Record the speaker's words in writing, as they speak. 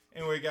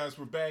Anyway, guys,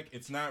 we're back.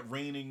 It's not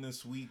raining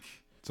this week.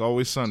 It's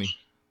always sunny.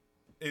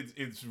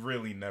 It's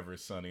really never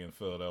sunny in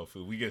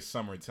Philadelphia. We get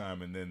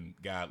summertime and then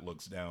God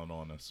looks down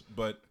on us.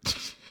 But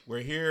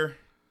we're here.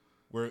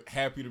 We're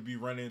happy to be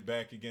running it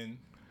back again.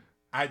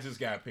 I just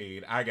got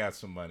paid. I got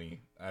some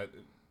money.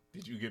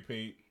 Did you get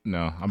paid?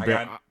 No,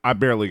 I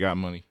barely got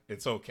money.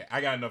 It's okay. I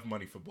got enough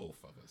money for both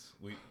of us.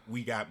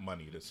 We got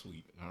money this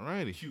week. All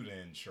righty. Cue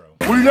the intro.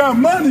 We got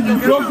money, you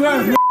broke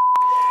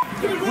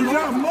We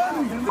got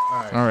money.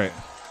 All right.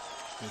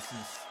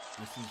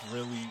 This is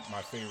really my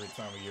favorite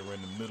time of year. We're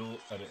in the middle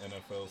of the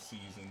NFL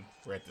season.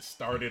 We're at the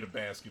start of the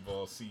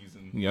basketball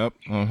season. Yep.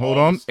 Hold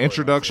on.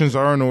 Introductions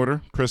are in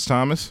order. Chris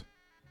Thomas.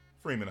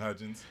 Freeman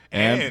Hudgens.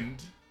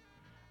 And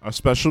our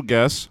special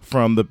guest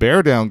from the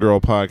Bear Down Girl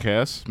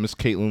podcast, Miss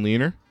Katelynne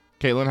Lener.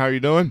 Katelynne, how are you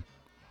doing?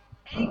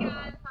 Hey guys, I'm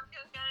doing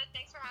good.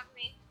 Thanks for having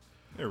me.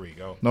 There we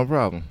go. No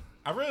problem.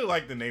 I really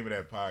like the name of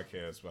that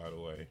podcast, by the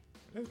way.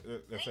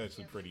 That's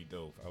actually pretty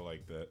dope. I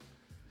like that.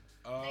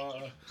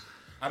 Thank you.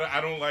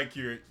 I don't like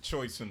your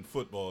choice in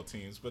football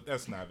teams, but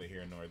that's neither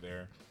here nor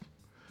there.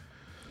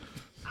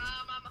 I'm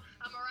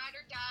a ride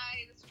or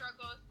die. The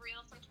struggle is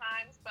real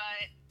sometimes,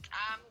 but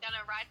I'm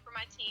gonna ride for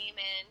my team,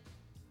 and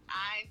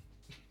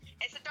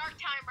it's a dark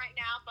time right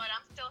now, but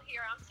I'm still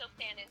here. I'm still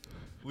standing.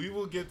 We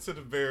will get to the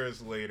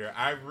Bears later.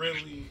 I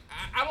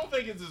don't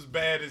think it's as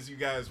bad as you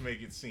guys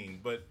make it seem,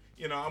 but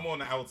I'm on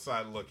the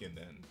outside looking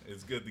in.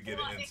 It's good to get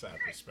an inside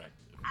perspective.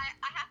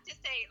 I have to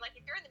say, like,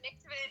 if you're in the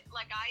mix of it,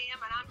 like I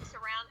am, and I'm just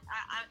around,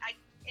 I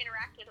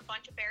interact with a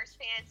bunch of Bears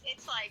fans.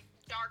 It's like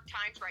dark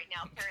times right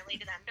now, apparently,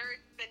 to them.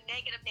 They're the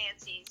negative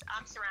Nancys.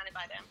 I'm surrounded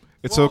by them.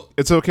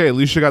 It's okay. At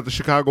least you got the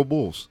Chicago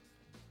Bulls.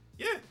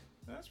 Yeah,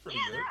 that's pretty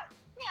good.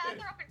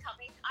 They're up and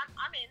coming.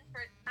 I'm in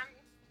for.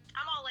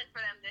 I'm all in for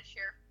them this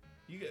year.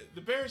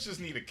 The Bears just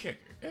need a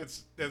kicker.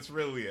 That's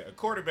really it. A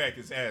quarterback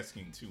is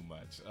asking too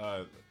much.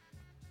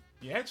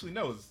 You actually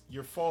know it's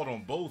your fault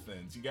on both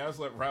ends. You guys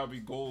let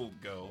Robbie Gould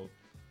go,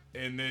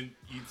 and then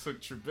you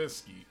took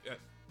Trubisky.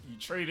 You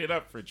traded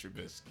up for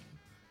Trubisky.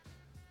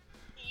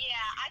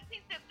 Yeah, I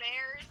think the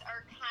Bears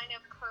are kind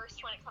of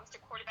cursed when it comes to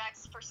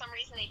quarterbacks. For some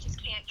reason, they just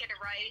can't get it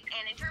right.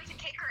 And in terms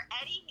of kicker,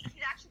 Eddie,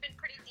 he's actually been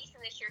pretty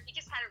decent this year. He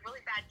just had a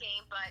really bad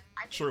game, but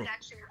I think he's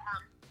actually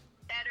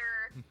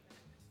better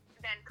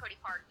than Cody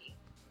Parkey.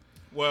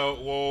 Well,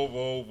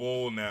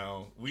 whoa,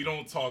 now. We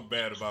don't talk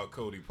bad about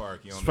Cody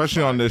Parkey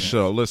especially on this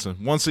show. Listen,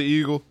 once an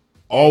Eagle,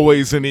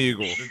 always an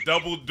Eagle. The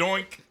double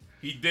doink,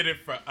 he did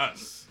it for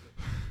us.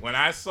 When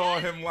I saw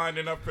him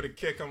lining up for the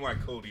kick, I'm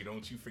like, Cody,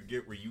 don't you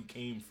forget where you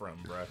came from,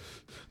 bruh.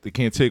 They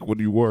can't take what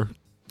you were.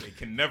 They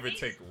can never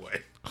take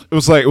away. It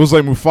was like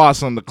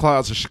Mufasa in the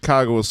clouds of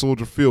Chicago at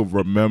Soldier Field.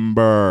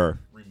 Remember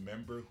who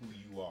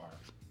you are.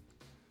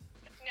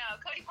 No,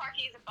 Cody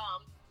Parkey is a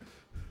bum.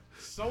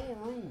 So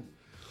rude.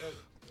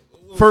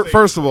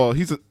 First of all,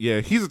 he's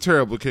a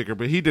terrible kicker,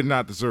 but he did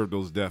not deserve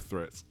those death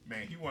threats.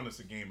 Man, he won us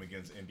a game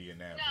against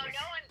Indianapolis.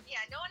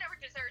 No one ever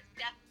deserves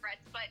death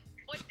threats. But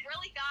what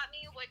really got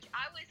me, which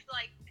I was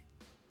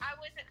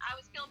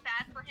feeling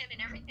bad for him and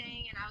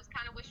everything, and I was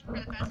kind of wishing for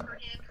the best for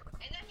him.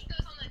 And then he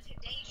goes on the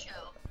Today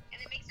Show,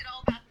 and it makes it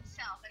all about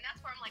himself, and that's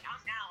where I'm like,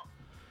 I'm out.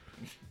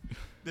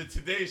 The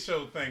Today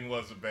Show thing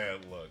was a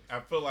bad look.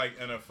 I feel like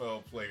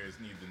NFL players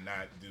need to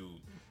not do,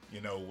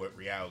 what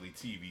reality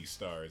TV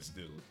stars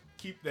do.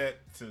 Keep that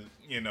to,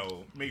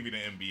 maybe the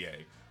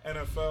NBA.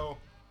 NFL,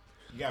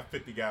 you got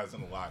 50 guys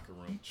in the locker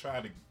room.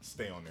 Try to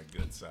stay on their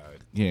good side.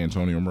 Yeah,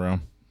 Antonio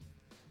Brown.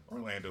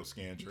 Orlando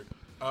Scandrick.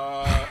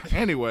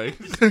 Anyway,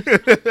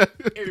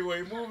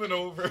 moving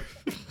over.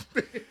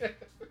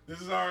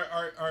 This is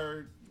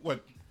our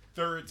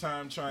third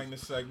time trying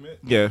this segment.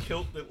 Yeah. We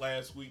killed it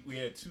last week. We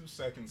had 2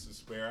 seconds to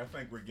spare. I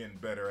think we're getting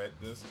better at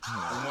this. The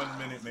 1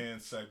 Minute Man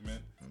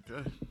segment.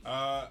 Okay.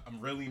 I'm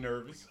really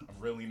nervous.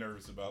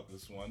 About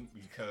this one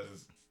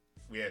because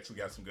we actually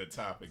got some good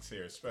topics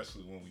here,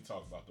 especially when we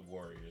talk about the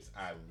Warriors.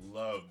 I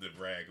love to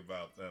brag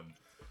about them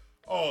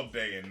all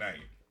day and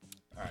night.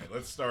 All right,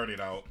 let's start it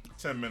out.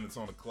 10 minutes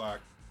on the clock.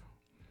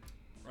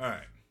 All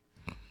right.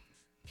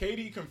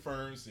 KD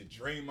confirms that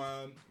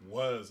Draymond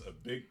was a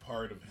big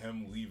part of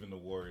him leaving the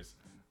Warriors.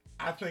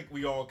 I think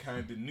we all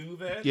kind of knew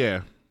that.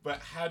 Yeah. But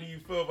how do you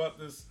feel about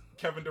this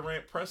Kevin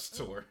Durant press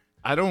tour?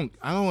 I don't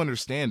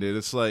understand it.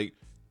 It's like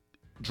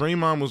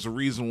Draymond was the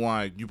reason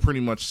why you pretty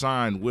much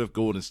signed with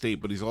Golden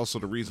State, but he's also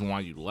the reason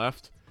why you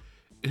left.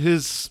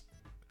 He's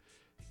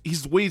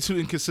way too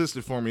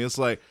inconsistent for me. It's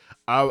like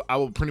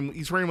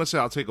he's pretty much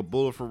said I'll take a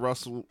bullet for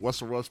Russell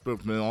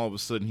Westbrook, and then all of a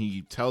sudden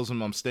he tells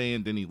him I'm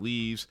staying, then he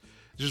leaves.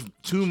 Just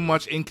too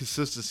much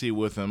inconsistency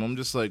with him. I'm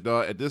just like,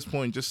 dog, at this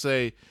point, just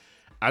say,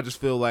 I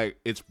just feel like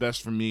it's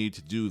best for me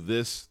to do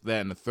this, that,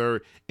 and the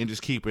third, and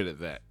just keep it at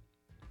that.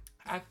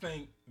 I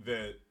think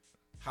that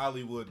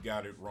Hollywood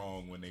got it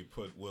wrong when they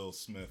put Will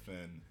Smith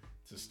in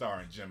to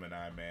star in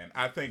Gemini Man.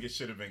 I think it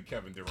should have been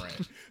Kevin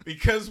Durant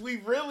because we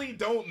really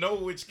don't know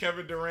which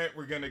Kevin Durant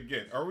we're going to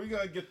get. Are we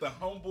going to get the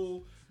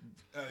humble,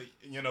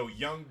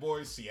 young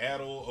boy,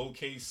 Seattle,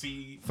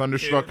 OKC?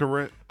 Thunderstruck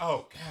Durant?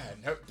 Oh,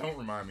 God. Don't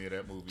remind me of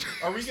that movie.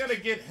 Are we going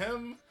to get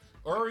him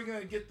Or are we going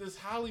to get this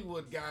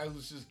Hollywood guy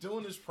who's just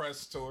doing his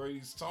press tour?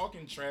 He's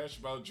talking trash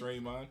about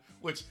Draymond,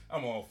 which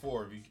I'm all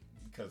for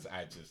because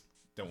I just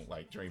don't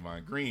like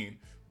Draymond Green.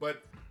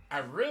 But I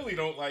really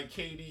don't like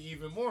KD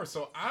even more.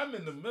 So I'm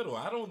in the middle.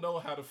 I don't know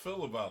how to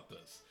feel about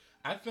this.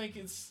 I think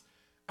it's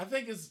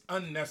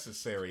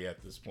unnecessary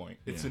at this point.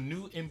 It's a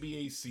new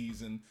NBA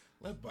season.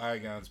 Let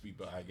bygones be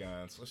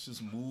bygones. Let's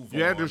just move on.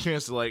 You had your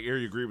chance to air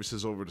your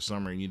grievances over the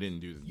summer, and you didn't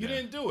do that. You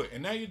didn't do it.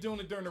 And now you're doing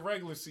it during the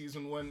regular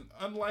season when,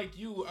 unlike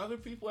you, other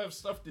people have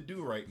stuff to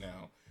do right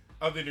now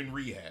other than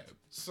rehab.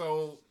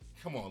 So,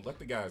 come on. Let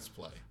the guys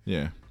play.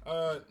 Yeah.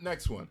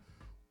 Next one.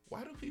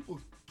 Why do people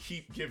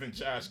keep giving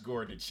Josh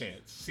Gordon a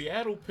chance?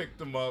 Seattle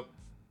picked him up.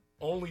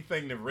 Only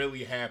thing that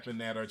really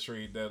happened at our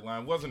trade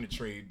deadline wasn't a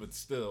trade, but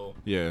still.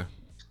 Yeah.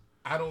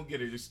 I don't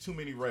get it. There's too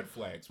many red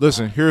flags.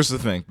 Listen, here's the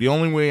thing. The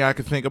only way I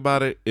can think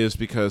about it is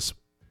because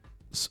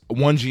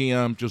one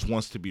GM just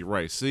wants to be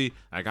right. See,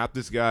 I got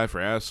this guy for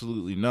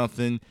absolutely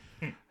nothing.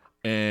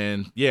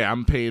 And, yeah,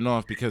 I'm paying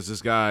off because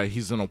this guy,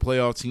 he's on a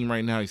playoff team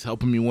right now. He's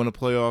helping me win a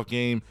playoff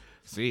game.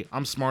 See,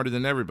 I'm smarter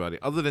than everybody.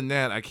 Other than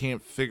that, I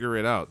can't figure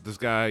it out. This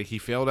guy, he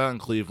failed out in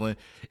Cleveland.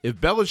 If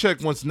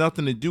Belichick wants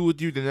nothing to do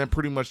with you, then that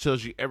pretty much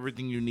tells you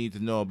everything you need to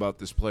know about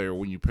this player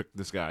when you pick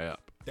this guy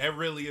up. That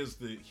really is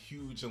the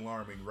huge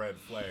alarming red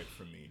flag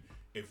for me.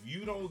 If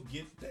you don't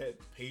get that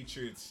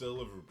Patriot seal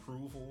of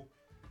approval,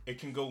 it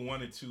can go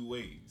one of two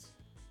ways.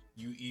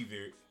 You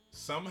either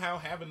somehow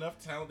have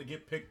enough talent to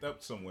get picked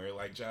up somewhere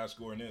like Josh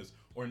Gordon is,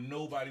 or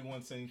nobody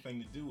wants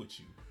anything to do with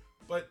you.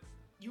 But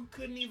you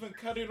couldn't even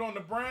cut it on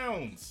the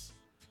Browns.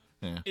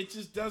 Yeah. It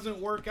just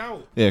doesn't work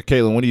out. Yeah,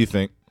 Katelynne, what do you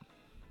think?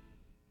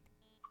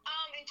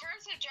 In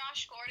terms of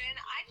Josh Gordon,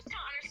 I just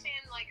don't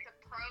understand the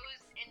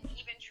pros in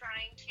even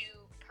trying to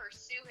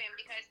pursue him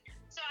because.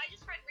 So I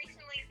just read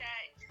recently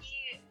that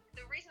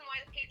the reason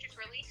why the Patriots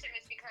released him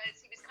is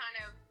because he was kind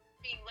of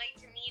being late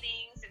to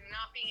meetings and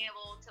not being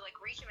able to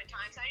reach him in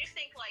time. So I just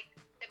think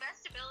the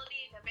best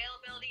ability and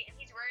availability, and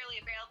he's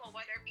rarely available,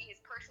 whether it be his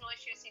personal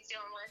issues he's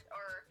dealing with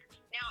or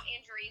now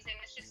injuries, and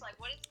it's just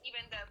what is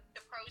even the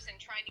pros in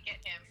trying to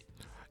get him?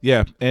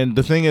 Yeah, and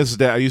the thing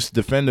is that I used to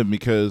defend him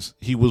because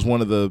he was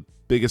one of the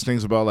biggest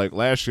things about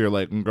last year,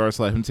 in regards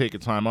to him taking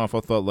time off. I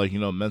thought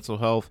mental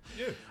health.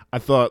 Yeah. I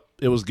thought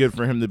it was good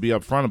for him to be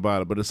upfront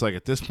about it, but it's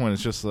at this point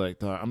it's just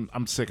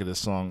I'm sick of this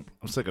song.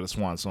 I'm sick of the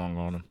Swan song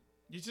on him.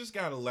 You just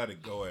got to let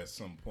it go at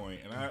some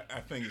point, and I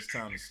think it's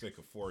time to stick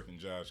a fork in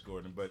Josh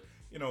Gordon. But,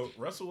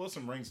 Russell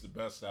Wilson brings the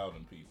best out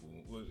in people.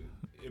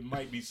 It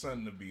might be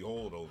something to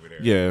behold over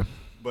there. Yeah.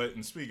 But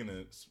in speaking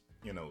of,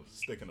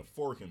 sticking a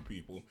fork in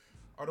people,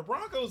 are the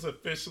Broncos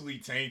officially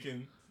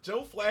tanking?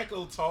 Joe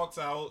Flacco talks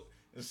out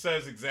and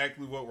says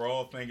exactly what we're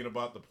all thinking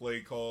about the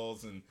play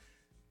calls, and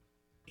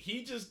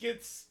he just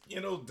gets,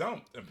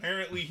 dumped.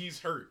 Apparently he's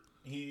hurt.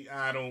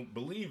 I don't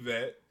believe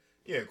that.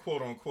 Yeah,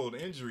 quote unquote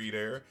injury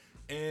there.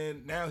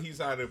 And now he's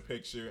out of the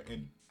picture.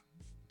 And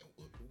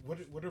what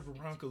are the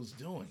Broncos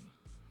doing?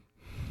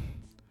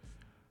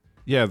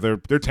 Yeah, they're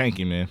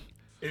tanking, man.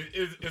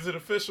 Is it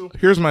official?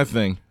 Here's my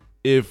thing.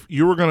 If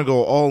you were gonna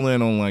go all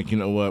in on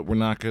what,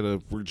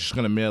 we're just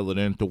gonna mail it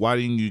in, then why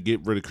didn't you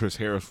get rid of Chris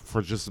Harris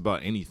for just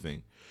about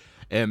anything?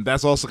 And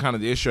that's also kind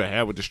of the issue I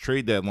have with this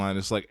trade deadline.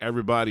 It's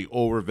everybody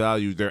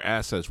overvalued their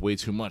assets way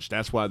too much.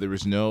 That's why there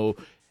was no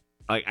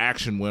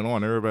action went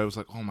on. Everybody was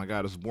oh my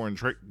God, it's a boring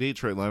day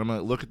trade line.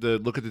 I'm look at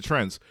the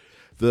trends.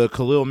 The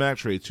Khalil Mack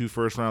trade, 2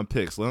 first-round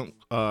picks.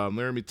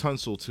 Laramie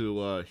Tunsil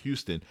to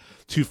Houston,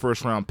 2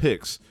 first-round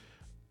picks.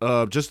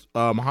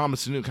 Mohamed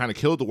Sanu kind of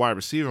killed the wide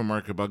receiver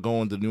market by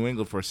going to New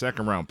England for a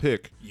 2nd-round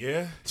pick.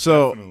 Yeah,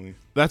 so definitely.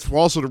 That's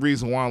also the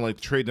reason why the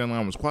trade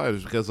deadline was quiet,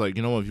 is because if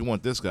you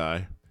want this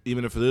guy,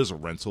 even if it is a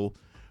rental,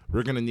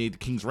 we're gonna need the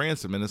King's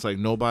ransom, and it's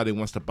nobody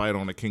wants to bite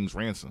on the King's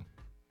ransom.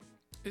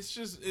 It's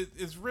just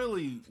it's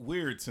really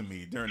weird to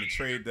me during the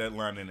trade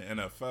deadline in the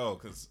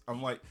NFL because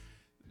I'm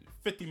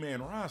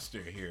 50-man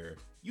roster here.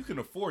 You can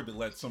afford to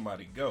let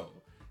somebody go.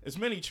 As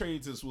many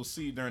trades as we'll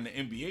see during the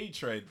NBA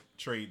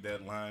trade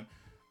deadline,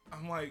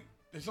 I'm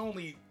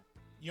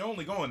you're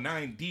only going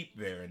 9 deep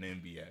there in the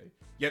NBA,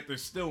 yet they're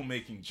still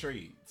making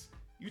trades.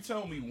 You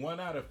tell me 1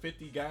 out of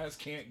 50 guys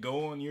can't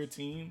go on your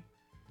team?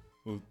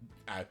 Well,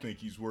 I think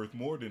he's worth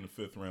more than a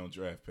 5th-round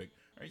draft pick.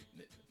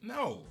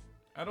 No,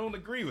 I don't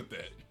agree with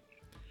that.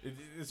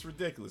 It's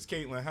ridiculous.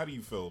 Katelynne, how do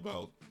you feel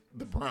about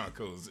the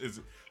Broncos?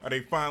 Are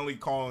they finally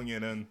calling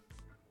it in?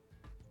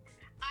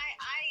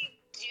 I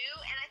do,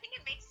 and I think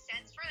it makes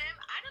sense for them.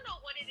 I don't know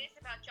what it is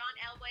about John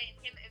Elway and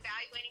him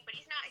evaluating, but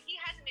he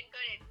hasn't been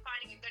good at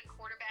finding a good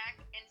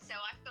quarterback, and so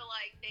I feel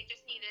they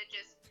just need to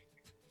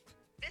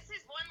this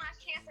is one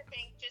last chance, I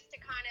think, just to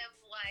kind of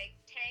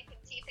tank and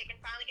see if they can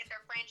finally get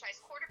their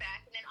franchise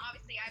quarterback. And then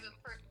obviously I have a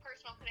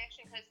personal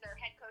connection because their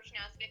head coach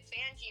now is Vic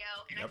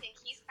Fangio, and I think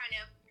he's kind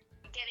of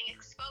getting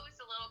exposed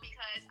a little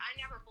because I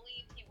never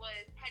believed he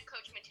was head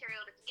coach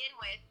material to begin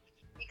with,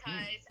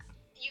 because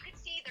you could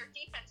see their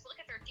defense. Look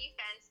at their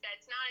defense,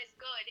 that's not as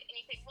good, and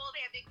you think, well,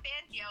 they have Vic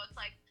Fangio. It's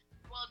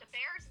well, the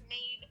Bears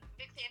made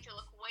Vic Fangio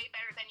look way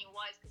better than he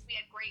was because we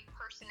had great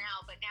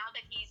personnel, but now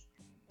that he's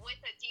with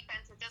with a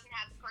defense that doesn't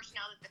have the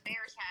personnel that the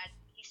Bears had,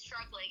 he's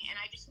struggling, and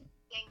I just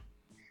think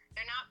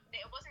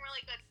it wasn't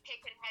really a good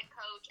pick and head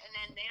coach, and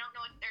then they don't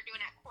know what they're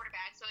doing at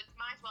quarterback, so it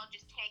might as well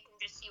just tank and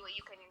just see what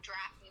you can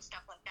draft and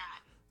stuff like that.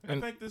 I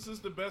think this is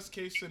the best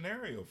case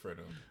scenario for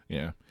them.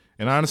 Yeah.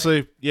 And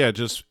honestly,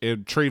 just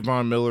trade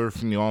Von Miller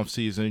from the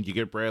offseason. You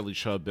get Bradley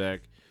Chubb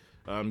back.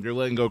 You're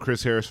letting go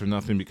Chris Harris for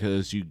nothing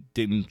because you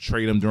didn't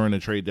trade him during the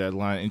trade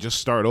deadline, and just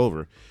start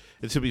over.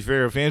 And to be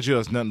fair, Fangio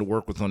has nothing to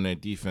work with on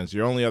that defense.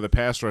 Your only other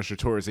pass rusher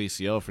tore his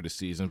ACL for the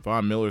season.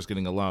 Von Miller's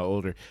getting a lot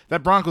older.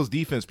 That Broncos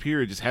defense,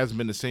 period, just hasn't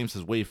been the same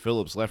since Wade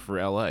Phillips left for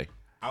L.A.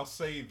 I'll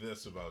say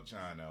this about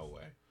John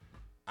Elway.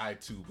 I,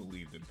 too,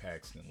 believed in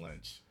Paxton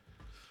Lynch.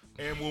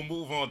 And we'll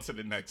move on to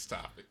the next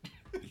topic.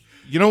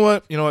 You know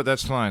what?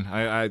 That's fine.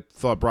 I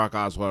thought Brock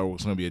Osweiler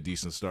was going to be a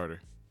decent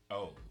starter.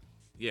 Oh.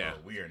 Yeah. Oh,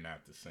 we are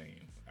not the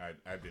same.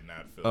 I did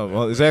not feel Oh, that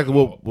well, way exactly. at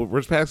all.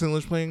 Where's Paxton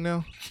Lynch playing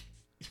now?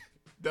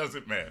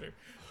 Doesn't matter.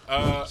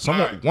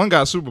 One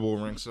got a Super Bowl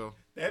ring, so.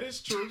 That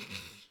is true.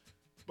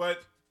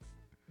 But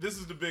this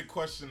is the big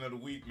question of the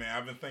week, man.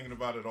 I've been thinking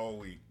about it all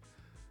week.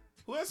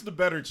 Who has the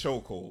better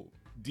chokehold?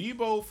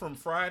 Debo from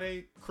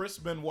Friday, Chris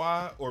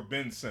Benoit, or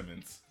Ben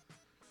Simmons?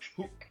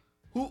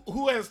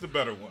 Who has the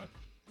better one?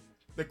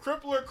 The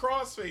crippler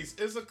crossface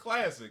is a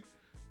classic.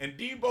 And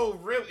Debo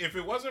really, if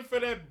it wasn't for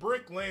that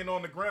brick laying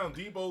on the ground,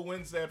 Debo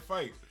wins that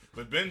fight.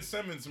 But Ben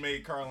Simmons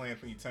made Karl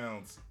Anthony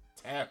Towns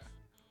tap.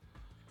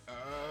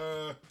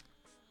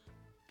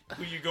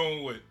 Who you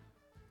going with?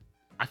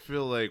 I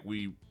feel like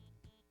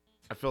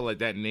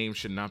that name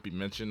should not be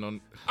mentioned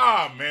on.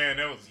 Ah, man,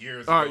 that was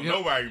years ago.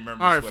 Nobody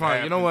remembers. All right, what fine.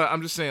 happened. You know what?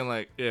 I'm just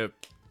saying,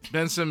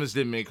 Ben Simmons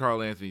didn't make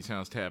Karl Anthony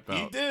Towns tap out.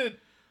 He did.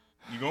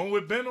 You going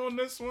with Ben on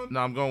this one?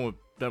 No, I'm going with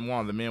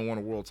Benoit. The man won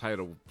a world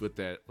title with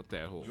that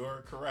hole.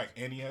 You're correct,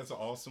 and he has an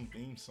awesome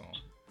theme song.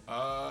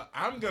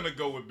 I'm gonna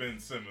go with Ben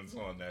Simmons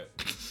on that.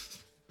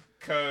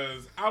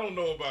 Cause I don't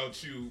know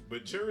about you,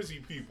 but Jersey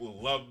people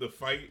love to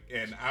fight,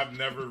 and I've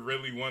never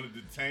really wanted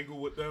to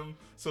tangle with them.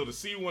 So to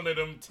see one of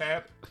them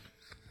tap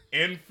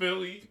in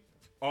Philly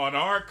on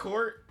our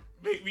court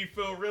made me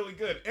feel really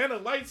good. And a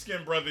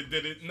light-skinned brother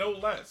did it, no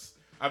less.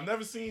 I've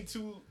never seen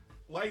two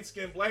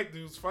light-skinned black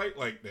dudes fight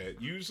like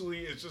that.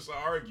 Usually it's just an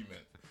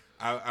argument.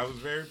 I was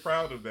very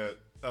proud of that.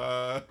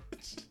 I'm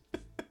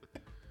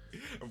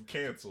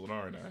canceled,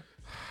 aren't I?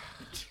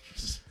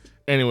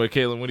 Anyway,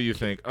 Katelynne, what do you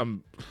think?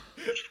 I'm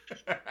with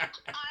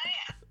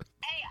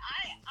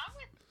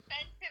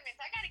Ben Simmons.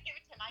 I gotta give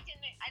it to him. I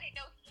didn't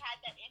know he had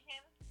that in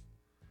him.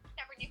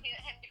 Never knew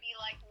him to be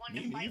like one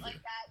to fight like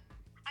that.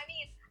 I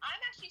mean,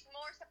 I'm actually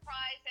more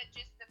surprised at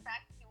just the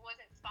fact that he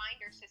wasn't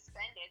fined or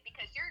suspended,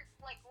 because you're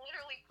like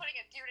literally putting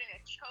a dude in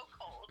a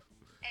chokehold,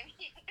 and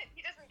he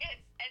doesn't get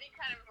any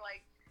kind of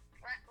like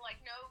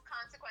no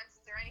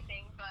consequences or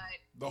anything. But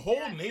the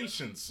whole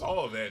nation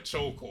saw that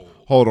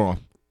chokehold. Hold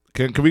on.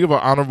 Can we give an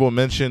honorable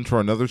mention for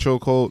another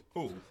chokehold?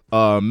 Who?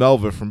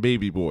 Melvin from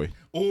Baby Boy.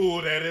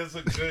 Ooh, that is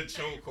a good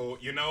chokehold.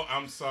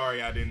 I'm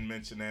sorry I didn't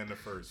mention that in the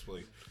first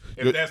place.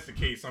 If that's the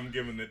case, I'm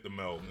giving it to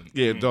Melvin.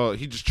 Yeah, dog.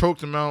 He just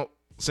choked him out,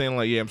 saying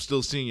like, "Yeah, I'm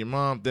still seeing your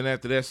mom." Then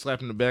after that,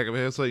 slapping the back of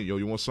his head, like, "Yo,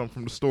 you want something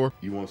from the store?"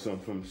 You want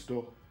something from the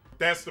store?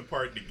 That's the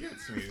part that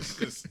gets me. It's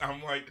just,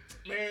 I'm like,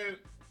 man,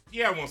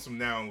 yeah, I want some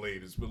now and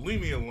laters, but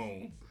leave me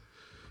alone.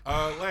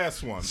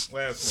 Last one. Such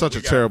We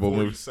a got terrible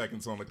 40 movie.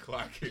 seconds on the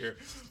clock here.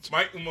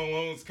 Michael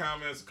Malone's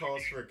comments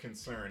cause for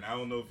concern. I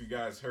don't know if you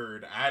guys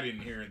heard. I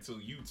didn't hear until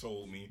you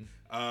told me.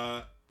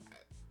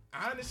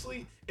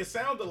 Honestly, it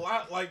sounded a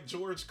lot like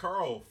George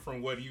Karl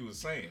from what he was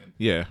saying.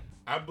 Yeah.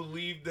 I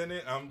believed in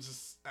it.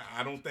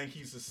 I don't think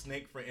he's a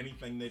snake for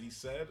anything that he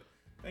said.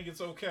 I think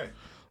it's okay.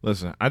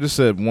 Listen, I just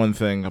said one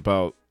thing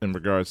in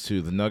regards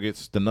to the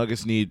Nuggets. The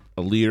Nuggets need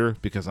a leader,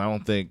 because I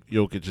don't think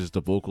Jokic is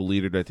the vocal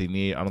leader that they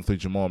need. I don't think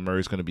Jamal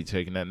Murray's going to be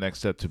taking that next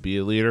step to be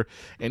a leader.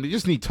 And they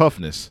just need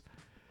toughness.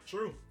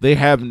 True. They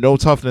have no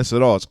toughness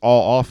at all. It's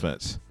all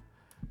offense.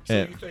 So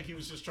And you think he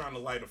was just trying to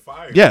light a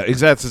fire? yeah,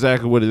 that's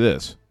exactly what it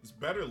is. It's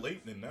better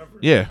late than never.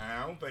 Yeah.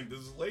 I don't think this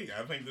is late.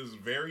 I think this is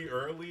very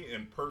early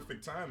and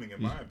perfect timing,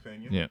 in my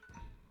opinion. Yeah.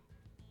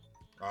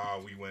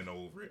 We went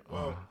over it.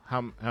 Well,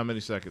 How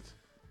many seconds?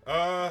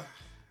 I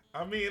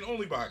mean,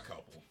 only by a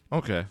couple.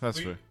 Okay, that's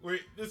fair.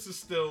 This is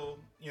still,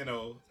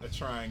 a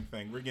trying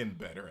thing. We're getting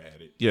better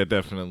at it. Yeah,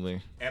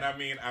 definitely. And I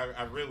mean,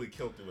 I really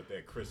killed it with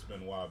that Chris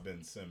Benoit,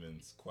 Ben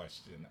Simmons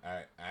question.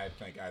 I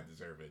think I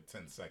deserve a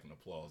 10-second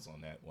applause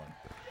on that one.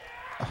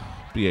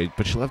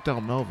 But you left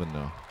out Melvin,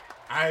 though.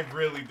 I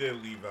really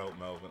did leave out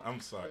Melvin.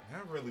 I'm sorry.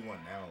 I really want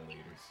now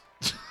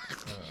leaders.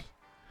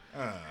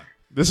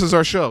 This is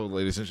our show,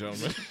 ladies and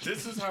gentlemen.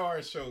 This is how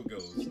our show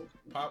goes.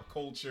 Pop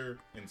culture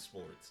and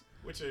sports,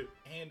 which are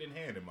hand in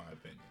hand, in my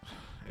opinion.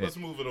 Let's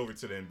move it over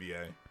to the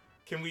NBA.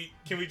 Can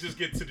we just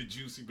get to the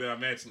juicy bit?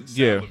 I'm actually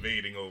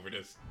salivating over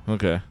this.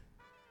 Okay.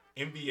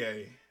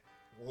 NBA,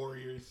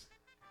 Warriors,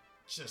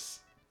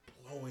 just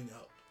blowing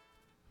up.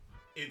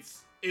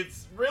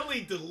 It's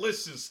really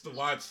delicious to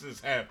watch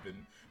this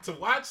happen. To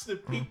watch the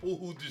people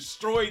who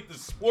destroyed the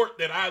sport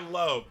that I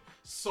love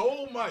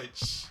so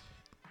much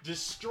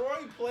destroy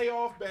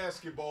playoff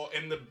basketball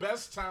in the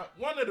best time,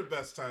 one of the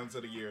best times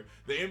of the year,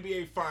 the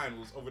NBA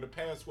Finals over the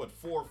past, 4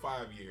 or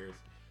 5 years.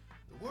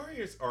 The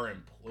Warriors are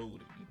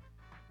imploding.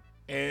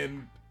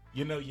 And,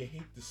 you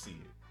hate to see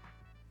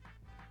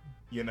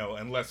it.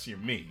 Unless you're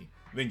me.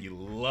 Then you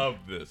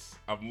love this.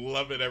 I'm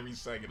loving every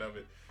second of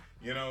it.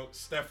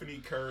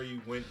 Stephanie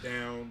Curry went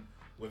down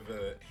with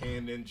a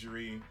hand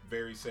injury.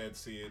 Very sad to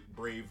see it.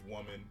 Brave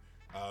woman.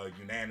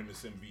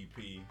 Unanimous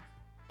MVP.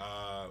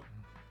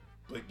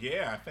 But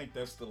yeah, I think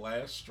that's the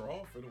last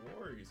straw for the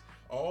Warriors.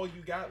 All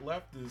you got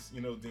left is,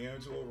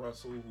 D'Angelo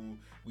Russell, who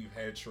we've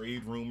had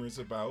trade rumors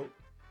about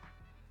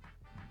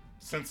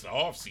since the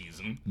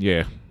offseason.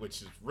 Yeah.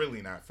 Which is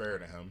really not fair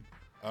to him.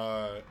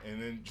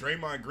 And then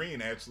Draymond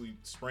Green actually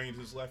sprained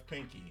his left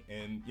pinky.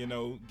 And,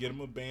 get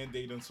him a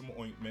Band-Aid and some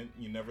ointment.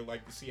 You never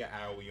like to see an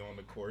owie on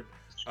the court.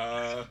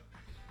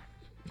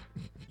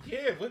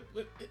 Yeah,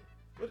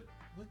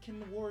 what can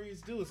the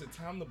Warriors do? Is it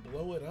time to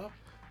blow it up?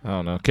 I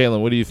don't know.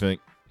 Katelynne, what do you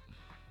think?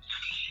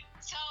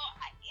 So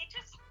it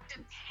just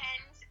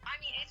depends. I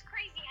mean, it's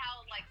crazy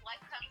how life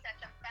comes at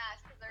them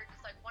fast because they're just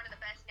one of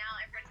the best now.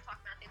 Everybody's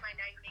talking about they might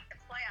not even make the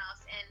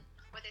playoffs, and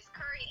with his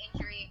Curry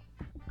injury,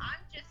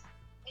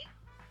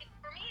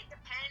 for me it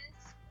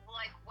depends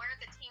where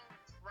the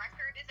team's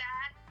record is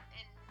at,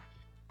 and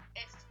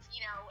if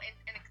in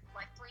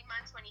 3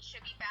 months when he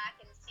should be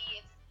back, and see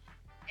if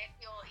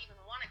he'll even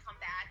want to come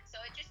back. So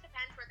it just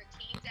depends where the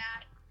team's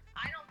at.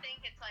 I don't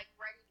think it's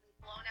ready to be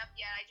blown up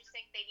yet. I just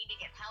think they need to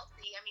get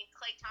healthy. I mean,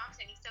 Klay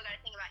Thompson, you still got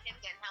to think about him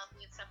getting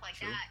healthy and stuff like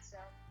that. So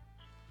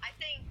I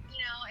think,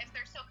 if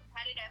they're so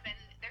competitive and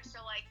they're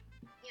still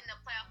in the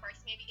playoff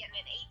race, maybe getting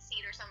an 8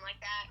 seed or something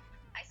like that,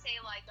 I say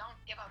don't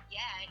give up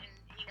yet. And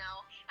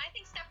I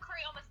think Steph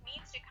Curry almost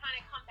needs to kind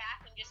of come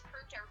back and just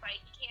prove to everybody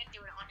he can do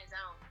it on his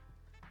own.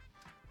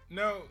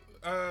 No,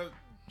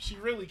 she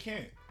really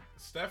can't.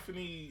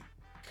 Stephanie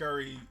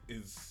Curry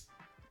is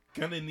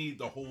gonna need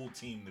the whole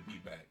team to be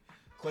back.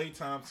 Klay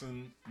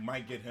Thompson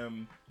might get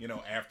him,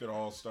 after the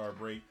All-Star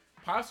break,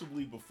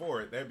 possibly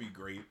before it. That'd be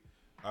great.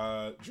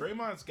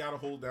 Draymond's got to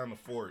hold down the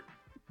fort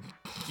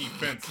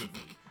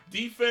defensively.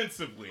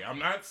 Defensively, I'm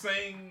not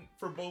saying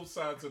for both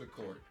sides of the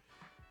court.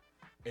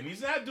 And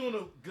he's not doing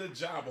a good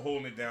job of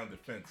holding it down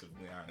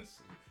defensively,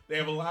 honestly. They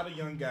have a lot of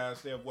young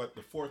guys. They have,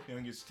 the 4th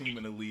youngest team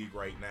in the league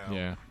right now.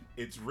 Yeah.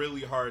 It's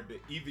really hard to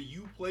either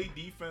you play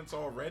defense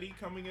already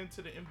coming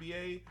into the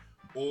NBA,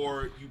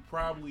 or you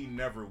probably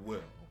never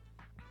will.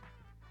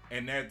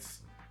 And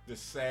that's the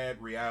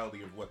sad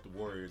reality of what the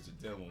Warriors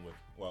are dealing with.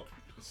 Well,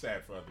 it's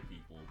sad for other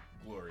people,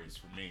 glorious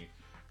for me.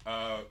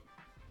 I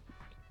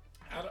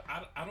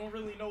don't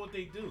really know what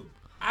they do.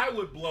 I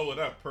would blow it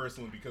up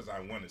personally because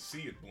I want to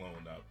see it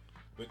blown up.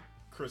 But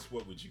Chris,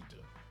 what would you do?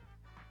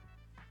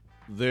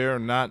 They're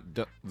not.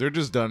 They're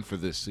just done for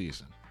this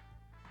season.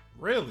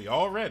 Really?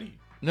 Already?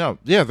 No.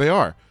 Yeah, they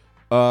are.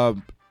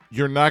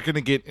 You're not going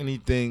to get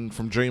anything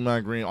from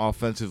Draymond Green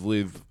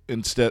offensively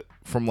instead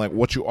from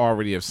what you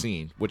already have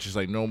seen, which is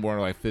no more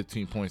than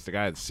 15 points. The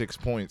guy had 6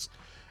 points,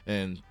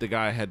 and the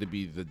guy had to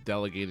be the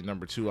delegated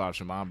number 2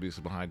 option,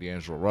 obviously behind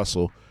D'Angelo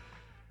Russell.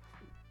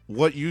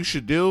 What you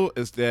should do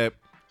is that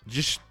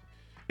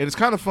and it's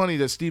kind of funny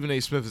that Stephen A.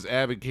 Smith is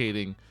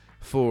advocating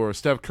for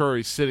Steph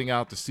Curry sitting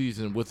out the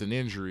season with an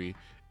injury,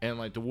 and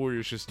the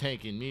Warriors just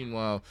tanking.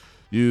 Meanwhile,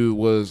 you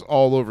was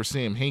all over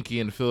Sam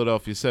Hinkie and the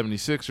Philadelphia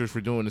 76ers for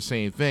doing the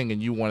same thing,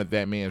 and you wanted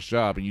that man's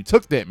job, and you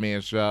took that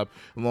man's job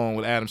along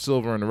with Adam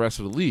Silver and the rest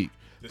of the league.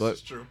 This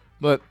is true.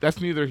 But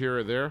that's neither here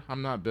or there.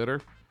 I'm not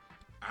bitter.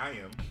 I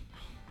am.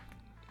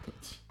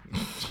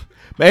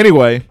 But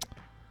anyway,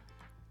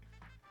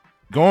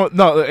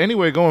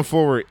 going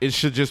forward, it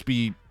should just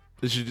be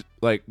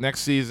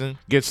next season,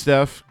 get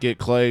Steph, get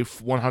Klay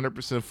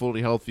 100%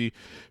 fully healthy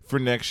for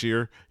next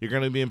year. You're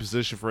going to be in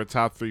position for a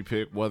top 3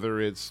 pick,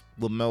 whether it's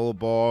LaMelo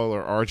Ball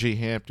or RJ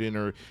Hampton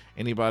or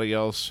anybody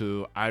else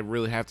who I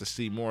really have to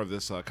see more of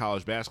this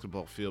college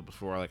basketball field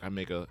before I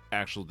make an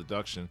actual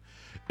deduction.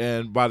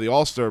 And by the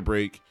All-Star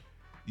break,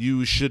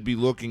 you should be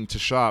looking to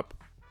shop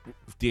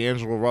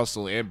D'Angelo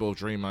Russell and both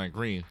Draymond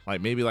Green,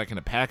 maybe in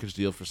a package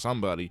deal for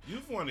somebody.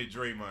 You've wanted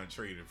Draymond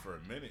traded for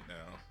a minute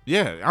now.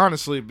 Yeah,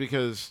 honestly,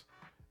 because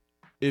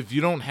if you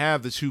don't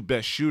have the 2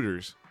 best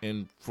shooters,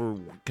 and for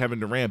Kevin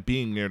Durant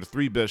being there, the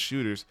 3 best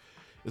shooters,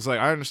 it's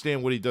I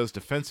understand what he does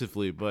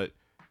defensively, but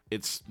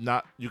it's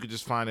not. You could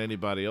just find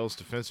anybody else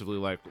defensively,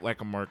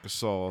 like a Marc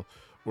Gasol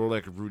or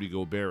like a Rudy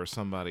Gobert or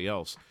somebody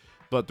else.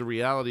 But the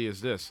reality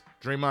is this: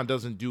 Draymond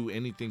doesn't do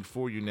anything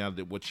for you now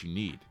that what you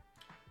need.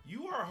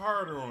 You are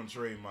harder on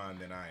Draymond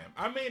than I am.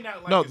 I may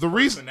not No, his the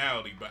reason-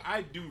 personality, but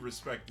I do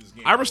respect his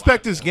game. I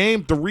respect his more.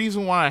 game. The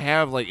reason why I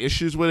have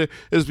issues with it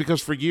is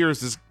because for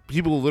years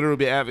people will literally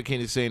be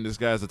advocating saying this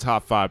guy's a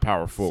top 5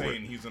 power forward.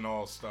 Saying he's an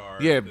all-star.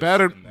 Yeah, this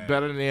better and that.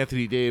 than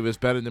Anthony Davis,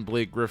 better than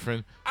Blake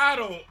Griffin. I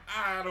don't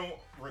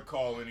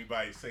recall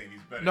anybody saying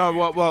he's better. No,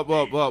 than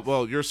Anthony Davis.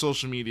 well. Your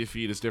social media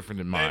feed is different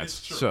than mine. That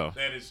is true. So,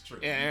 That is true.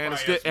 and You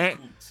probably have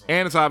some coots on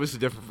and it's obviously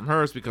different from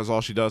hers because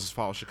all she does is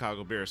follow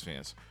Chicago Bears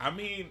fans. I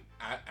mean,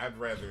 I'd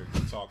rather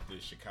talk to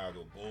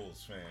Chicago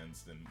Bulls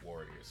fans than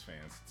Warriors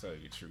fans, to tell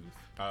you the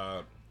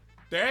truth.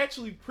 They're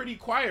actually pretty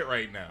quiet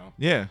right now.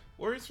 Yeah.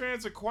 Warriors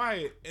fans are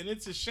quiet, and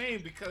it's a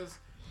shame because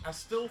I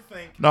still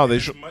think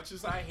as much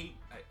as I hate...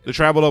 They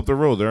traveled up the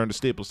road. They're in the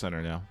Staples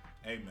Center now.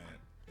 Hey, man.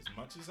 As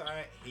much as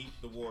I hate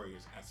the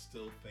Warriors, I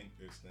still think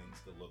there's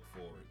things to look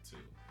forward to.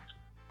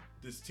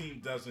 This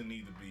team doesn't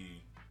need to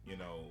be,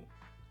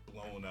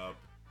 blown up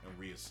and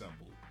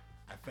reassembled.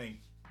 I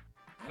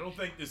don't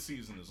think this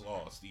season is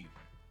lost either.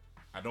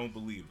 I don't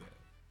believe that.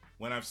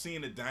 When I've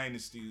seen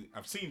dynasties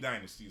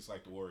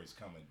like the Warriors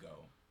come and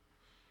go.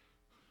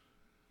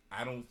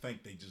 I don't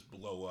think they just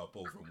blow up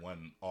over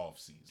one off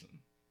season.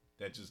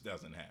 That just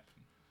doesn't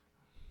happen.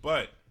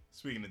 But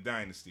speaking of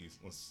dynasties,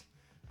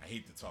 I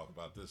hate to talk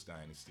about this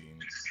dynasty,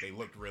 and they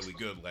looked really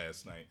good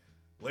last night.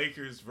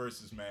 Lakers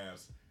versus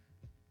Mavs.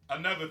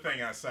 Another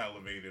thing I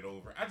salivated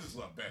over. I just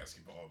love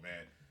basketball,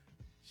 man.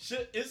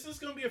 Is this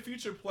going to be a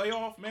future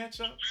playoff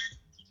matchup?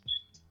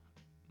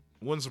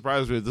 Wouldn't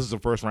surprise me if this is a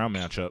first round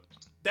matchup.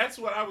 That's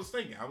what I was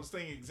thinking. I was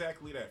thinking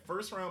exactly that.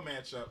 First round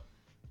matchup.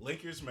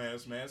 Lakers,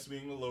 Mavs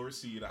being the lower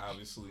seed,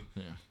 obviously.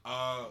 Yeah.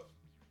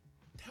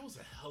 That was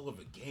a hell of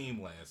a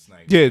game last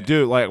night. Yeah, man.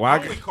 dude. Like, when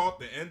I only caught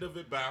the end of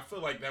it, but I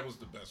feel like that was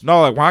the best. No,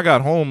 like when I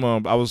got home,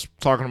 I was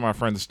talking to my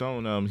friend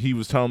Stone. He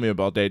was telling me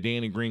about that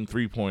Danny Green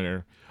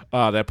 3-pointer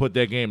that put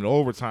that game in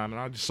overtime,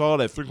 and I just saw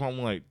that 3-pointer.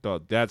 I'm like,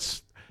 dog,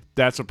 that's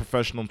a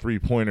professional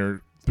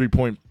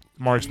 3-point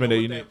marksman.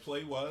 You know what that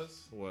play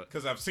was? What?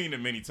 Because I've seen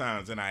it many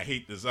times, and I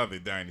hate this other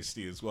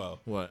dynasty as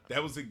well. What?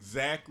 That was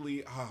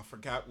exactly. I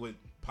forgot what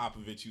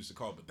Popovich used to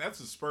call it, but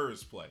that's a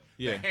Spurs play.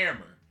 Yeah. The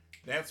hammer.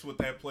 That's what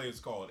that play is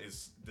called.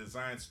 It's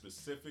designed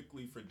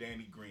specifically for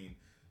Danny Green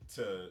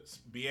to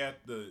be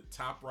at the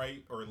top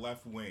right or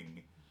left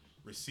wing,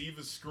 receive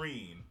a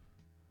screen.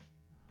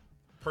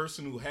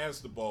 Person who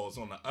has the ball is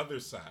on the other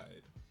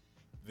side.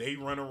 They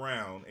run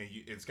around, and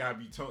it's got to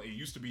be Tony. It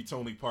used to be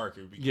Tony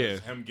Parker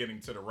because him getting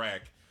to the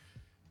rack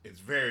is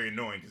very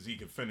annoying because he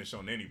can finish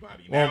on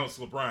anybody. Now it's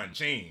LeBron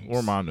James.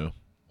 Or Manu.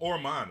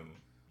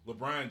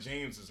 LeBron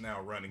James is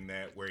now running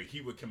that where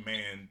he would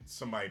command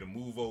somebody to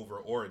move over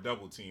or a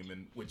double team,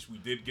 in which we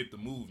did get the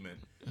movement.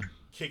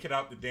 Kick it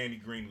out to Danny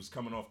Green, who's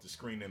coming off the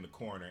screen in the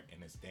corner,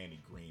 and it's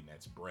Danny Green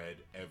that's bread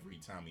every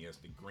time he has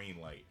the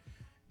green light.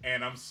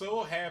 And I'm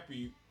so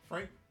happy,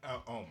 Frank.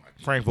 Oh my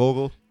God. Frank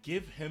Vogel.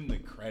 Give him the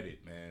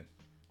credit, man,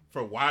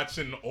 for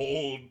watching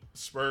old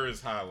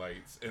Spurs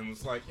highlights and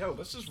was like, yo,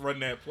 let's just run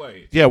that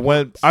play. Yeah,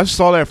 when I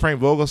saw that Frank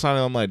Vogel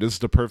signing, I'm like, this is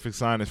the perfect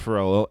signing for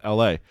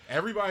LA.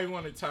 Everybody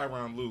wanted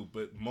Tyronn Lue,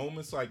 but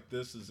moments like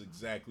this is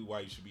exactly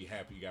why you should be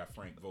happy you got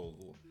Frank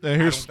Vogel. I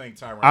don't think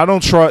Tyronn. I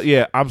don't trust.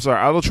 Yeah, I'm sorry.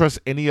 I don't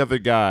trust any other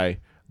guy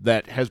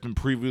that has been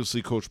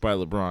previously coached by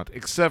LeBron,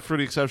 except for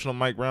the exception of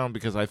Mike Brown,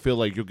 because I feel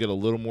like you'll get a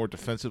little more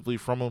defensively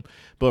from him.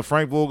 But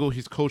Frank Vogel,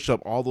 he's coached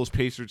up all those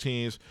Pacer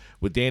teams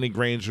with Danny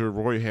Granger,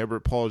 Roy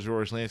Hibbert, Paul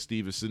George, Lance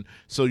Stevenson.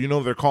 So you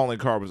know their calling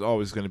card was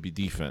always going to be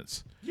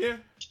defense. Yeah.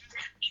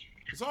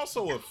 He's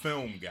also a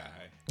film guy.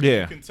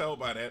 Yeah. You can tell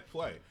by that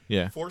play.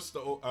 Yeah. Forced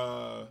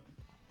overtime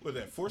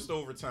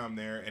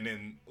there, and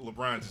then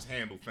LeBron just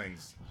handled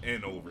things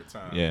in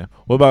overtime. Yeah.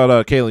 What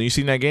about Katelynne? You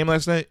seen that game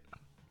last night?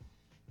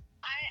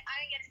 I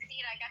didn't get to see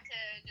it. I got to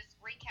just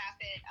recap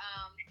it.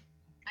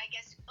 I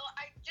guess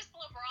just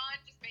LeBron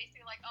just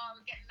basically like, oh,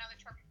 we're getting another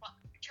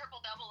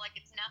triple double like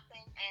it's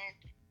nothing. And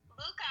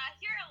Luka, I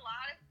hear a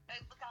lot of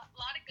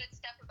good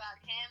stuff about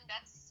him.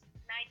 That's a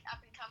nice up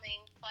and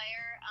coming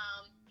player.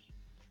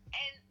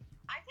 And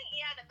I think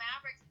the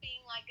Mavericks being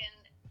like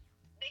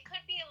they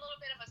could be a little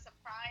bit of a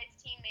surprise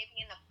team,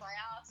 maybe in the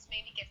playoffs,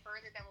 maybe get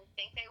further than we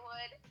think they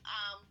would.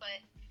 But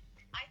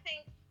I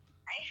think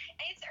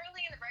it's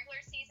early in the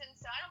regular season,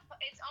 so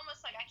it's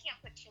almost like I can't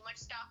put too much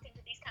stock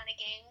into these kind of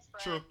games.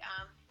 But True.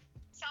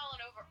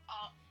 Solid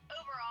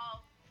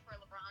overall for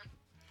LeBron.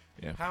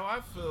 Yeah. How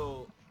I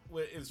feel,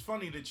 it's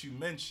funny that you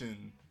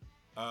mentioned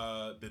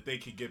that they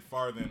could get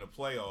farther in the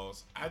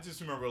playoffs. I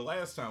just remember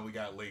last time we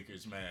got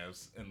Lakers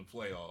Mavs in the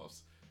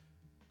playoffs.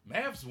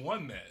 Mavs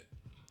won that.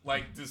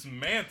 Like,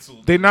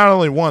 dismantled. They not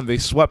only won, they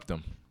swept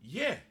them.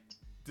 Yeah.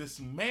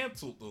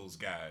 Dismantled those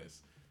guys.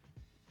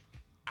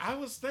 I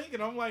was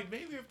thinking, I'm like,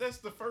 maybe if that's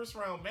the first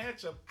round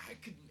matchup, I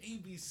could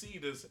maybe see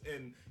this.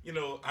 And,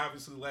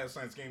 obviously last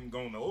night's game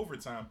going to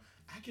overtime,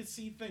 I could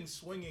see things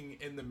swinging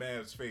in the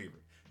Mavs' favor.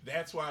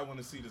 That's why I want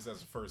to see this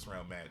as a first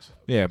round matchup.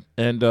 Yeah,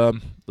 and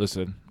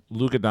listen,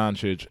 Luka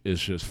Doncic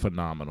is just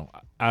phenomenal.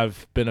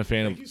 I've been a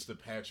fan of. He's the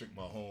Patrick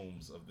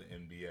Mahomes of the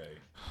NBA.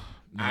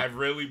 I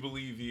really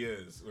believe he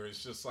is. Where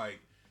it's just like,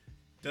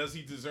 does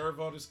he deserve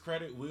all this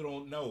credit? We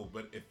don't know,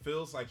 but it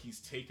feels like he's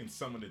taken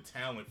some of the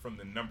talent from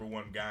the number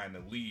one guy in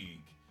the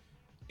league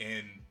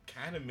and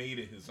kind of made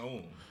it his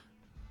own.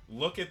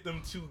 Look at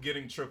them two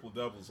getting triple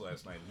doubles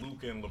last night,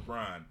 Luka and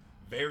LeBron.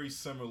 very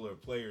similar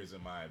players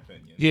in my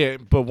opinion. Yeah,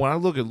 but when I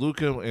look at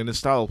Luka and his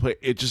style of play,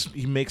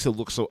 he makes it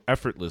look so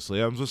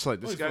effortlessly. I'm just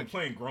like, this He's guy been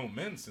playing grown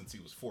men since he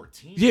was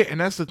 14. Yeah, and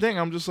that's the thing.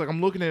 I'm just like,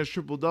 I'm looking at his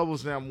triple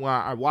doubles now. When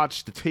I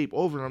watch the tape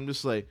over, and I'm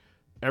just like,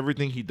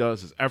 everything he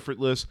does is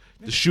effortless.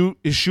 His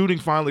shooting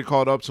finally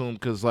caught up to him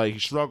because like he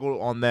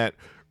struggled on that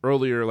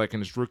earlier, like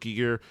in his rookie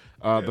year.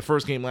 The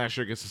first game last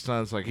year against the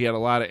Suns, like he had a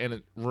lot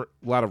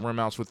of rim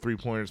outs with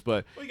 3-pointers,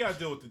 but you got to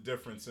deal with the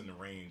difference in the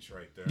range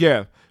right there.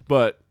 yeah,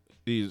 but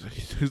his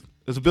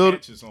ability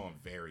catches on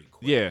very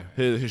quick. Yeah,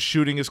 his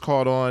shooting is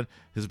caught on.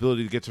 His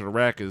ability to get to the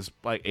rack is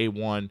like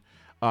A1.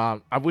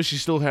 I wish he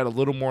still had a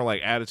little more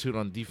like attitude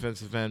on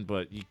defensive end,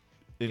 but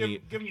give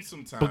him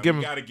some time. But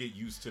you got to get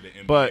used to the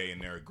NBA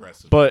and their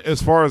aggressive. But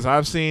as far as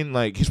I've seen,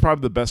 like he's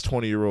probably the best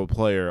 20-year-old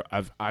player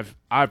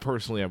I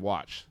personally have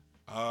watched.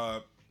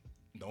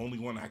 The only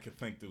one I could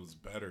think that was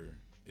better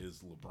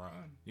is LeBron.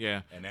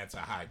 Yeah, and that's a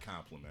high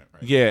compliment,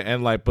 right? Yeah,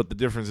 and like, but the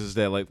difference is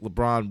that like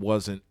LeBron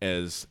wasn't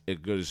as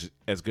good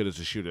as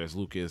a shooter as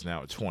Luka is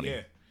now at 20.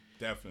 Yeah,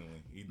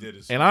 definitely, he did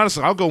his. And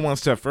honestly, I'll go one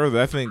step further.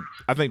 I think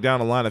down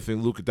the line, I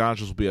think Luka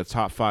Doncic will be a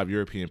top 5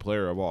 European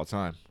player of all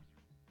time.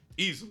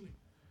 Easily,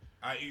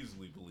 I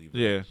easily believe.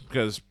 Yeah,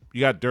 because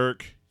you got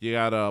Dirk, you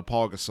got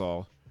Paul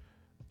Gasol.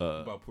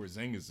 About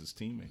Porzingis' his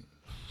teammate.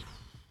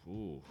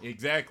 Ooh,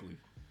 exactly.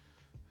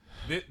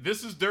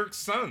 This is Dirk's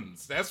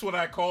sons. That's what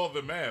I call the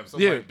Mavs.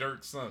 I'm like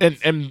Dirk's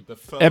sons.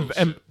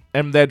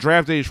 And that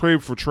draft day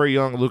trade for Trae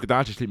Young and Luka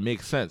Doncic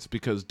makes sense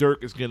because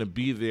Dirk is going to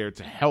be there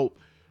to help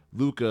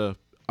Luka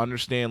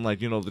understand,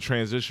 like, you know, the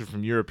transition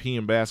from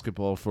European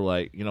basketball for,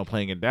 like, you know,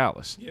 playing in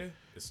Dallas. Yeah,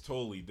 it's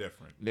totally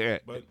different. Yeah.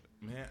 But,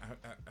 man,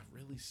 I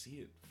really see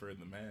it for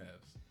the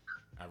Mavs.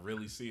 I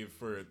really see it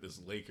for this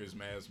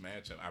Lakers-Mavs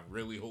matchup. I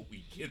really hope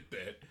we get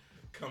that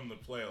come the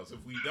playoffs.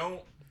 If we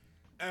don't,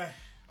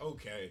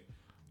 okay.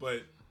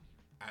 But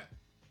I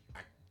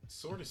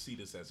sort of see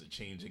this as a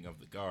changing of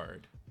the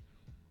guard.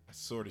 I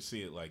sort of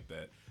see it like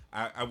that.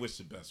 I wish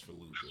the best for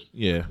Luka.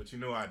 Yeah. But you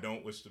know I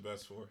don't wish the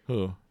best for?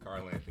 Who?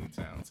 Karl-Anthony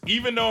Towns.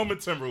 Even though I'm a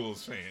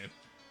Timberwolves fan.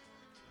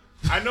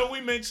 I know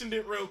we mentioned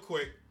it real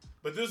quick,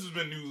 but this has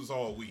been news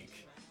all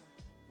week.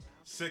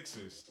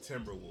 Sixers,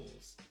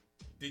 Timberwolves.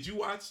 Did you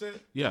watch that?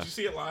 Yeah. Did you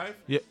see it live?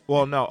 Yeah.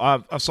 Well, no,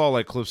 I saw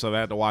like clips of it. I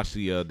had to watch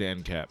the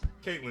end cap.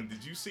 Katelynne,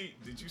 did you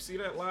see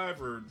that live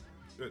or?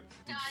 No,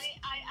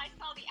 I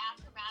saw the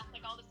aftermath,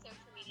 like all the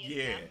social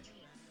media stuff.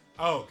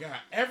 Oh God,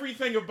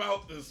 everything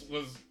about this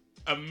was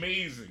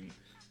amazing.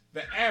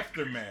 The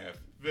aftermath.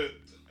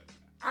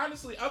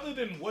 Honestly, other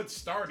than what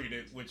started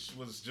it, which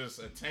was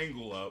just a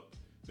tangle up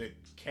that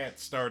Cat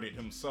started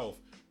himself,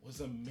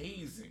 was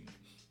amazing.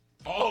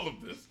 All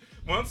of this.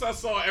 Once I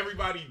saw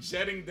everybody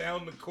jetting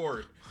down the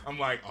court, I'm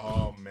like,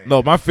 oh man.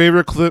 No, my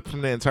favorite clip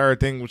from the entire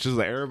thing, which is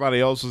like everybody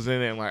else was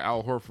in it, and like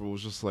Al Horford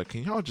was just like,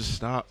 "Can y'all just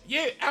stop?"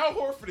 Yeah, Al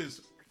Horford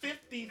is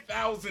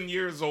 50,000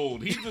 years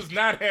old. He does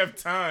not have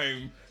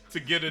time to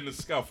get in the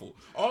scuffle.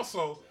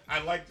 Also,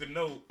 I'd like to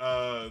note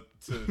to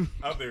the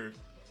other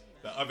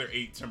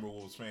 8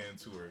 Timberwolves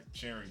fans who are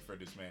cheering for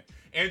this man,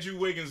 Andrew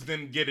Wiggins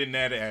didn't get in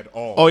that at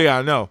all. Oh yeah,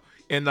 I know.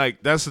 And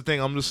like that's the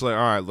thing. I'm just like, all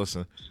right,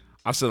 listen.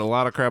 I said a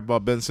lot of crap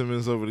about Ben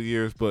Simmons over the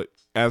years, but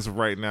as of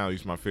right now,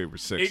 he's my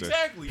favorite Sixer.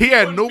 Exactly. He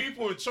had no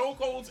people in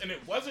chokeholds, and it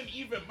wasn't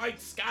even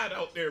Mike Scott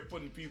out there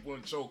putting people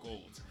in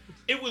chokeholds.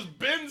 It was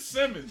Ben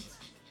Simmons.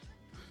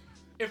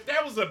 If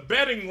that was a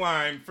betting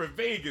line for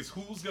Vegas,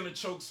 who's gonna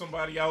choke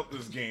somebody out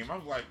this game?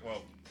 I'm like,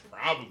 well,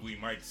 probably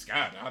Mike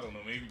Scott. I don't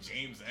know, maybe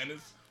James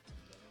Ennis.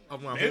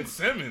 Ben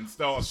Simmons,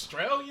 the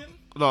Australian.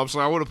 No, I'm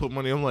sorry. I would have put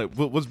money. I'm like,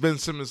 what's Ben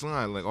Simmons'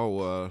 line? Like,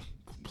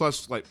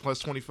 plus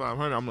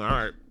 2,500. I'm like, all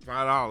right,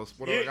 $5.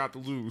 What do I got to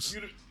lose?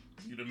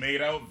 You'd have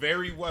made out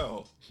very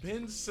well.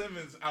 Ben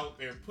Simmons out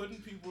there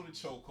putting people in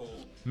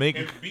chokehold.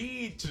 And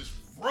B just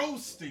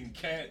roasting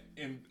Cat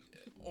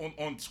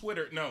on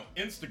Twitter. No,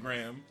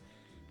 Instagram.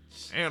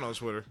 And on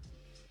Twitter.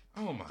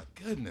 Oh my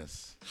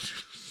goodness.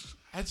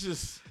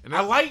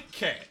 I like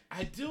Cat.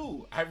 I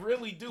do. I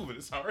really do. But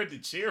it's hard to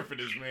cheer for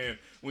this man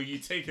when you're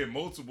taking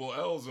multiple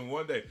L's in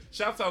one day.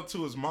 Shouts out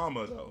to his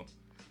mama, though.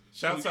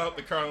 Shouts out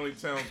to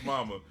Karl-Anthony Towns'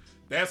 mama.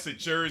 That's a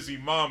Jersey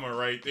mama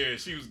right there.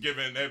 She was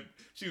giving him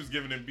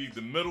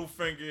the middle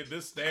finger,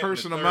 this, that,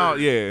 cursing him out,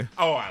 yeah.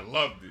 Oh, I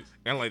loved it.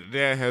 And like the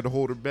dad had to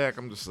hold her back.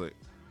 I'm just like,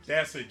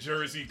 that's a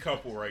Jersey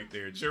couple right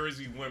there.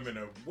 Jersey women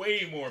are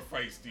way more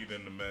feisty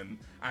than the men.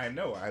 I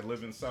know. I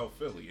live in South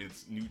Philly.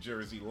 It's New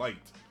Jersey light.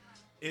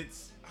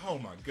 It's, oh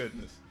my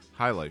goodness.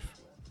 High life.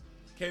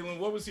 Katelynne,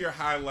 what was your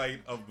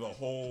highlight of the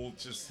whole,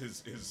 just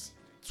his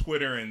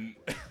Twitter and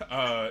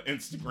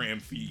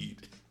Instagram feed?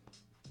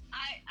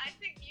 I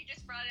think you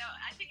just brought it out.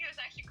 I think it was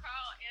actually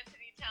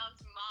Karl-Anthony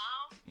Towns'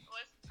 mom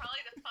was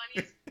probably the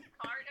funniest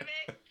part of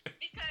it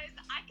because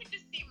I could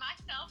just see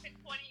myself in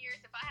 20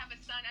 years. If I have a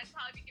son, I'd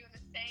probably be doing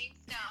the same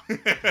stuff.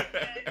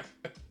 Because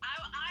I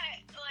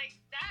like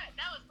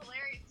that was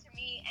hilarious to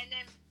me. And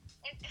then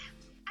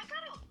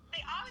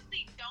they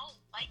obviously don't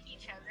like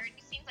each other. It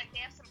just seems like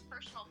they have some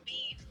personal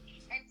beef.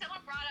 And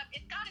someone brought up,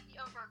 it's got to be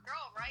over a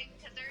girl, right?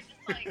 Because they're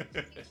just like,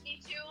 seems to be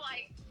too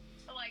like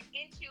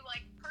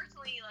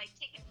constantly like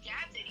taking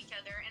jabs at each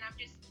other, and I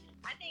think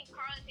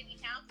Karl-Anthony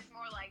Towns is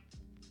more like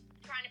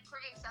trying to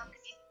prove himself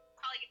because he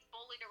probably gets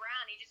bullied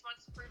around. He just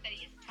wants to prove that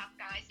he is a tough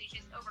guy, so he's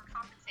just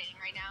overcompensating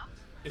right now.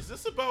 Is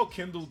this about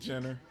Kendall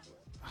Jenner?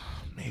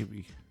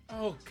 Maybe.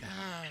 Oh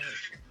God.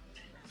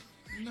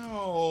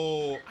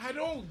 No, I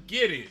don't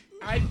get it.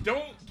 I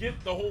don't get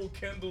the whole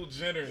Kendall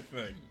Jenner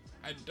thing.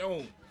 I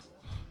don't.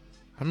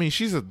 I mean,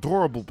 she's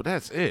adorable, but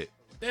that's it.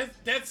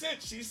 That's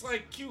it. She's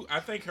like cute. I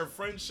think her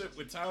friendship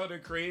with Tyler the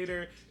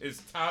Creator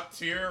is top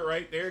tier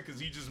right there because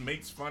he just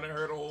makes fun of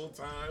her the whole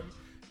time,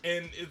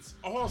 and it's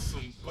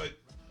awesome. But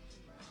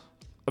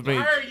I mean,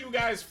 why are you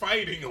guys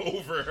fighting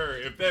over her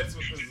if that's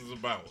what this is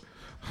about?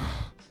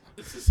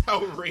 This is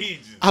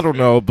outrageous. I don't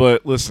know,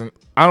 but listen,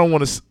 I don't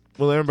want to.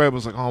 Well, everybody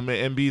was like, "Oh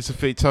man, Embiid's a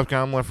fake tough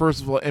guy." I'm like, first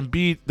of all,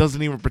 Embiid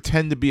doesn't even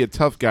pretend to be a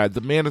tough guy.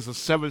 The man is a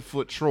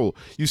 7-foot troll.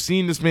 You've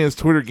seen this man's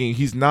Twitter game.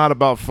 He's not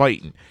about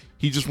fighting.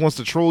 He just wants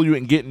to troll you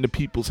and get into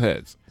people's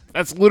heads.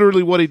 That's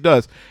literally what he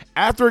does.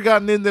 After he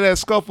got into that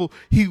scuffle,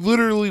 he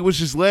literally was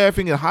just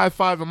laughing and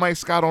high-fiving Mike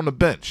Scott on the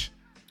bench.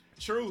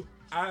 True.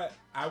 I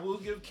will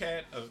give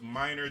Kat a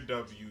minor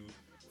W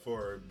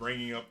for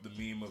bringing up the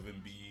meme of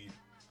Embiid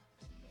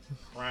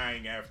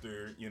crying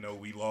after,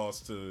 we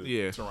lost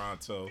to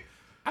Toronto.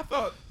 I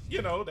thought,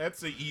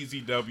 that's an easy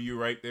W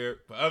right there.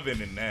 But other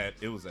than that,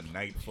 it was a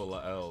night full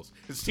of L's.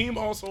 His team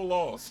also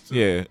lost,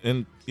 too.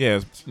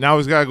 Now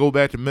he's got to go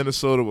back to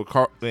Minnesota with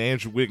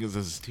Andrew Wiggins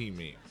as his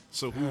teammate.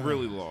 So who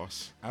really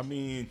lost? I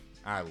mean,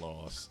 I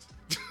lost.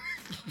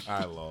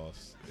 I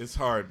lost. It's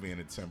hard being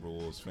a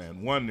Timberwolves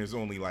fan. One, there's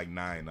only like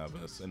 9 of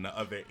us, and the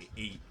other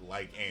 8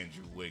 like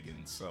Andrew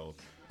Wiggins. So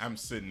I'm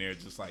sitting there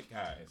just like,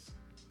 guys,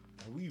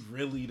 are we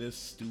really this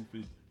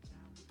stupid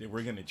that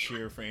we're going to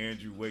cheer for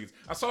Andrew Wiggins?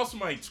 I saw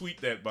somebody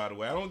tweet that, by the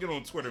way. I don't get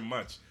on Twitter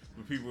much,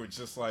 but people were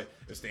just like,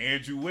 it's the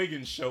Andrew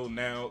Wiggins show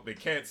now. The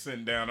Cat's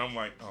sitting down. I'm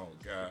like, oh,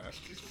 God.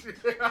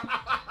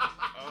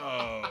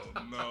 Oh,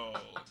 no.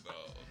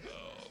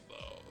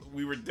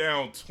 We were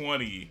down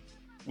 20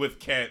 with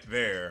Cat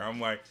there. I'm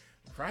like,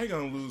 probably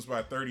going to lose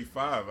by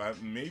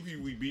 35. Maybe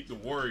we beat the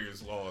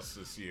Warriors loss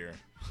this year.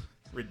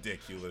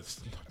 Ridiculous.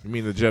 You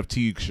mean the Jeff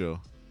Teague show?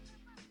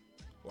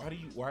 Why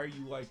are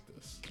you like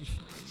this?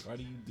 Why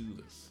do you do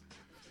this?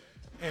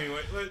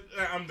 Anyway,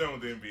 I'm done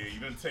with the NBA. You've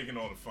been taking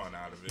all the fun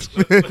out of it.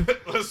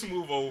 Let's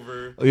move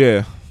over.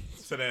 Yeah.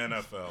 To the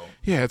NFL.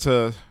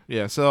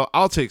 So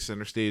I'll take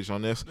center stage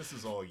on this. This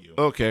is all you.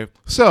 Okay.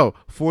 So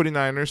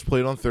 49ers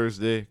played on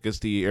Thursday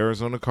against the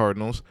Arizona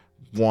Cardinals.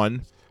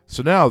 Won.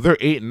 So now they're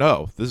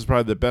 8-0. This is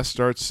probably the best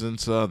start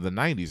since the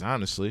 90s,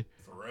 honestly.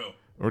 For real.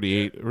 Or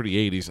the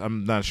 80s.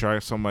 I'm not sure.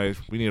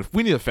 We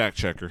need a fact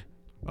checker.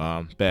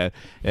 Bad.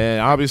 And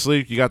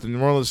obviously, you got the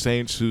New Orleans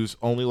Saints, whose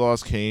only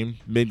loss came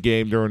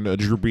mid-game during the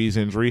Drew Brees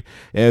injury.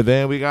 And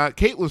then we got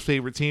Katelynne's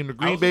favorite team, the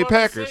Green Bay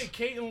Packers.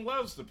 Katelynne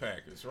loves the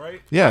Packers,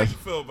 right? Yeah. How do you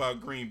feel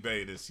about Green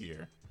Bay this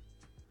year?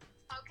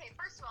 Okay,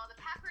 first of all, the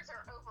Packers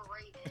are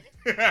overrated.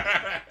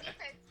 Their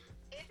defense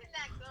isn't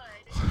that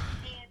good,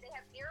 and they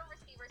have 0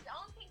 receivers. The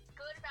only thing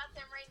good about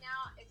them right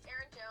now is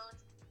Aaron Jones.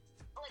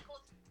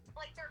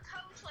 Like their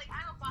coach,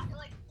 I don't buy,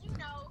 he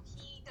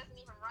doesn't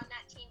even run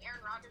that team.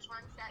 Aaron Rodgers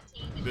runs that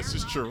team. And this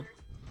is true.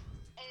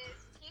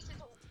 He's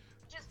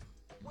just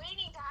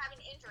waiting to have an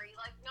injury,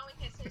 knowing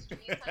his history.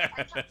 It's like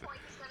at some point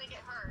he's going to get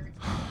hurt.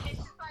 It's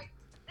just like,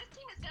 this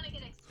team is going to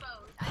get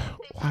exposed.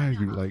 Why are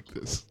you like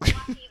this? So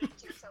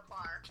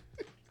far.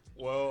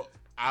 Well,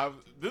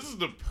 this is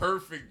the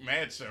perfect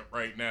matchup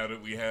right now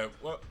that we have.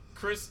 Well,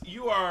 Chris,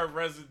 you are a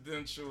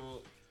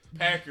residential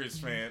Packers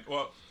fan.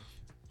 Well,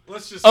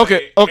 let's just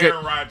say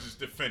Aaron Rodgers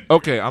defender.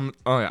 Okay, I'm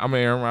an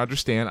Aaron Rodgers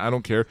stan. I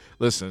don't care.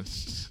 Listen,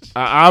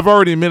 I've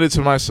already admitted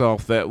to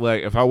myself that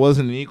if I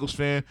wasn't an Eagles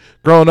fan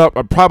growing up,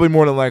 I probably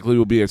more than likely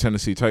would be a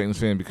Tennessee Titans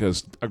fan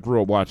because I grew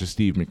up watching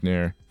Steve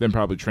McNair. Then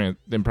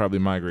probably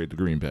migrate to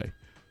Green Bay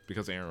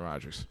because of Aaron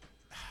Rodgers.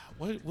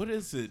 What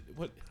is it?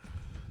 What?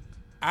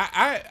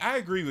 I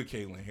agree with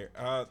Katelynne here.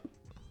 I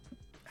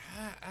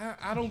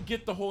don't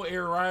get the whole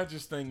Aaron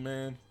Rodgers thing,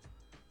 man.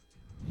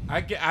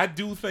 I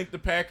do think the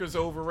Packers are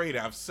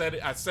overrated. I said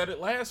it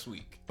last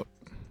week.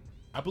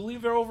 I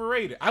believe they're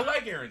overrated. I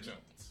like Aaron Jones.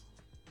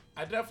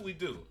 I definitely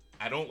do.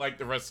 I don't like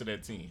the rest of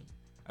that team.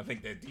 I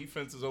think that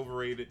defense is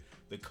overrated.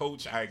 The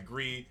coach, I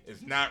agree,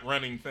 is not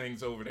running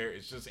things over there.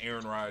 It's just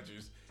Aaron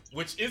Rodgers,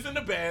 which isn't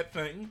a bad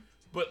thing.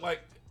 But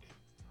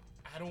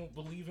I don't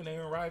believe in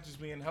Aaron Rodgers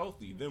being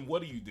healthy. Then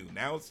what do you do?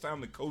 Now it's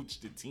time to coach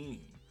the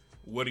team.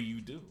 What do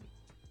you do?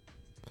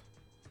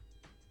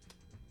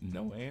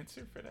 No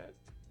answer for that.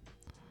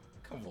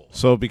 Come on.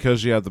 So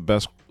because you have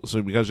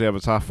a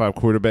top 5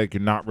 quarterback,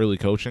 you're not really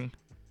coaching?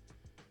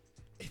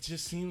 It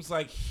just seems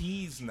like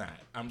he's not.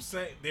 I'm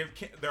saying there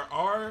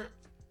are.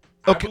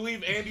 Okay. I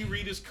believe Andy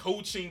Reid is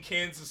coaching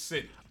Kansas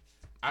City.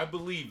 I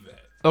believe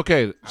that.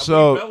 Okay, I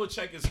so believe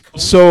Belichick is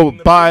coaching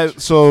the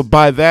Patriots.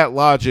 by that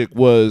logic,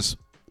 what's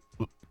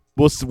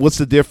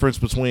the difference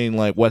between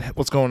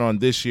what's going on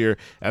this year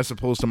as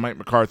opposed to Mike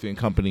McCarthy and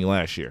company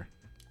last year?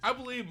 I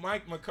believe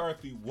Mike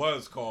McCarthy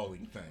was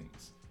calling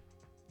things,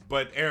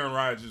 but Aaron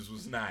Rodgers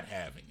was not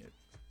having it.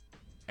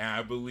 And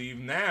I believe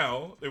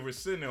now that we're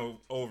sitting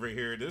over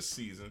here this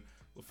season,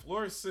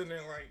 LaFleur's sitting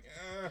there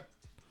like,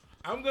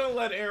 I'm going to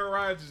let Aaron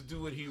Rodgers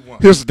do what he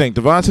wants. Here's the thing.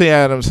 Devontae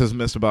Adams has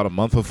missed about a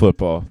month of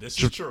football.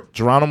 This is true.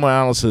 Geronimo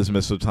Morales has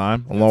missed some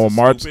time. That's a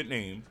stupid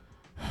name.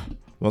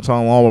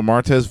 Along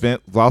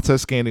with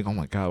Valtez Scantling. Oh,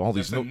 my God. All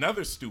That's these.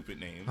 Another stupid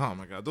name. Oh,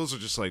 my God. Those are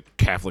just like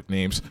Catholic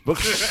names.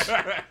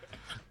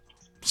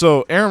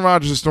 So Aaron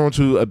Rodgers is thrown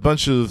to a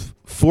bunch of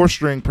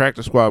four-string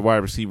practice squad wide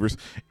receivers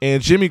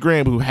and Jimmy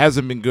Graham, who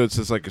hasn't been good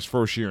since like his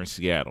first year in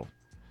Seattle.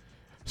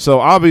 So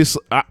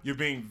obviously, you're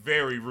being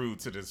very rude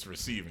to this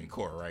receiving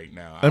core right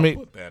now. I mean,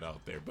 put that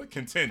out there, but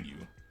continue.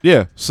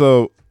 Yeah.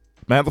 So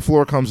Matt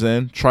LaFleur comes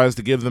in, tries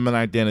to give them an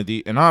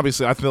identity, and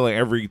obviously, I feel like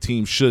every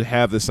team should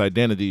have this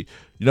identity.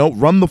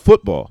 Run the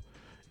football.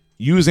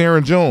 Use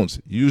Aaron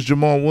Jones. Use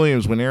Jamal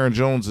Williams when Aaron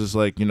Jones is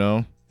like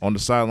on the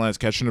sidelines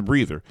catching a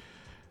breather.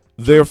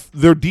 Their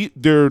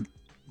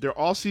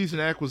all-season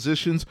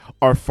acquisitions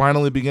are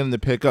finally beginning to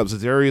pick up.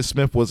 Zadarius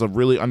Smith was a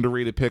really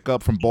underrated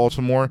pickup from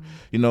Baltimore.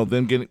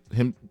 Them getting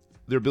him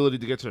their ability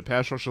to get to the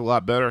pass rush a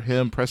lot better.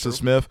 Him, Preston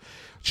Smith,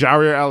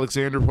 Jaire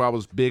Alexander, who I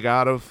was big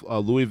out of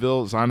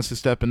Louisville, is honestly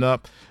stepping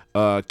up.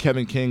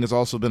 Kevin King has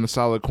also been a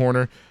solid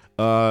corner.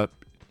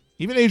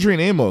 Even Adrian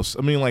Amos.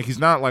 I mean, like he's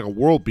not like a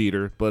world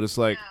beater, but it's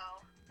like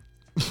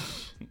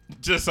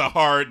just a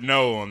hard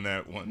no on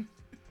that one.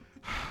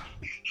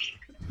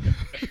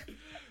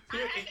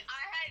 I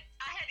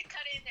had to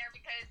cut in there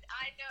because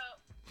I know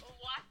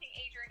watching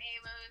Adrian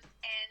Amos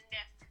and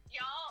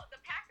y'all, the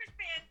Packers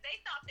fans,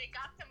 they thought they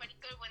got somebody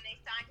good when they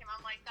signed him.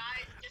 I'm like,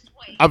 guys, just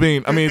wait. I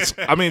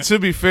mean, to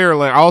be fair,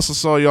 like I also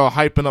saw y'all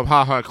hyping up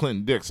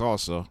Clinton Dix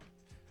also.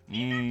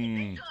 He's actually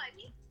been good.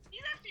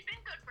 He's actually been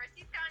good for us.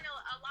 He's gotten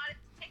a lot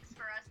of picks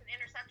for us and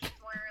interceptions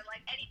where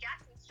like Eddie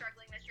Jackson's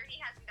struggling this year. He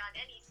hasn't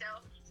gotten any, so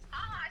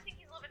I think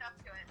he's living up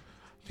to it.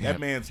 That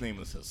man's name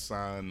is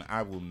Hassan.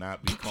 I will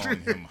not be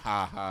calling him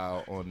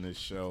Ha on this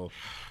show.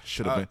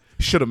 Should have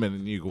been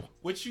an Eagle.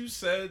 What you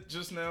said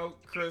just now,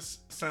 Chris,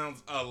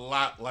 sounds a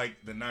lot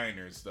like the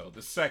Niners, though.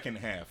 The second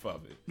half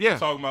of it. Yeah.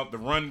 Talking about the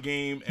run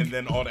game and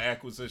then all the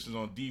acquisitions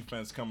on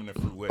defense coming to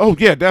fruition. Oh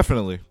yeah,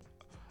 definitely.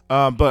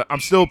 But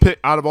I'm still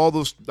out of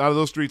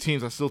those three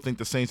teams. I still think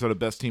the Saints are the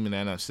best team in the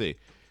NFC.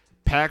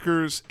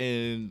 Packers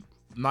and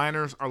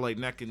Niners are like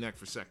neck and neck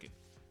for second.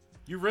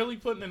 You're really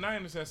putting the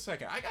Niners at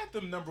second. I got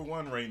them number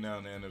one right now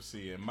in the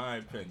NFC, in my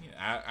opinion.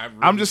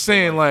 I'm just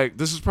saying, like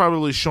this is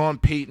probably Sean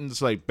Payton's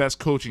like best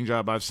coaching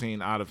job I've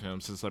seen out of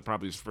him since like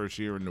probably his first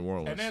year in New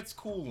Orleans. And that's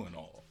cool and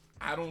all.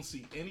 I don't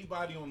see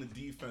anybody on the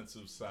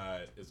defensive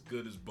side as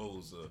good as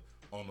Bosa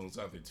on those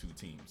other two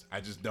teams.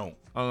 I just don't.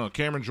 I don't know.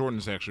 Cameron Jordan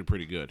is actually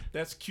pretty good.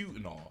 That's cute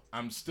and all.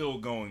 I'm still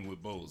going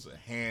with Bosa,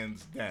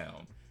 hands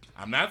down.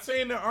 I'm not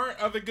saying there aren't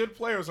other good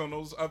players on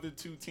those other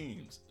two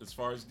teams as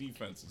far as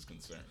defense is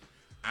concerned.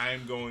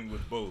 I'm going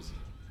with Bosa.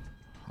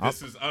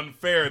 This is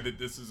unfair that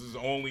this is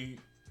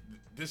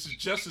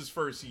just his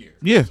first year.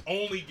 Yeah. It's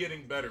only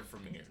getting better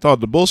from here.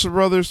 Thought the Bosa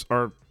brothers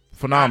are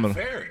phenomenal.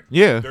 Not fair.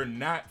 Yeah. They're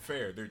not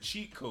fair. They're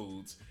cheat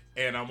codes,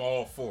 and I'm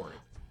all for it.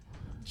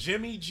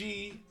 Jimmy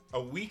G,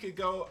 a week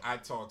ago, I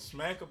talked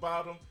smack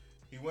about him.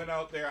 He went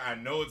out there. I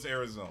know it's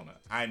Arizona.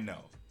 I know.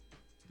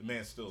 The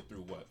man still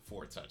threw,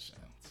 4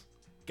 touchdowns.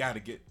 Got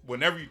to get –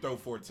 whenever you throw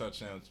 4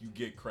 touchdowns, you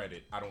get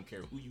credit. I don't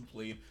care who you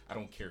played. I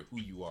don't care who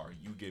you are.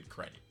 You get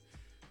credit.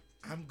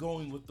 I'm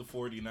going with the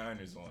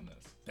 49ers on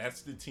this.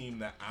 That's the team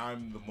that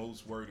I'm the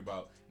most worried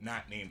about,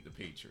 not named the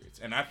Patriots.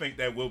 And I think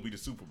that will be the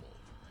Super Bowl.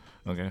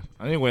 Okay.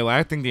 Anyway,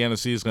 I think the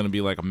NFC is going to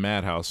be like a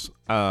madhouse.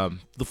 The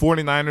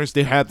 49ers,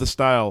 they have the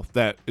style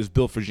that is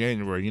built for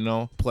January,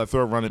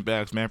 plethora of running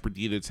backs, Matt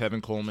Breida,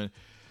 Tevin Coleman,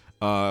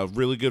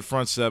 really good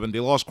front seven.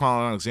 They lost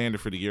Kwon Alexander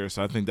for the year,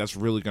 so I think that's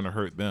really going to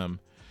hurt them.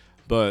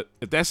 But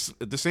if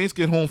the Saints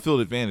get home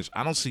field advantage,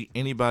 I don't see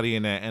anybody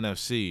in that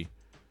NFC.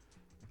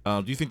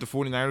 Do you think the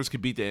 49ers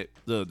could beat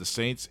the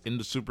Saints in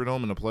the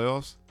Superdome in the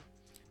playoffs?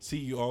 See,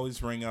 you always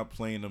bring up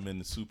playing them in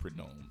the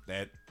Superdome.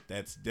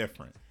 That's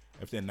different.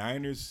 If the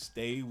Niners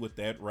stay with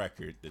that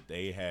record that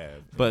they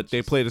have. But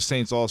they play the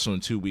Saints also in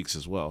 2 weeks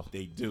as well.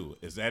 They do.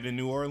 Is that in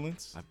New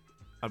Orleans?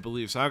 I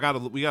believe so. We got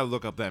to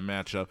look up that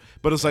matchup.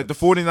 But it's like the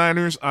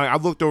 49ers, I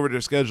looked over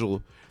their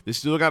schedule. They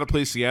still got to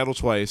play Seattle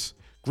twice.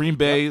 Green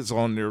Bay is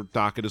on their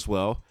docket as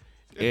well.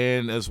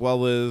 And as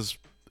well as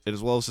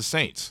the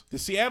Saints. The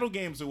Seattle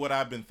games are what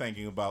I've been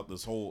thinking about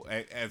this whole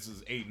as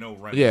this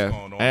 8-0 run is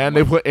going on. And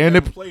they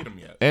played them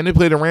yet. And they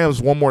play the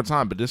Rams one more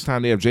time, but this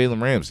time they have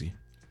Jalen Ramsey.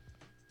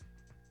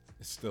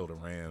 It's still the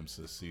Rams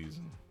this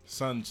season.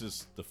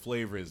 The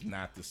flavor is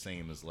not the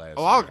same as last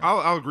year.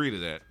 I'll agree to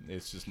that.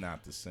 It's just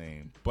not the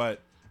same.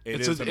 But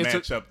it's a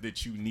matchup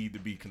that you need to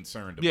be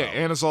concerned about. Yeah,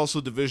 and it's also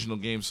a divisional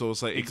game, so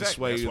it's like it can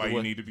sway That's why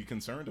you need to be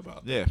concerned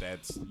about that. Yeah.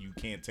 You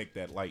can't take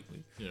that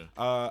lightly. Yeah.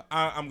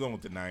 I'm going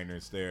with the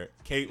Niners there.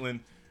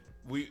 Katelynne,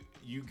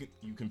 you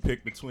can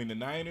pick between the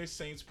Niners,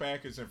 Saints,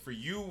 Packers, and for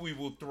you, we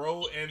will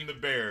throw in the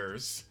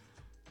Bears.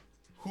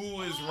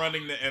 Who is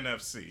running the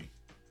NFC?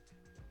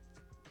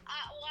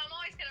 Well, I'm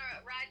always going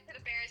to ride for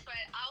the Bears, but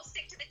I'll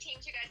stick to the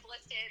teams you guys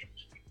listed.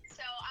 So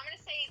So I'm going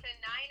to say the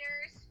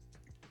Niners.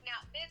 Now,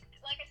 this,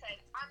 like I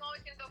said, I'm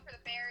always going to go for the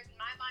Bears. In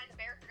my mind, the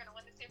Bears are going to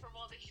win the Super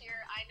Bowl this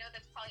year. I know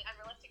that's probably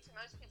unrealistic to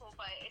most people,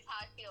 but it's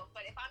how I feel.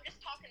 But if I'm just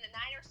talking the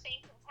Niners,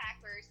 Saints, and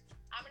Packers,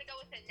 I'm going to go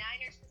with the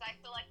Niners because I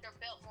feel like they're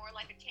built more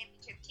like a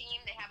championship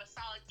team. They have a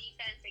solid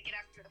defense. They get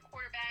after the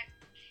quarterback.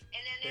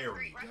 And then they have a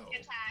great rushing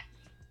attack.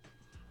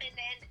 And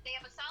then they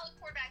have a solid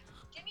quarterback.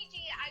 Jimmy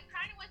G, I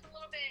kind of was a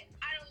little bit,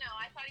 I don't know.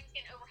 I thought he was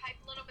getting overhyped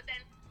a little, but then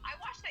I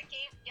watched that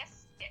game.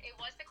 Yes, it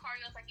was the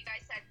Cardinals, like you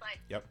guys said, but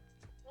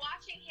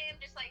watching him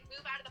just like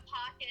move out of the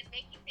pocket,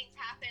 making things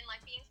happen,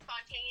 like being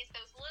spontaneous,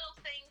 those little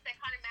things that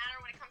kind of matter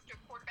when it comes to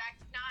a quarterback.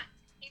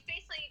 He's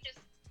basically just,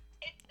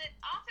 the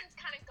offense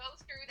kind of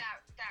goes through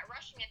that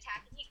rushing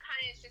attack, and he kind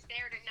of is just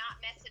there to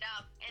not mess it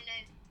up. And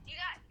then you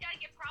got to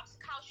give props to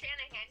Kyle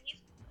Shanahan.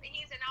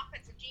 He's an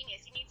offensive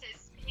genius. He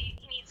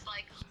needs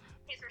like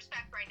his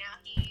respect right now.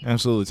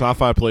 Absolutely,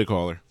 top 5 play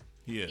caller.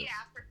 He is.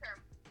 Yeah, for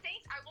sure.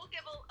 Saints, I will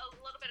give a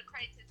little bit of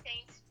credit to the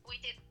Saints. We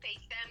did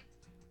face them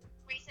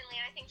recently,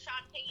 and I think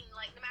Sean Payton,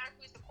 like, no matter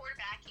who's the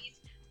quarterback, he's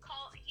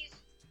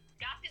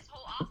got this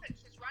whole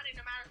offense just running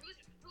no matter who's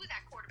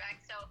that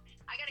quarterback. So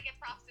I got to give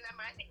props to them,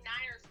 but I think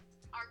Niners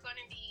are going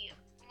to be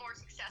more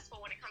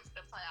successful when it comes to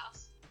the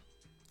playoffs.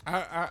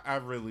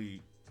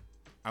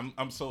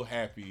 I'm so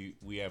happy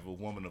we have a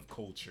woman of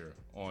culture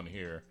on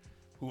here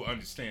who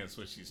understands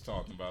what she's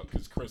talking about,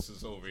 because Chris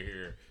is over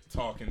here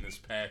talking this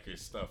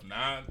Packers stuff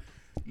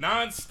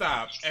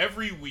non-stop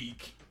every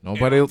week.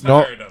 Nobody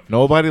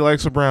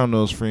likes a brown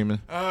nose,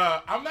 Freeman.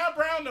 I'm not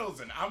brown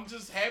nosing. I'm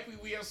just happy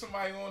we have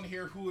somebody on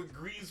here who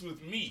agrees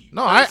with me.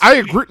 No, I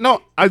agree.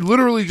 No, I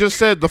literally just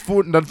said the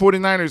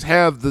 49ers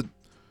have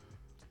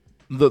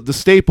the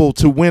staple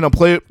to win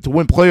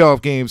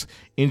playoff games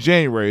in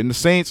January, and the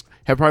Saints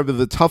have probably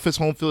the toughest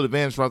home field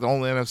advantage throughout the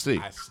whole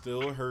NFC. I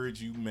still heard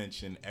you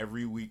mention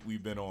every week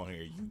we've been on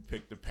here, you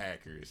picked the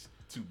Packers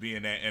to be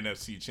in that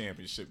NFC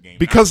Championship game.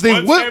 Because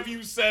they would. Have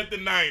you said the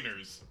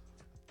Niners?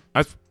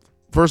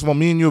 First of all,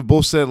 me and you have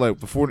both said, like,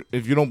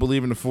 if you don't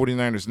believe in the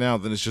 49ers now,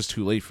 then it's just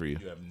too late for you.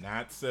 You have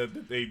not said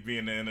that they'd be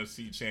in the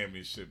NFC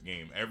Championship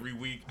game. Every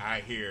week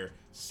I hear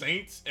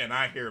Saints and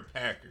I hear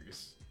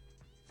Packers.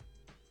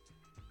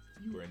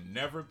 You are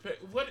never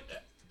what?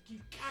 You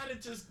gotta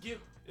just give.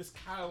 It's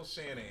Kyle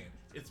Shanahan.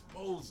 It's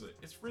Boza.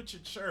 It's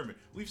Richard Sherman.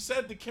 We've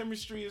said the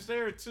chemistry is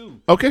there too.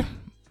 Okay,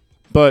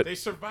 but they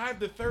survived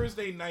the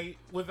Thursday night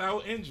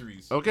without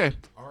injuries. Okay.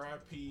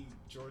 R.I.P.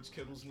 George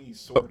Kittle's knee,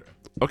 sorta.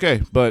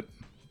 Okay, but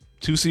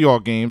 2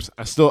 Seahawks games.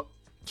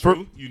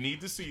 True. You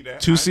need to see that.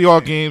 2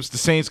 Seahawks games, the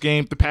Saints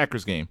game, the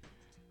Packers game.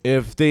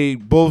 If they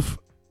both,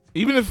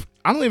 even if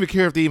I don't even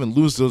care if they even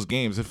lose those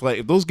games. If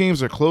those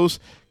games are close,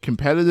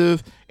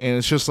 competitive, and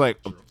it's just like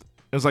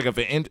it's like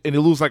and they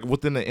lose like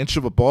within an inch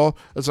of a ball,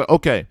 it's like,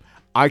 okay,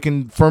 I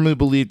can firmly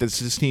believe that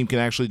this team can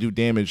actually do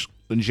damage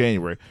in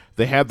January.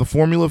 They have the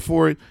formula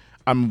for it.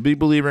 I'm a big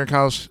believer in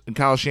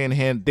Kyle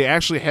Shanahan. They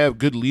actually have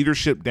good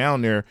leadership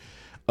down there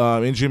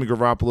in Jimmy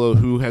Garoppolo,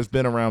 who has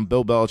been around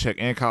Bill Belichick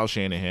and Kyle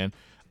Shanahan.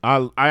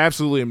 I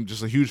absolutely am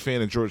just a huge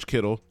fan of George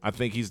Kittle. I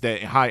think he's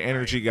that high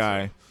energy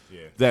guy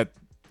that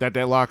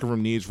locker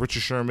room needs.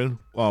 Richard Sherman,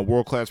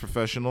 world-class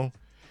professional.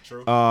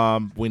 True.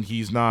 When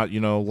he's not,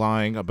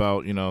 lying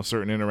about,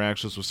 certain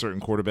interactions with certain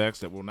quarterbacks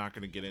that we're not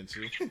going to get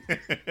into.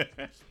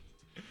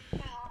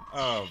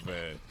 Oh,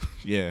 man.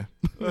 Yeah.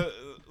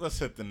 Let's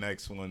hit the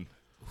next one.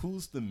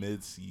 Who's the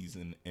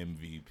mid-season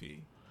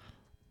MVP?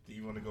 Do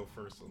you want to go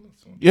first on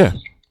this one? Yeah.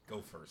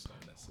 Go first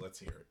on this. Let's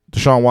hear it.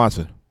 Deshaun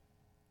Watson.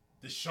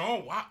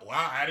 Wow,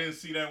 I didn't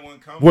see that one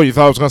coming. What, you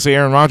thought I was going to say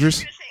Aaron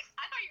Rodgers?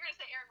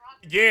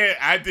 Yeah,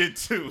 I did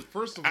too.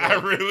 First of all, I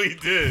really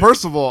did.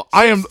 First of all,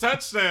 I am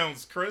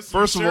touchdowns, Chris.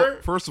 First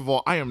of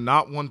all, I am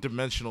not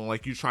one-dimensional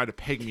like you try to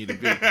peg me to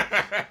be.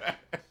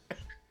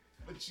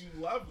 But you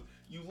love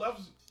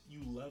you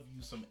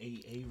some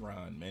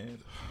Aaron, man.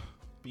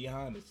 Be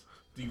honest.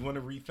 Do you want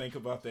to rethink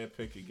about that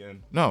pick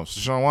again? No, it's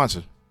Deshaun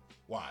Watson.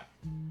 Why?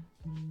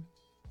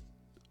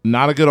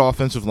 Not a good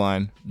offensive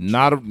line.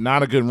 Not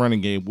a good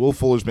running game. Will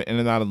Fuller's been in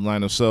and out of the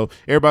lineup. So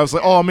everybody's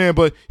like, oh, man,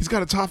 but he's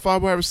got a top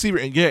 5 wide receiver.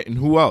 And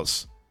who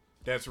else?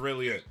 That's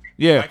really it.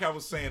 Yeah. Like I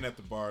was saying at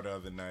the bar the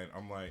other night,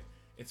 I'm like,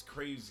 it's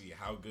crazy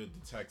how good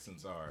the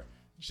Texans are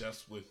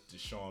just with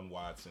Deshaun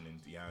Watson and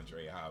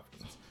DeAndre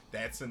Hopkins.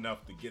 That's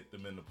enough to get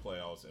them in the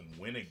playoffs and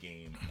win a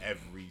game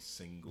every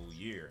single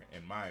year,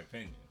 in my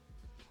opinion.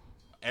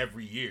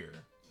 Every year,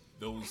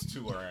 those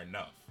two are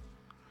enough.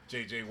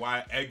 J.J.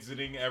 Watt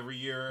exiting every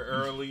year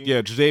early.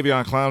 Yeah,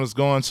 Jadeveon Clown is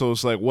gone, so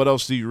it's like, what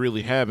else do you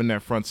really have in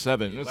that front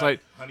seven? It's like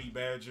Honey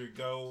Badger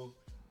go.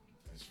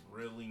 There's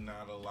really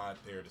not a lot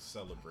there to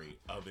celebrate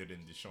other than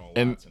Deshaun Watson.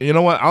 And you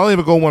know what? I'll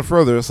even go one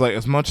further. It's like,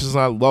 as much as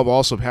I love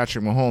also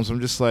Patrick Mahomes, I'm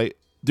just like,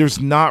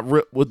 there's not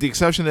with the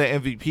exception of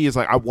the MVP. It's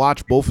like I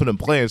watch both of them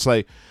play. It's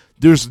like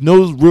there's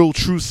no real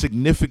true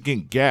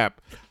significant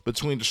gap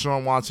between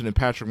Deshaun Watson and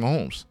Patrick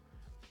Mahomes.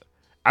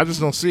 I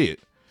just don't see it.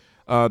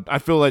 I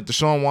feel like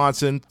Deshaun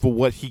Watson, for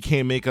what he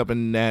can make up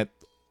in that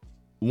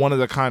one of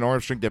the kind arm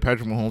strength that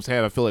Patrick Mahomes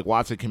had, I feel like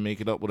Watson can make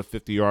it up with a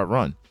 50-yard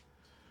run.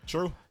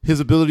 True. His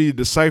ability to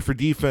decipher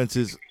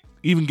defenses,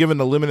 even given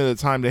the limited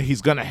time that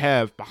he's going to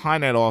have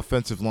behind that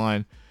offensive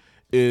line,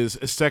 is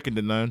second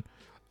to none.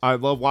 I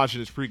love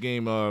watching his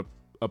pregame,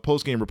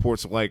 post-game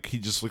reports. Like, he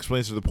just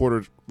explains to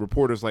the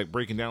reporters, like,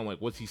 breaking down, like,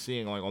 what's he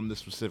seeing, like, on this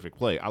specific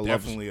play.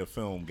 Definitely a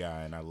film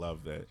guy, and I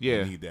love that. Yeah.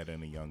 You need that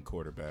in a young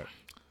quarterback.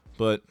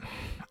 But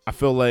I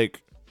feel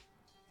like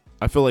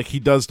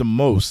he does the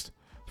most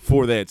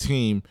for that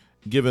team,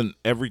 given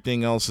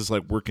everything else is,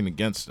 like, working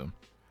against him.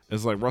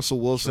 It's like Russell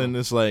Wilson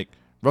is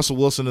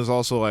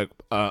also like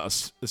a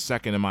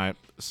second on my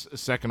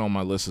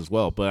list as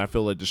well. But I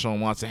feel like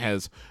Deshaun Watson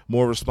has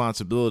more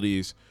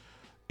responsibilities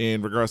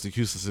in regards to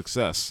Houston's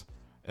success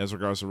as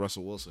regards to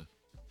Russell Wilson.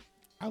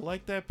 I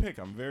like that pick.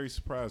 I'm very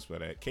surprised by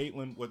that.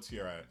 Katelynne, what's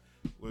your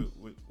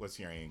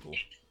angle?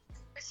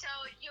 So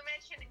you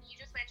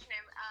just mentioned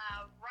him,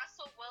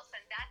 Russell Wilson.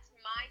 That's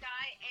my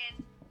guy.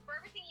 And for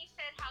everything you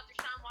said, how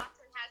Deshaun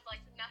Watson has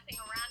like nothing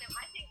around him,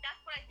 I think that's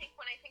what I think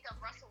when I think of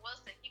Russell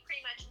Wilson. He pretty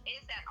much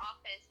is that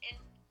offense. And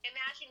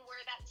imagine where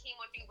that team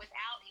would be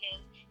without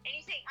him. And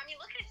you think, I mean,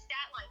 look at his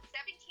stat line: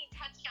 17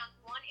 touchdowns,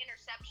 1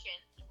 interception.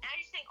 And I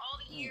just think all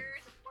the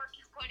years of work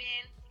he's put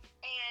in,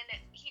 and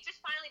he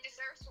just finally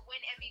deserves to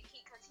win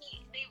MVP because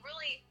they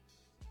really.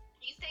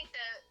 You think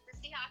the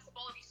Seahawks of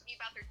old used to be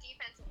about their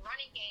defense and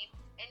running game,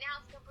 and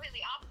now it's completely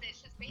opposite.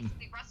 It's just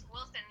basically Russell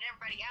Wilson and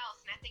everybody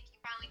else, and I think he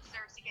finally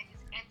deserves to get his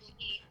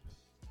MVP.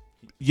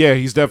 Yeah,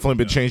 he's definitely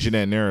been changing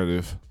that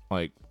narrative,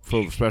 like,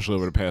 especially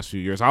over the past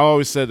few years. I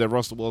always said that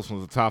Russell Wilson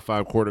was a top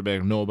 5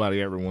 quarterback nobody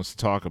ever wants to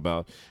talk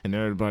about, and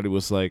everybody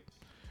was like,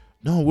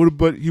 no,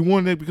 but he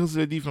won it because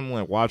of the defense. I'm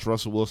like, watch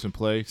Russell Wilson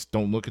play.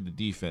 Don't look at the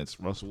defense.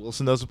 Russell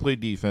Wilson doesn't play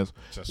defense.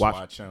 Just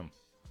watch him.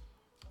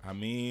 I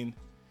mean,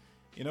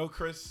 you know,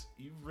 Chris,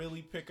 you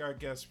really pick our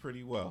guests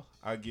pretty well.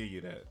 I'll give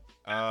you that.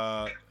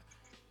 I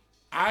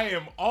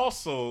am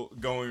also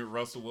going with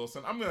Russell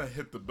Wilson. I'm going to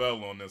hit the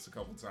bell on this a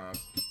couple times.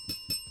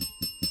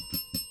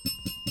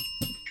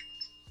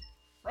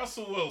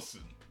 Russell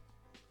Wilson.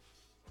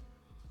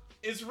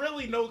 It's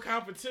really no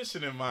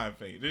competition in my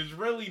opinion. There's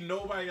really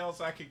nobody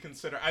else I could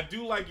consider. I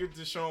do like your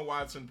Deshaun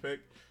Watson pick.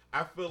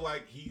 I feel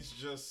like he's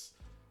just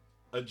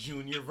a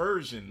junior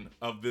version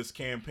of this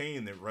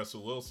campaign that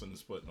Russell Wilson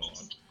is putting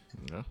on.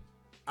 Yeah.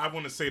 I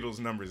want to say those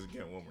numbers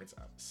again one more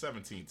time.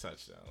 17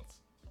 touchdowns,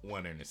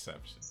 1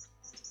 interception.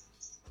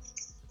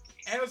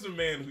 As a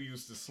man who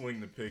used to sling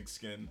the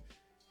pigskin,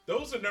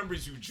 those are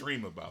numbers you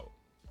dream about.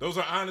 Those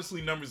are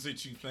honestly numbers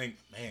that you think,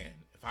 man,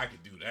 if I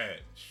could do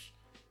that,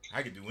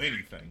 I could do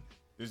anything.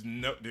 There's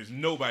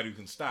nobody who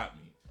can stop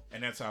me.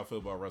 And that's how I feel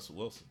about Russell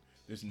Wilson.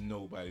 There's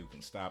nobody who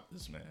can stop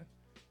this man.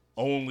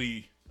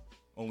 Only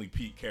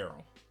Pete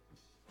Carroll.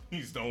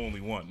 He's the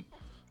only one.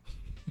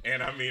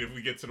 And I mean, if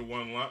we get to the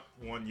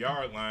 1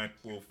 yard line,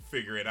 we'll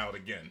figure it out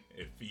again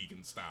if he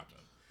can stop him.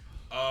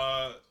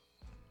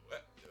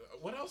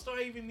 What else do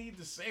I even need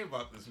to say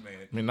about this man?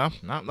 I mean,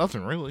 not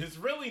nothing really. There's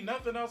really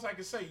nothing else I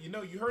can say. You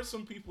know, you heard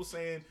some people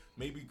saying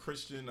maybe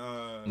Christian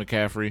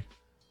McCaffrey.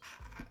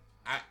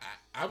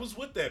 I was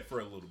with that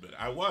for a little bit.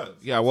 I was.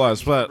 Yeah, I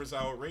was, but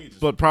outrageous.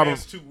 But probably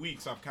past 2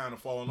 weeks I've kind of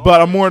fallen off.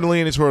 But I'm more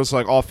leaning towards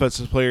like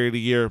offensive player of the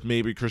year,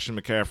 maybe Christian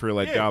McCaffrey,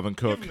 like Dalvin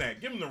Cook. Give him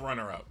that. Give him the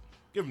runner up.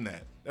 Give him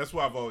that. That's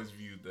why I've always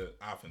viewed the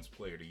offensive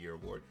player of the year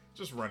award.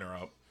 Just runner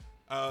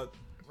up.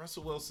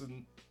 Russell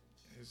Wilson,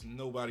 there's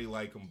nobody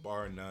like him,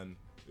 bar none.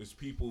 There's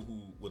people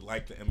who would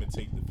like to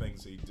imitate the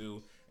things they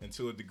do, and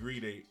to a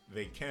degree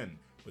they can.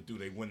 But do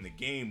they win the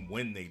game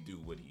when they do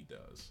what he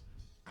does?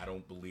 I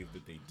don't believe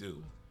that they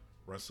do.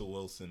 Russell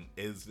Wilson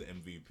is the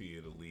MVP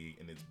of the league,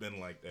 and it's been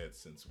like that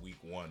since week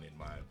 1, in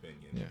my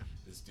opinion. Yeah.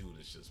 This dude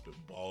has just been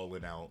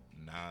balling out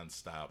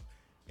nonstop,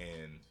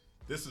 and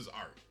this is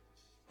art.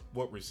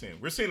 What we're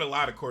seeing a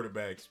lot of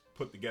quarterbacks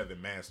put together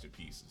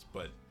masterpieces,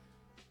 but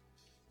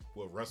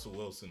what Russell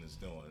Wilson is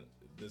doing,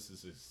 this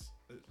is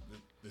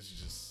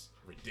just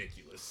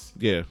ridiculous.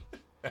 Yeah.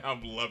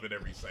 I'm loving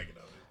every second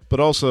of it. But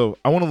also,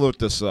 I want to look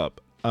this up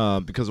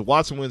because if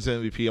Watson wins the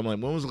MVP, I'm like,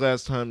 when was the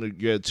last time that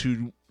you had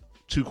two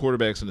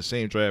quarterbacks in the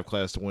same draft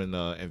class to win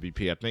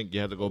MVP? I think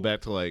you had to go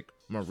back to like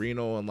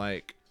Marino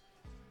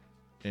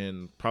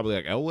and probably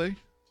like Elway.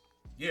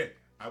 Yeah,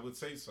 I would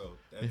say so.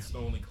 That's the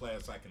only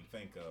class I can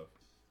think of.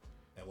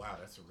 And wow,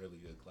 that's a really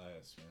good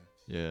class, man.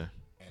 Yeah.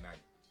 And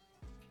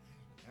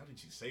now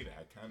that you say that,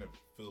 I kind of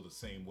feel the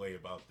same way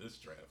about this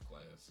draft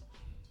class.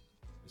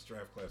 This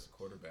draft class of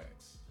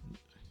quarterbacks.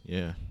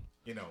 Yeah.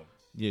 You know.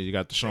 Yeah, you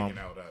got Deshaun. Checking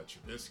out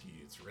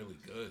Trubisky, it's really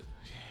good.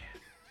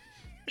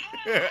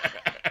 I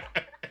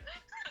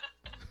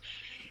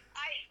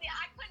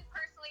couldn't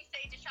personally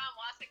say Deshaun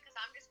Watson because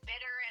I'm just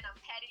bitter and I'm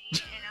petty,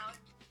 you know.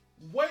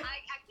 What? I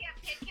can't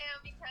pick him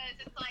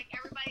because it's like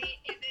everybody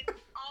isn't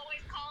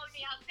always calling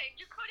me out saying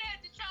you could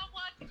have Deshaun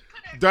Watson.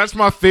 That's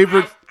my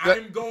favorite.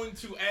 I'm going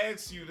to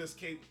ask you this,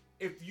 Kate.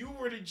 If you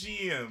were the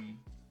GM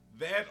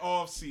that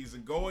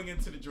offseason going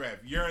into the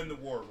draft, you're in the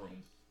war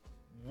room.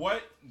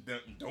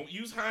 Don't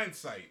use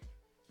hindsight.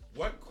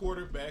 What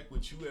quarterback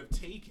would you have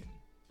taken?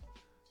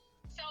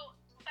 So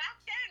back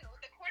then,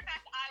 the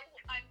quarterback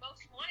I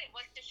most wanted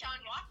was Deshaun Deshaun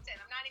Watson.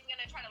 I'm not even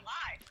going to try to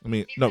lie. I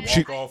mean, no,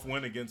 Walk-off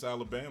win against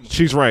Alabama.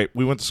 she's right.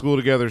 We went to school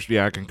together.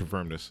 Yeah, I can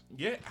confirm this.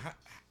 Yeah,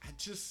 I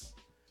just...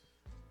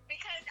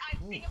 Because I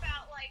think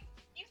about, like,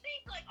 you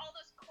think, like, all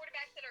those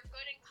quarterbacks that are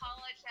good in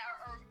college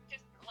are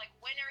just, like,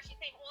 winners. You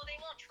think, well, they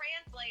won't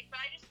translate.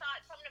 But I just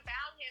thought something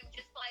about him,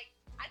 just, like,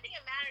 I think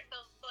it matters,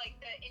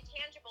 the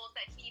intangibles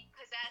that he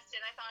possessed.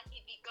 And I thought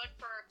he'd be good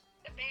for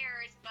the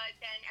Bears. But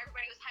then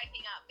everybody was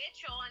hyping up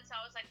Mitchell. And so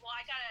I was like, well,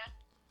 I got to,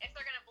 if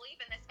they're going to believe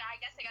in this guy,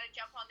 I guess I got to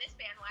jump on this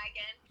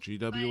bandwagon.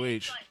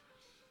 GWH.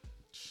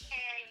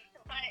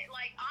 But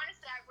like,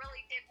 honestly, I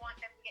really did want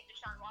them to get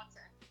Deshaun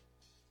Watson.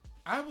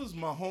 I was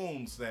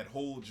Mahomes that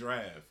whole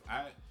draft.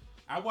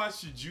 I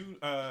watched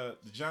the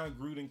John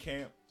Gruden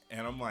camp,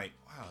 and I'm like,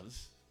 wow,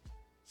 this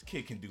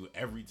kid can do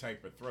every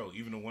type of throw,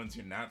 even the ones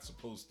you're not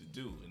supposed to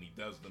do, and he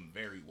does them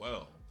very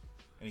well.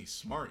 And he's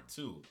smart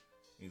too.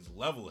 He's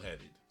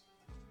level-headed.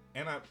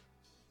 And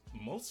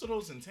most of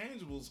those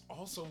intangibles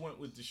also went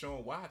with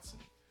Deshaun Watson.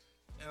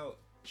 Now,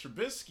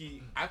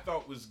 Trubisky, I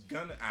thought was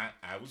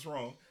I was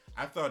wrong.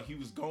 I thought he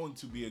was going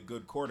to be a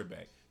good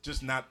quarterback,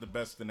 just not the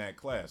best in that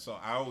class. So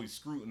I always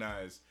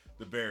scrutinize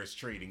the Bears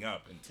trading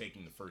up and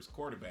taking the first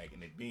quarterback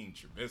and it being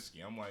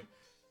Trubisky. I'm like,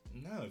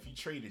 no, if you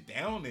traded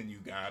down and you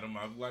got him,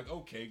 I'm like,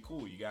 okay,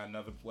 cool. You got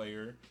another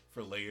player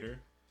for later.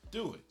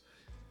 Do it.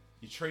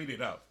 You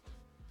traded up.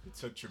 You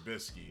took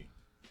Trubisky,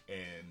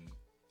 and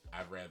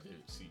I'd rather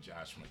see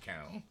Josh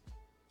McCown.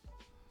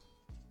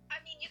 I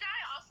mean, you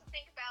gotta also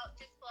think about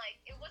just like,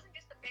 it wasn't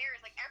just the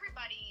Bears. Like,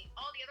 everybody,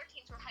 all the other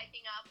teams were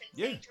hyping up and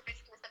saying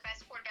Trubisky was the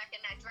best quarterback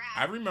in that draft.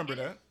 I remember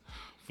that.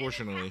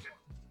 Fortunately.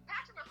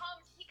 Patrick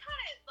Mahomes, he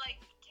kind of like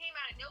came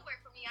out of nowhere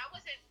for me.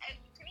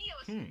 To me, it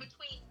was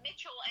between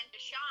Mitchell and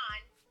Deshaun.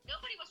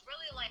 Nobody was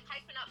really like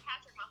hyping up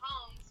Patrick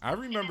Mahomes. I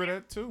remember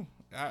that too.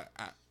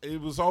 It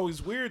was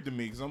always weird to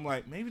me because I'm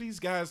like, maybe these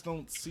guys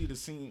don't see the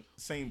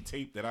same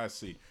tape that I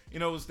see. You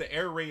know, it's the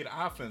air raid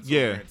offense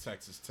over at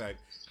Texas Tech,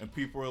 and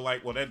people were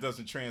like, well, that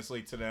doesn't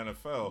translate to the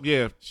NFL.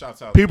 Yeah.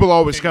 Shouts out people to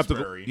always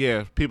Kingsbury. skeptical.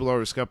 Yeah, people are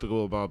always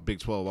skeptical about Big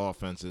 12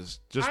 offenses.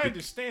 I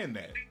understand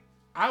that.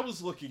 I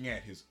was looking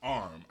at his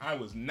arm. I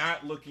was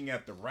not looking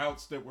at the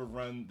routes that were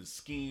run, the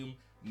scheme,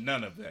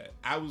 none of that.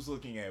 I was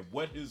looking at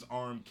what his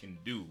arm can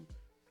do.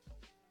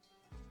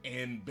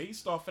 And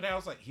based off of that, I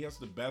was like, he has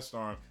the best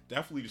arm,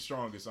 definitely the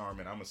strongest arm,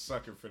 and I'm a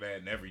sucker for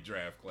that in every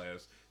draft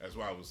class. That's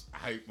why I was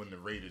hyped when the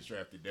Raiders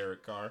drafted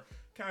Derek Carr.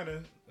 Kind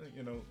of,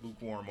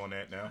 lukewarm on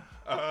that now.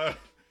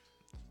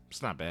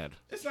 It's not bad.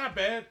 It's not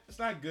bad. It's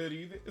not good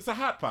either. It's a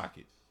hot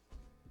pocket.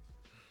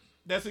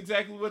 That's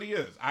exactly what he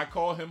is. I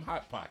call him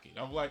Hot Pocket.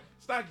 I'm like,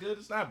 it's not good.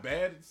 It's not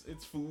bad.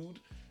 It's food.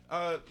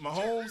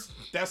 Mahomes,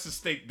 that's a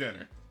steak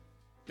dinner.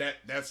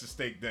 That's a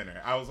steak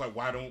dinner. I was like,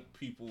 why don't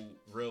people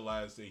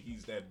realize that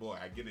he's that boy?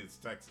 I get it's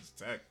Texas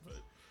Tech, but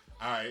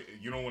all right,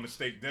 you don't want a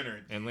steak dinner.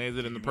 And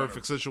landed in the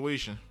perfect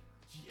situation.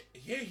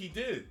 Yeah, he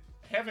did.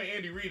 Having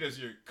Andy Reid as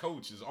your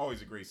coach is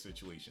always a great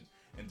situation.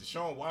 And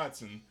Deshaun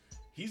Watson,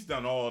 he's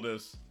done all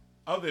this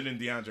other than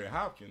DeAndre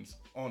Hopkins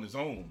on his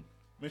own.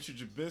 Mitchell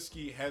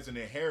Trubisky hasn't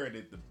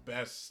inherited the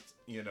best,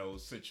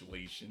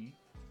 situation.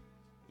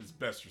 His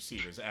best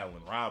receiver is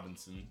Allen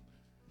Robinson.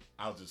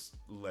 I'll just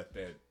let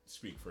that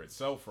speak for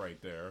itself right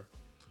there.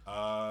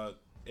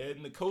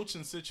 And the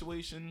coaching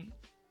situation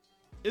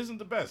isn't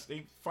the best.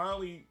 They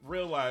finally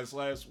realized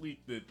last week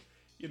that,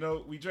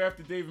 we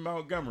drafted David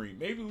Montgomery.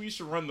 Maybe we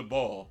should run the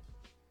ball.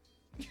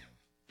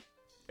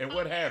 And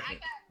what happened?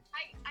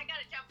 I got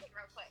to jump in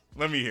real quick.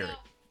 Let me hear it.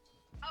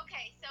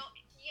 Okay, so,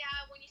 yeah,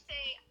 when you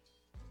say,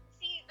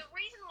 the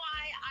reason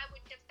why I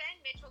would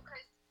defend Mitchell,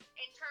 because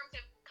in terms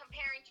of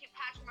comparing to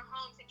Patrick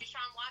Mahomes and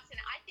Deshaun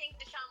Watson, I think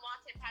Deshaun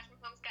Watson and Patrick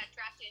Mahomes got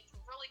drafted into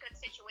really good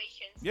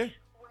situations. Yeah.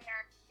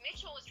 Where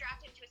Mitchell was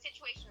drafted into a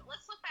situation.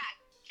 Let's look back.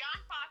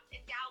 John Fox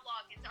and Dow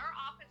Loggins, our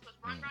offense was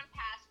run,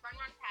 pass, run,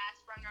 pass,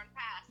 run,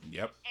 pass.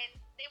 Yep. And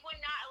they would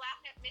not allow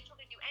Mitchell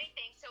to do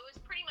anything. So it was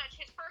pretty much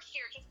his first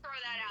year. Just throw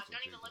that out.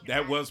 Don't even look at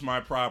that. That was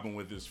my problem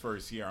with his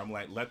first year. I'm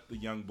like, let the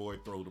young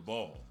boy throw the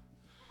ball.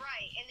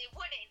 Right, and they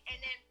wouldn't. And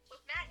then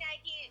with Matt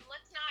Nagy,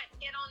 let's not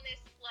get on this,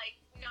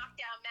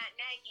 knockdown Matt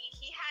Nagy.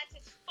 He has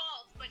his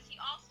faults, but he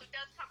also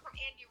does come from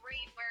Andy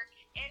Reid, where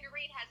Andy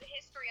Reid has a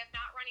history of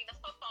not running the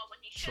football when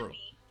he should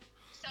be.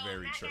 So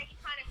Very Matt true. Nagy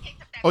kind of picked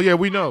up that. Oh, yeah,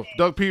 we know.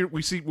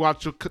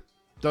 Watch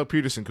Doug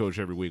Peterson coach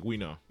every week. We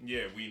know.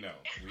 Yeah, we know.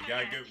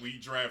 We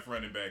draft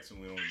running backs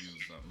and we don't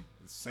use them.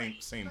 It's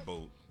same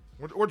boat.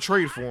 Or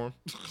trade for him.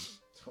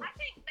 I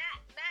think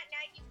Matt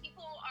Nagy,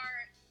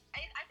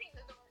 I think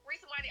the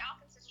reason why the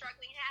offense is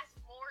struggling has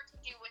more to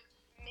do with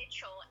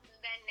Mitchell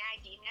than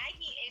Nagy.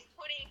 Nagy is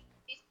putting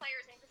these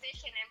players in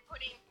position and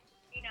putting,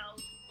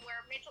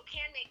 where Mitchell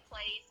can make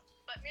plays,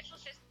 but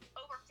Mitchell's just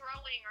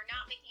overthrowing or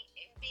not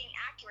being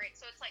accurate.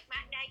 So it's like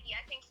Matt Nagy,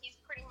 I think he's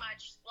pretty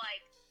much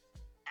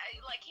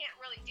can't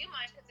really do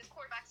much because his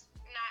quarterback's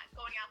not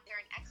going out there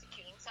and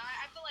executing. So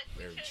I feel like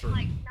we should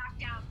knock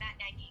down Matt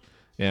Nagy.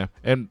 Yeah,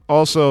 and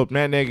also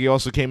Matt Nagy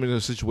also came into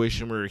a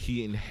situation where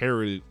he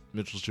inherited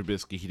Mitchell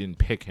Trubisky. He didn't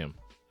pick him.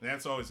 And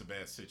that's always a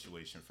bad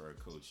situation for a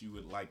coach. You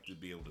would like to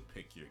be able to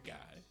pick your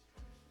guy.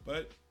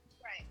 But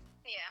Right.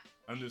 Yeah.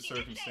 under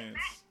circumstance.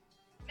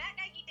 Matt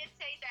Nagy did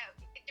say that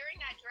during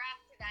that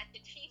draft that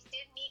the Chiefs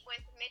did meet with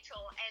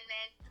Mitchell, and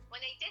then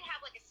when they did have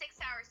like a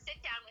 6-hour sit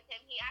down with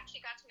him, he actually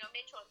got to know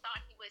Mitchell and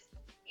thought he was,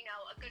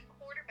 a good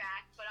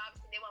quarterback. But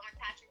obviously they went with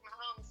Patrick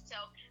Mahomes. So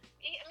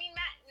I mean,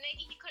 Matt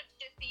Nagy, he could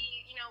just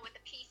be, with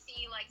the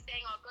PC, like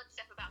saying all good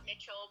stuff about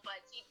Mitchell,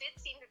 but he did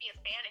seem to be a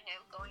fan of him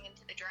going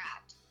into the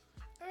draft.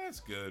 That's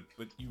good,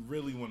 but you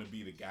really want to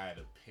be the guy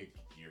to pick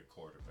your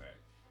quarterback.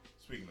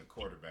 Speaking of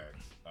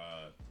quarterbacks,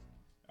 all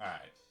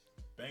right,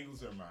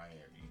 Bengals or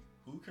Miami?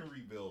 Who can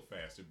rebuild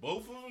faster?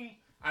 Both of them,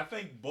 I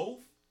think both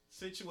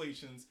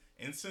situations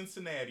in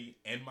Cincinnati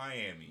and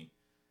Miami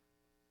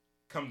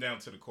come down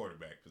to the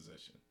quarterback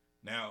position.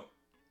 Now,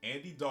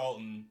 Andy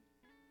Dalton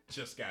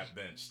just got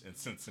benched in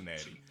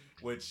Cincinnati,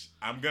 which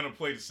I'm going to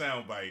play the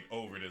soundbite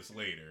over this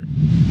later.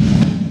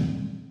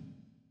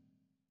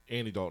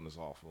 Andy Dalton is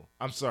awful.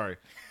 I'm sorry.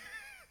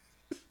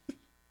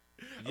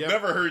 I've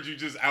never heard you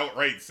just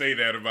outright say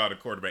that about a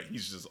quarterback.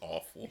 He's just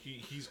awful.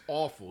 He's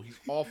awful. He's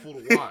awful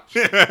to watch.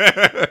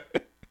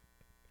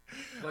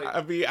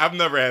 I mean, I've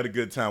never had a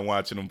good time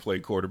watching him play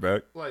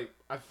quarterback. Like,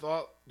 I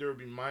thought there would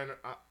be minor.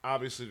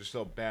 Obviously, there's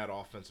still bad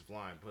offensive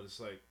line, but it's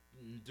like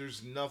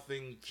there's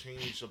nothing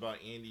changed about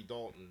Andy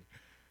Dalton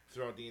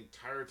throughout the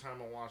entire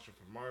time I watched him.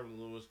 From Marvin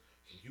Lewis,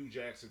 Hugh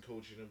Jackson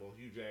coaching him. Well,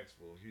 Hugh Jackson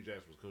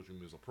was coaching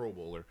him as a Pro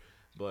Bowler,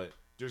 but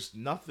there's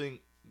nothing.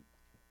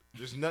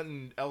 There's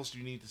nothing else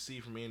you need to see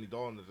from Andy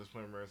Dalton at this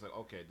point where it's like,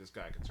 okay, this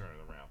guy can turn it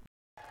around.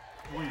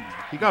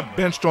 He got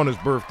benched on his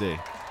birthday.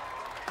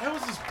 That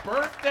was his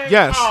birthday?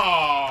 Yes.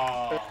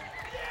 Oh.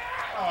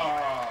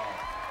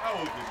 How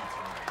old was he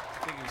tonight?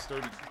 I think he was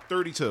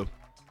 32.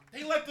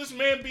 They let this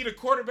man be the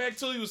quarterback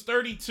till he was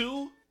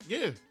 32?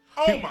 Yeah.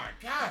 Oh, my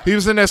God. He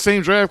was in that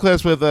same draft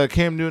class with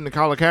Cam Newton and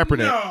Colin Kaepernick.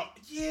 No.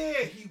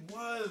 Yeah, he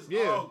was.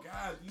 Yeah. Oh,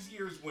 God. These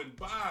years went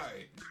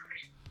by.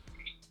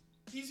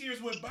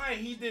 And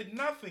he did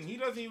nothing. He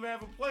doesn't even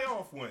have a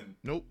playoff win.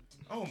 Nope.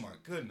 Oh, my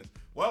goodness.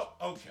 Well,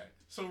 okay.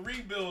 So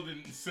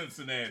rebuilding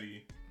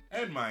Cincinnati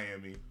and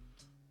Miami.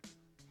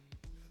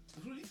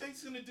 Who do you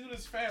think's going to do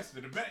this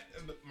faster? The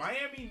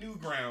Miami new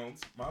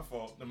grounds, my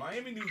fault. The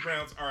Miami new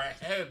grounds are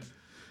ahead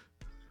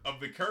of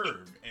the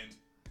curve, and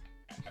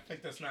I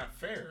think that's not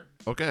fair.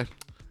 Okay.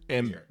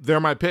 And they're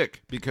my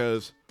pick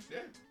because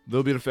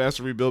they'll be the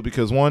faster rebuild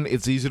because, one,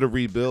 it's easy to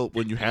rebuild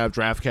when you have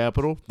draft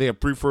capital. They have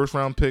 3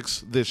 first-round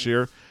picks this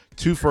year,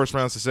 2 first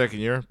rounds the second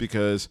year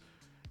because,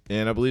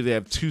 and I believe they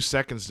have 2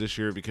 seconds this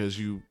year because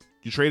you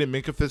traded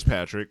Minkah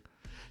Fitzpatrick.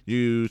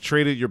 You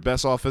traded your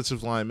best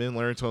offensive lineman,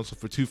 Larry Tunsil,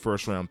 for 2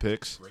 first-round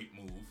picks. Great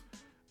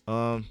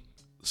move.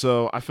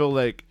 So I feel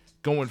like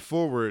going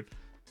forward,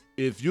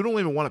 if you don't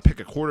even want to pick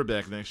a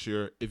quarterback next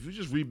year, if you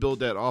just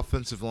rebuild that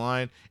offensive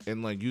line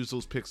and like use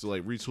those picks to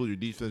like retool your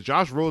defense,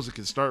 Josh Rosen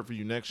can start for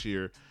you next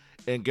year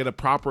and get a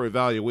proper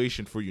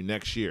evaluation for you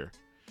next year.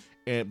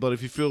 But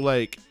if you feel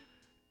like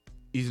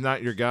he's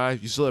not your guy,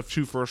 you still have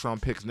 2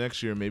 first-round picks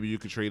next year. Maybe you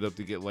could trade up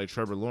to get like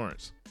Trevor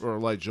Lawrence or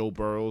like Joe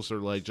Burrows or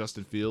like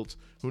Justin Fields.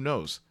 Who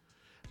knows?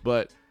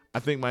 But I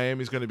think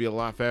Miami's going to be a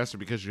lot faster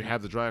because you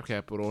have the draft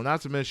capital.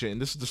 Not to mention,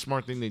 and this is the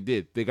smart thing they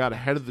did, they got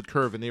ahead of the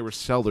curve and they were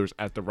sellers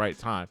at the right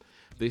time.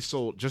 They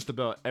sold just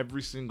about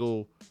every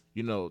single,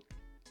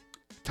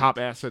 top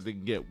asset they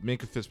can get.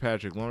 Minkah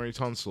Fitzpatrick, Larry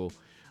Tunsil,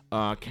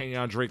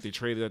 Kenyon Drake, they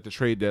traded at the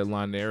trade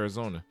deadline to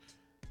Arizona.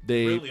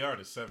 They really are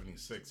the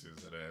 76ers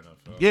of the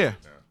NFL. Yeah. Right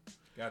now.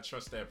 Gotta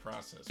trust that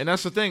process. And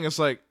that's the thing. It's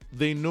like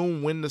they know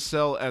when to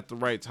sell at the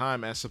right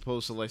time as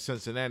opposed to like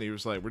Cincinnati. It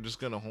was like, we're just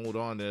going to hold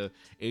on to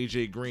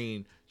A.J.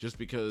 Green just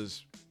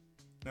because.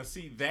 Now,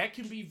 see, that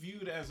can be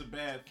viewed as a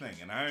bad thing,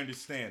 and I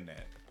understand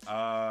that.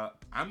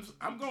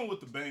 I'm going with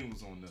the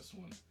Bengals on this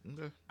one.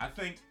 Okay. I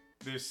think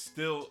there's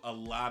still a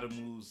lot of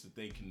moves that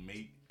they can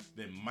make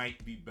that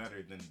might be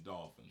better than the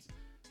Dolphins.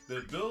 The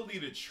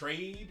ability to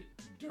trade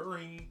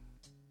during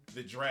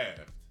the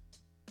draft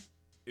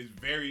is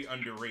very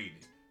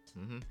underrated.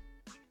 Mm-hmm.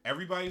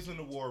 Everybody's in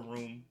the war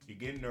room. You're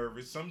getting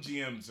nervous. Some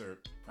GMs are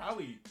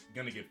probably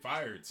going to get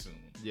fired soon.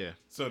 Yeah.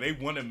 So they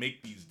want to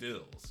make these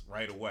deals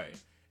right away.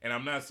 And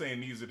I'm not saying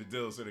these are the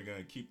deals that are going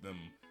to keep them,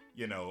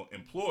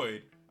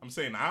 employed. I'm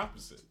saying the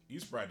opposite.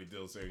 These are probably the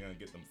deals that are going to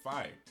get them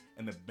fired.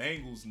 And the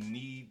Bengals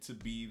need to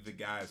be the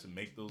guys to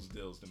make those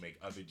deals to make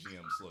other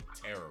GMs look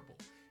terrible.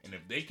 And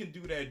if they can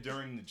do that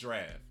during the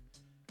draft,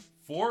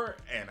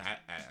 and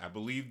I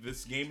believe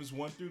this game is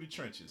won through the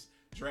trenches,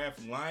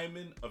 draft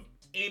linemen of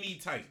any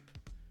type,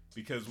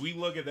 because we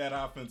look at that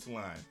offensive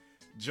line.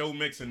 Joe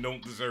Mixon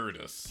don't desert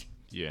us.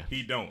 Yeah.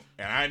 He don't.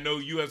 And I know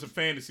you as a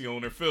fantasy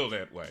owner feel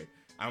that way.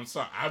 I'm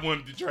sorry. I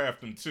wanted to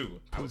draft him too.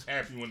 I was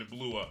happy when it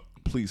blew up.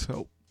 Please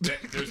help.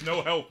 There's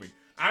no helping.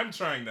 I'm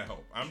trying to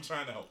help.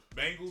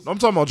 Bengals. I'm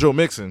talking about Joe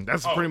Mixon.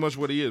 That's pretty much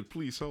what he is.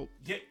 Please help.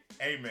 Yeah.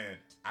 Hey, man.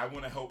 I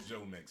want to help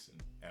Joe Mixon.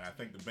 And I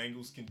think the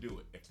Bengals can do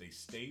it. If they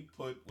stay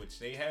put, which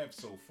they have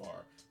so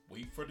far,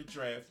 wait for the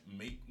draft,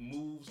 make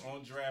moves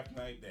on draft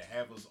night that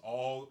have us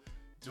all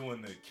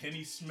doing the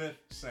Kenny Smith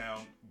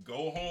sound.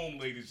 Go home,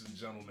 ladies and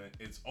gentlemen.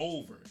 It's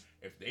over.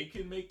 If they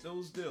can make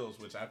those deals,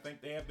 which I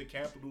think they have the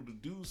capital to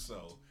do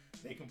so,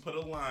 they can put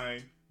a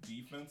line,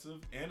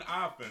 defensive and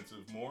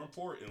offensive, more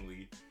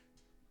importantly,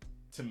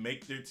 to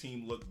make their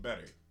team look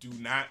better. Do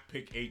not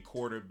pick a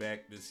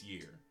quarterback this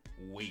year.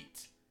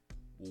 Wait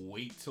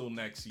till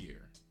next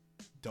year.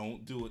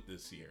 Don't do it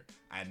this year.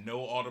 I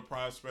know all the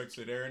prospects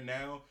are there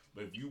now,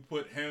 but if you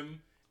put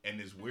him in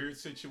this weird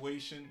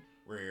situation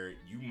where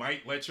you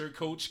might let your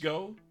coach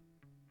go,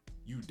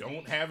 you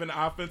don't have an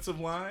offensive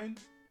line,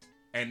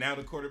 and now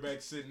the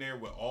quarterback's sitting there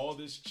with all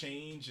this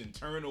change and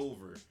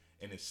turnover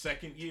in his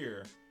second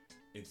year,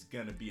 it's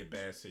going to be a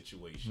bad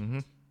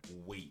situation.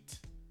 Wait.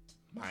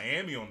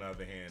 Miami, on the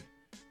other hand,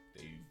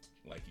 they,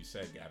 like you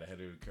said, got ahead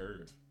of the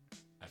curve.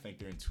 I think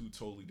they're in two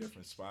totally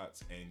different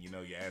spots, and, you're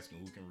asking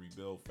who can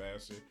rebuild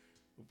faster.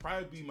 It'll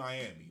probably be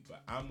Miami,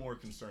 but I'm more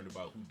concerned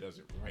about who does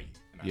it right,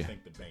 and I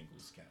think the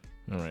Bengals can.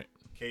 All right.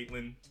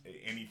 Katelynne,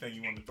 anything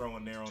you want to throw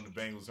in there on the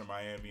Bengals or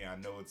Miami? I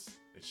know it's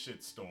a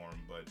shitstorm,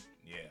 but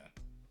yeah.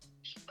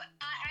 But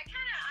I'm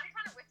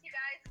kind of with you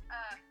guys.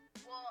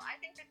 Well, I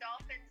think the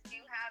Dolphins do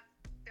have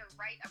the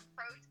right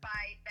approach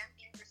by them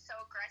being just so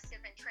aggressive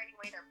and trading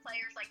away their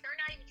players. Like, they're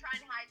not even trying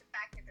to hide the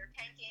fact that they're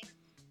tanking.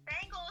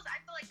 Bengals, I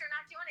feel like they're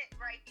not doing it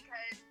right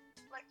because,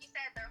 like you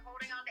said, they're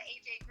holding on to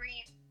AJ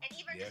Green, and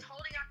even just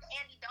holding on to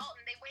Andy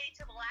Dalton. They waited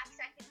till the last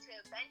second to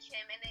bench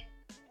him, and then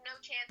no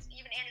chance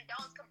even Andy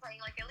Dalton's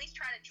complaining. Like, at least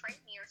try to trade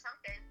me or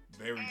something.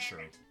 Very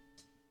true.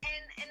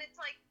 And it's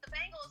like the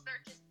Bengals,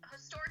 they're just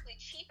historically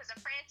cheap as a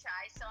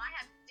franchise, so I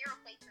have zero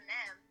faith in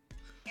them.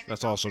 And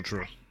That's also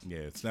true.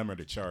 Yeah, it's them or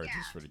the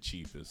Chargers for the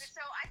cheapest.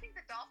 So I think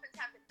the Dolphins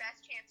have the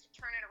best chance to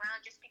turn it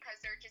around just because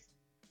they're just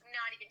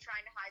not even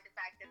trying to hide the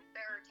fact that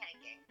they're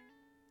tanking.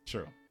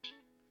 True.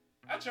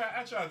 I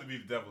try to be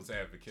the devil's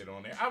advocate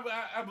on there.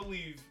 I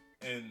believe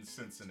in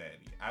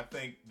Cincinnati. I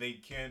think they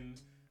can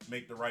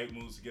make the right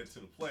moves to get to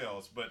the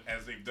playoffs, but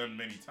as they've done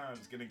many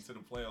times, getting to the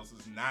playoffs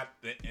is not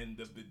the end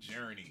of the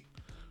journey.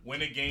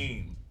 Win a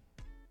game.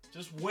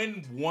 Just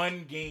win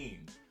one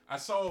game. I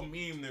saw a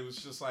meme that was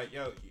just like,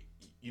 yo,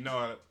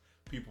 how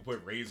people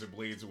put razor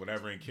blades or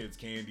whatever in kids'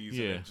 candies.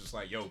 Yeah. And just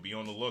like, yo, be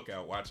on the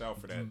lookout. Watch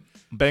out for that.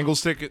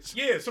 Bengals tickets?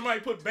 Yeah, somebody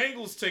put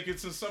Bengals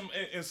tickets in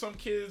some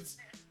kids'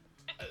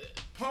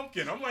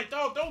 pumpkin. I'm like,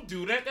 dog, don't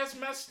do that. That's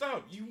messed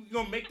up. You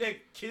gonna make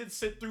that kid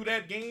sit through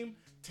that game?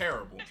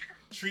 Terrible.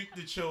 Treat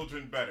the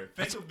children better.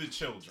 Think of the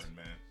children,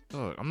 man.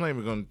 Oh, I'm not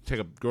even going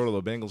to go to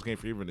the Bengals game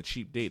for even a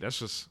cheap date. That's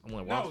just, I'm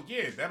like, wow. No,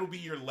 yeah, that'll be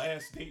your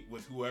last date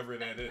with whoever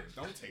that is.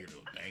 Don't take her to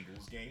a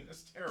Bengals game.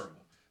 That's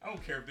terrible. I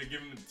don't care if they're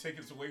giving the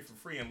tickets away for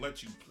free and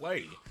let you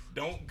play.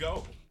 Don't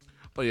go.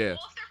 Oh, yeah. Well,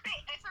 if they're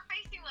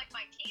facing, like,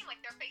 my team, like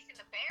they're facing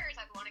the Bears,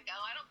 I'd want to go.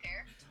 I don't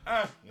care.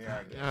 Yeah,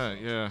 I guess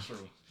so. Yeah.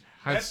 True.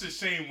 That's a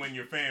shame when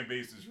your fan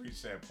base has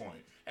reached that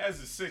point.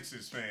 As a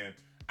Sixers fan,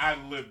 I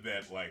lived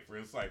that life where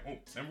it's like, oh,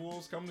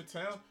 Timberwolves come to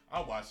town?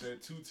 I'll watch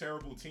that. Two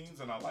terrible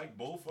teams, and I like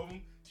both of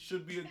them.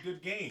 Should be a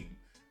good game.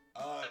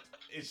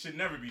 It should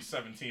never be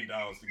 $17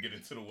 to get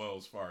into the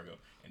Wells Fargo,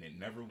 and it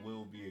never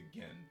will be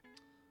again.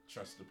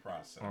 Trust the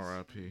process.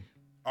 R.I.P.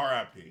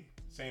 R.I.P.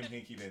 Sam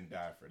Hinkie didn't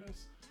die for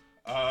this.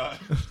 All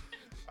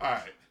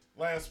right.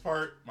 Last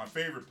part, my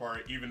favorite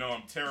part, even though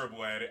I'm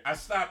terrible at it. I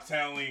stopped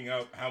tallying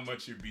up how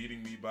much you're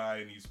beating me by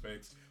in these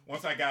picks.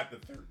 Once I got to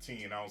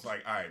 13, I was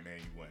like, all right, man,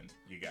 you win.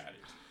 You got it.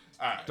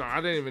 All right. I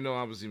didn't even know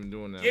I was even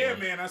doing that. Yeah,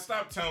 man, I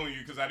stopped telling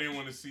you because I didn't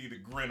want to see the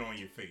grin on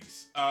your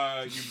face.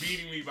 You're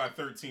beating me by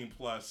 13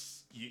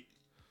 plus. You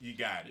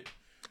got it.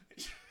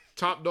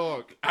 Top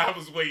dog. I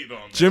was waiting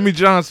on that. Jimmy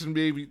Johnson,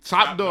 baby.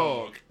 Top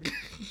dog.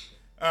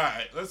 All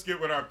right, let's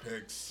get with our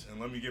picks, and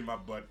let me get my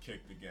butt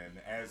kicked again,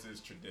 as is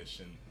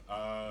tradition.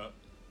 As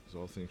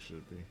all things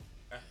should be.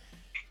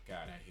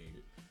 God, I hate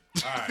it.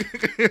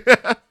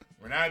 All right.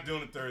 We're not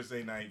doing a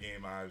Thursday night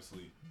game,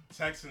 obviously.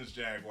 Texans,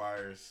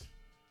 Jaguars.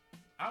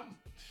 I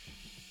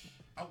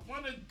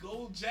want to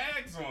go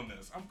Jags on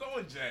this. I'm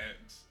going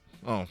Jags.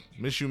 Oh,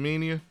 Miss You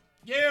Mania?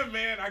 Yeah,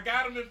 man. I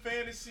got him in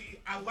fantasy.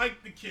 I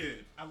like the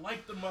kid. I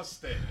like the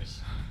mustache.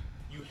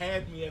 You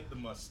had me at the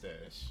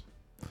mustache.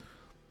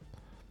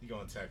 You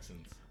going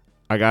Texans?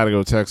 I got to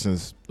go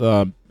Texans.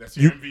 That's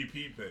your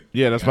MVP pick.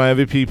 Yeah, that's my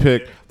MVP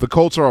pick. Yeah. The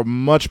Colts are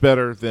much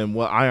better than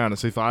what I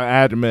honestly thought. I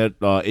had them at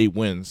 8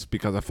 wins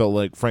because I felt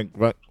like Frank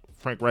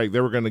Reich, they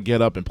were going to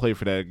get up and play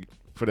for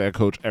that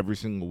coach every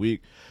single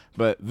week.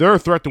 But they're a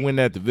threat to win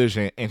that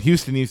division, and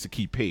Houston needs to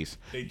keep pace.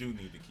 They do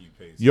need to keep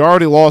pace. You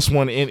already lost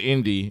one in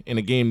Indy in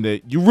a game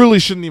that you really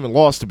shouldn't even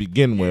lost to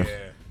begin with.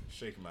 Yeah,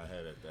 shaking my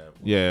head at that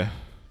one. Yeah.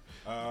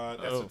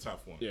 That's a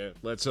tough one. Yeah,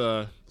 let's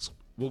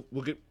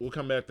we'll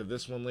come back to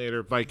this one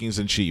later. Vikings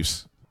and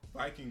Chiefs.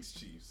 Vikings,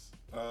 Chiefs.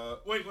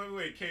 Wait,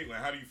 Katelynne,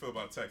 how do you feel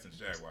about Texans,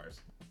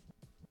 Jaguars?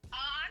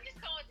 I'm just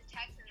going with the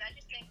Texans. I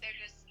just think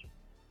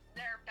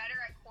they're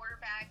better at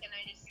quarterback, and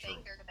I just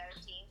think they're the better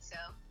team. So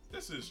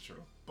this is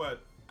true,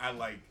 but I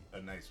like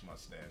a nice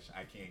mustache.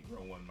 I can't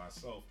grow one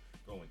myself.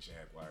 Going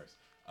Jaguars.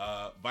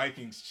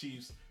 Vikings,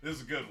 Chiefs. This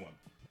is a good one.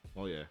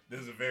 Oh yeah, this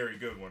is a very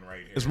good one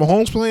right here. Is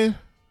Mahomes playing?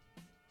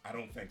 I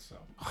don't think so.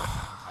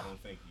 I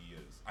don't think he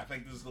is. I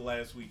think this is the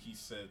last week he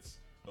sits.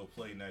 He'll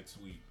play next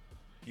week.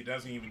 He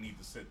doesn't even need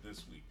to sit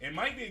this week. It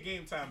might be a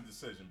game time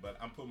decision, but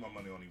I'm putting my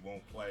money on he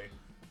won't play.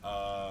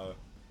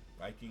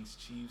 Vikings,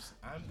 Chiefs.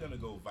 I'm going to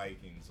go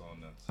Vikings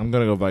on this. I'm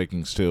going to go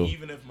Vikings, too.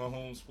 Even if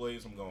Mahomes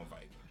plays, I'm going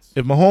Vikings.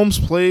 If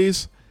Mahomes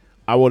plays,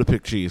 I would have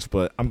picked Chiefs,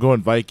 but I'm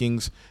going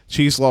Vikings.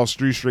 Chiefs lost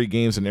 3 straight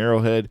games in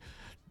Arrowhead.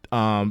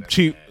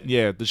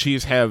 The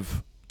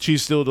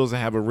Chiefs still doesn't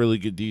have a really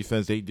good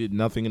defense. They did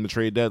nothing in the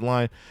trade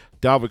deadline.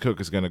 Dalvin Cook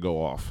is going to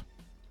go off.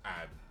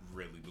 I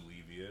really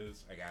believe he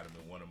is. I got him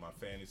in one of my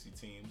fantasy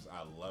teams.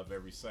 I love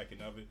every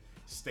second of it.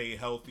 Stay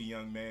healthy,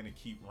 young man, and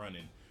keep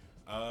running.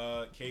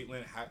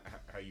 Katelynne,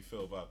 how you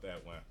feel about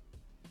that one?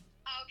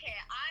 Okay,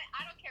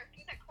 I don't care if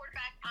he's at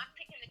quarterback. I'm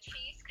picking the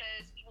Chiefs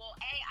because, well,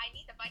 A, I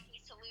need the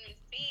Vikings to lose.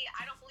 B,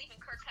 I don't believe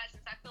in Kirk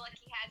Cousins. I feel like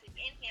he has it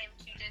in him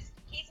to just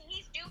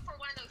he's due for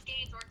one of those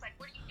games where it's like,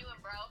 what are you doing,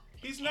 bro?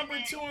 He's number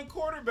 2 in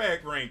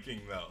quarterback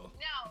ranking, though.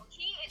 No,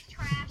 he is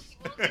trash. He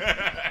will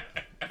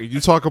be. You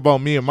talk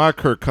about me and my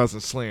Kirk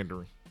Cousins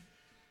slandering.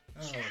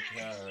 Oh,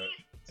 God.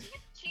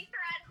 Chiefs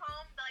are at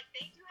home. Like,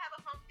 they do have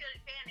a home field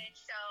advantage.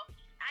 So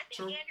I think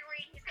True. Andy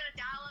Reid, he's going to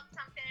dial up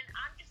something.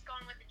 I'm just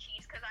going with the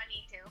Chiefs because I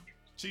need to.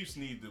 Chiefs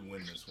need to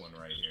win this one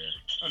right here.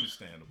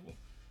 Understandable.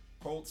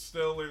 Colts,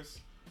 Steelers.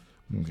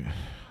 Okay.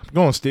 I'm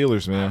going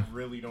Steelers, man. I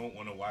really don't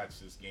want to watch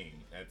this game.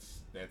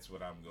 That's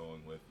what I'm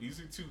going with. These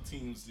are 2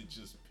 teams that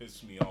just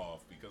piss me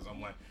off because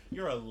I'm like,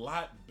 you're a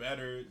lot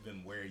better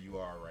than where you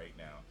are right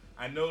now.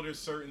 I know there's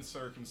certain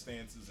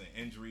circumstances and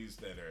injuries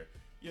that are,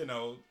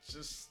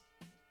 just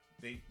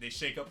they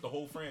shake up the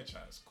whole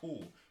franchise.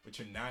 Cool, but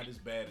you're not as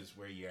bad as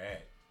where you're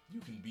at. You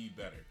can be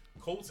better.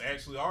 Colts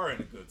actually are in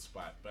a good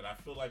spot, but I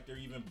feel like they're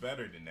even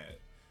better than that.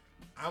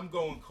 I'm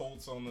going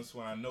Colts on this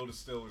one. I know the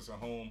Steelers are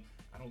home.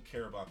 I don't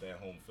care about that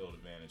home field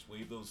advantage.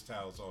 Wave those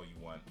towels all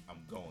you want. I'm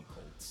going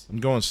Colts. I'm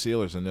going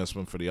Steelers in this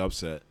one for the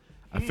upset.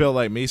 I feel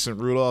like Mason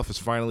Rudolph is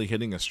finally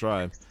hitting a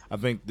stride. I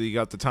think he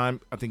got the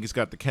time. I think he's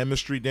got the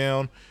chemistry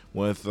down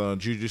with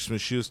Juju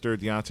Smith-Schuster,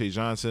 Deontay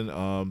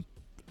Johnson.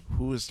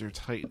 Who's their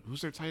tight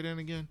end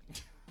again?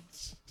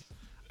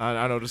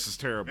 I know this is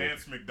terrible.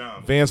 Vance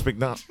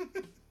McDonald.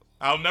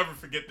 I'll never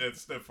forget that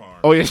stiff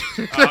arm. Oh, yeah.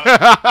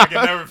 I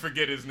can never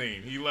forget his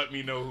name. He let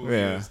me know who he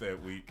is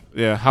that week.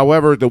 Yeah.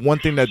 However, the one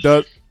thing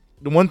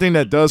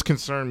that does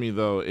concern me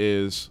though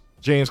is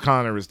James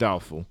Conner is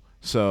doubtful.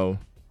 So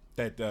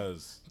that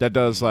does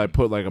like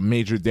put like a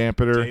major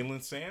dampener.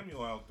 Jalen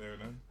Samuel out there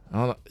then. I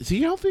don't know. Is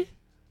he healthy?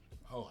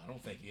 Oh, I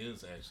don't think he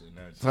is actually.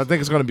 No, So I think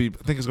it's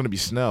gonna be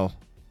Snell.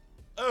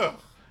 Ugh.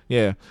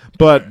 Yeah,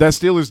 but that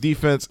Steelers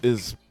defense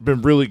has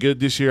been really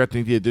good this year. I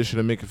think the addition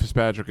of Minka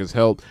Fitzpatrick has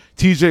helped.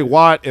 T.J.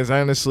 Watt is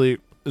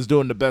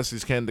doing the best he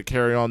can to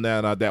carry on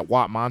that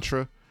Watt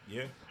mantra.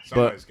 Yeah,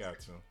 somebody's got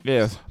to.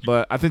 Yeah,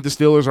 but I think the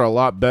Steelers are a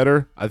lot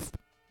better.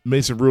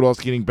 Mason Rudolph's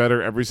getting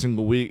better every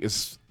single week.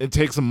 It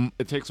takes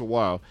a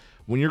while.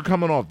 When you're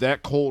coming off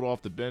that cold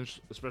off the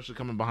bench, especially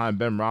coming behind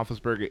Ben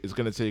Roethlisberger, it's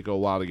going to take a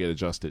while to get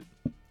adjusted.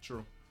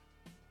 True.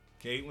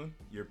 Katelynne,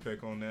 your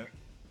pick on that?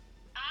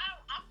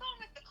 I'm going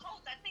with the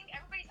Colts. I think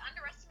everybody's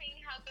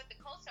underestimating how good the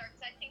Colts are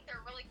because I think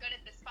they're really good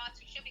at the spots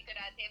we should be good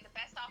at. They have the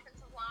best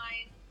offensive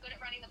line, good at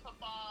running the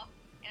football,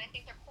 and I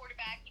think their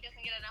quarterback, he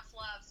doesn't get enough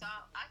love. So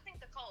I think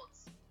the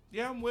Colts.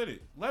 Yeah, I'm with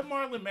it. Let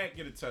Marlon Mack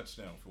get a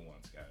touchdown for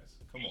once, guys.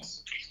 Come on.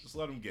 Just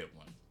let him get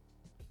one.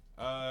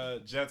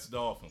 Jets,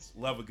 Dolphins.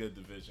 Love a good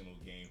divisional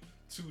game.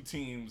 2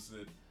 teams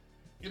that,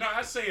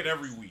 I say it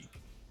every week.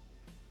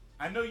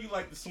 I know you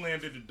like to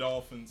slander the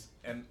Dolphins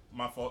and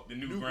my fault, the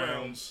new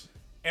grounds,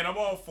 and I'm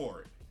all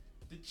for it.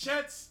 The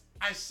Jets,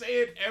 I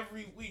say it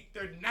every week.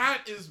 They're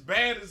not as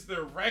bad as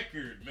their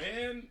record,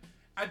 man.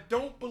 I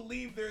don't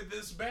believe they're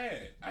this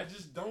bad. I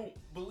just don't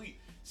believe.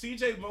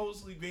 C.J.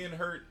 Mosley being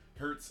hurt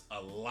hurts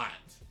a lot.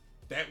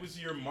 That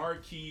was your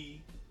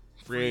marquee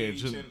free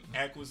agent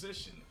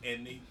acquisition,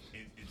 and it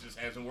just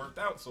hasn't worked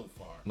out so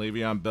far.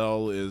 Le'Veon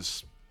Bell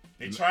is...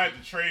 They tried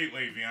to trade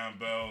Le'Veon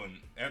Bell, and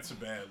that's a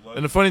bad look.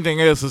 And the funny thing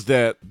is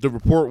that the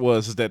report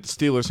is that the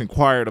Steelers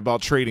inquired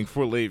about trading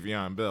for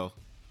Le'Veon Bell.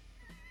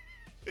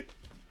 All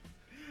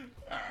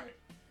right.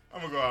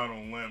 I'm going to go out on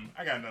a limb.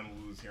 I got nothing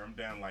to lose here. I'm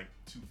down like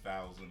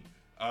 2,000.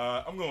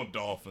 I'm going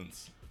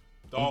Dolphins.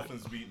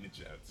 Dolphins beating the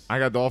Jets. I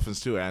got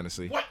Dolphins too,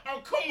 honestly. What?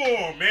 Oh, come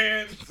on,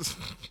 man.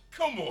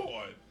 Come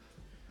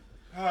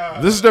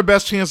on. This is their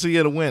best chance to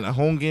get a win. A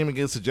home game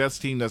against a Jets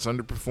team that's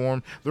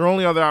underperformed. Their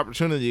only other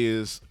opportunity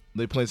is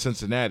they play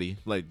Cincinnati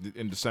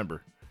in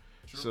December.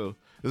 True. So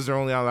this is their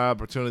only other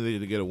opportunity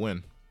to get a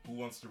win. Who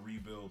wants to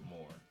rebuild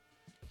more?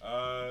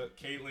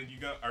 Katelynne,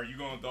 are you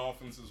going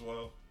Dolphins as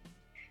well?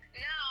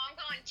 No, I'm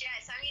going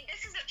Jets. I mean,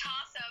 this is a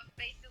toss-up,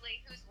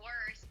 basically, who's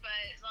worse. But,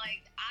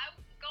 I'm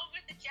going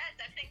with the Jets.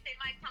 I think they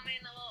might come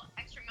in a little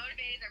extra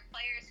motivated. Their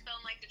players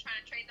feeling like they're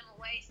trying to trade them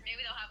away. So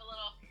maybe they'll have a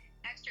little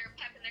extra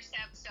pep in their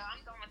step. So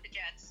I'm going with the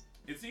Jets.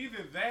 It's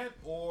either that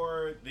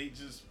or they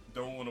just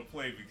don't want to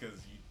play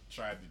because you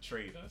tried to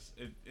trade us.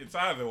 It's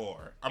either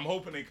or. I'm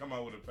hoping they come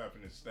out with a pep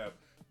in their step.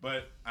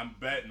 But I'm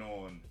betting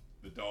on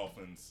the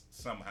Dolphins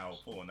somehow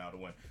pulling out a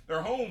win.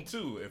 They're home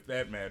too, if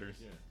that matters.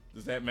 Yeah.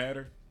 Does that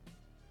matter?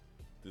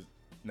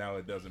 No,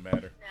 it doesn't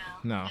matter.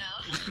 No.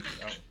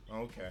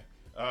 Oh, okay.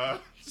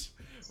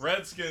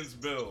 Redskins,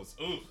 Bills.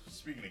 Ooh,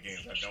 speaking of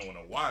games I don't want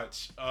to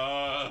watch.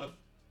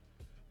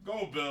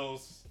 Go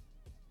Bills.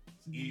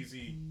 It's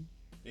easy.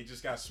 They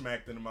just got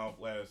smacked in the mouth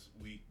last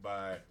week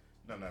by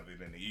none other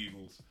than the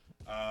Eagles.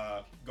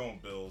 Going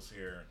Bills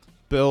here.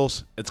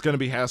 Bills. It's going to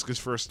be Haskins'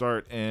 first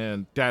start,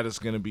 and that is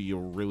going to be a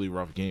really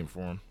rough game for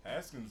him.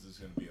 Haskins is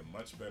going to be a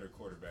much better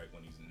quarterback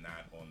when he's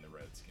not on the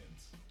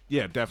Redskins.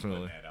 Yeah,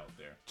 definitely. Putting that out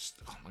there.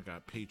 Just, oh my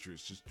God,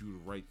 Patriots, just do the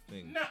right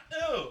thing.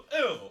 No,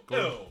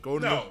 Go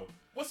to no.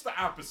 What's the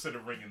opposite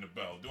of ringing the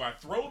bell? Do I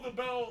throw the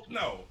bell?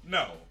 No,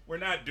 we're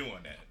not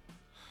doing that.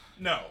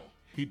 No.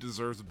 He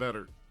deserves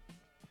better.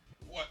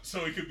 What?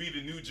 So he could be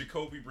the new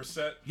Jacoby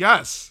Brissett?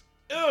 Yes.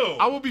 Ew.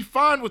 I will be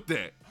fine with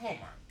that. Oh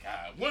my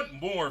God. What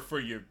more for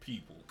your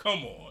people?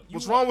 Come on.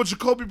 What's wrong with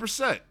Jacoby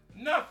Brissett?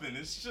 Nothing.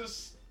 It's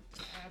just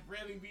I'd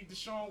rather be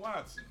Deshaun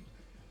Watson.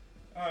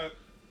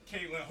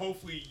 Katelynne,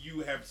 hopefully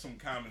you have some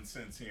common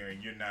sense here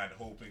and you're not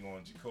hoping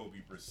on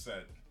Jacoby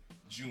Brissett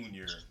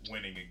Jr.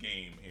 winning a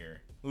game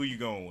here. Who are you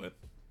going with?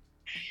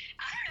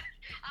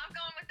 I'm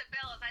going with the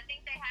Bills. I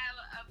think they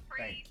have a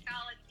pretty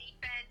solid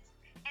defense.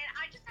 And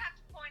I just have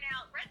to point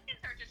out,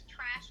 Redskins are just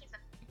trash as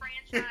a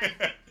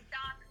franchise.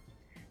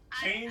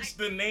 Change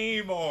the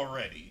name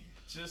already.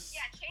 Just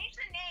change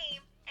the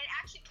name and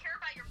actually care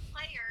about your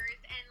players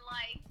and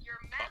like your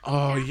message.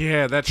 Oh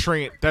yeah, that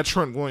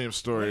Trent Williams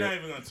story. We're not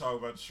even going to talk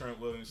about the Trent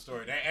Williams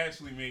story. That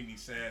actually made me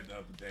sad the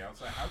other day. I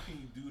was like, how can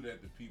you do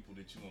that to people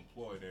that you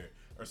employ that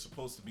are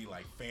supposed to be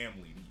like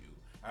family to you?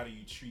 How do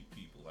you treat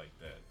people like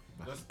that?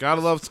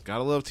 Gotta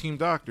love team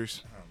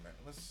doctors. Oh man,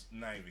 let's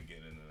not even get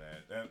into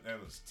that.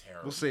 That was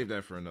terrible. We'll save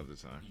that for another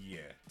time. Yeah,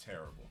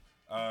 terrible.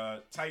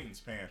 Titans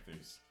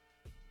Panthers.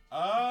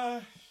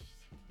 God,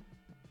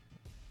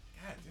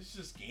 there's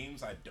just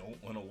games I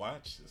don't want to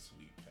watch this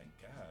week. Thank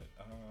God.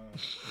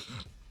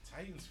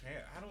 Titans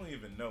Panthers. I don't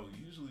even know.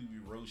 Usually we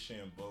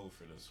Rochambeau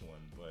for this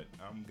one, but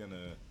I'm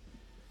gonna.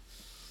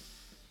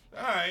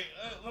 All right,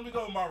 let me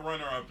go with my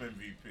runner-up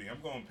MVP. I'm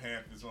going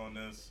Panthers on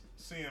this.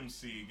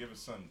 CMC, give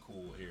us something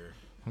cool here.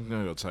 I'm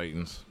gonna go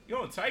Titans. You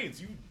know,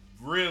 Titans, you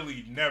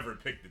really never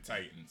pick the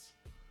Titans.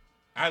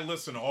 I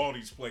listen to all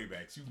these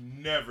playbacks. You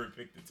never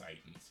pick the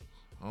Titans.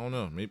 I don't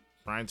know. Maybe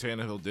Ryan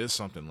Tannehill did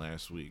something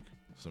last week.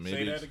 So maybe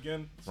say that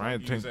again.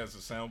 Ryan use as a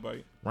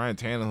soundbite. Ryan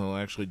Tannehill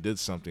actually did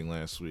something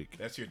last week.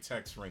 That's your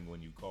text ring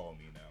when you call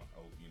me now.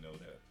 I hope you know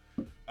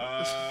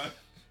that.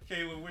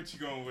 Kayla, what you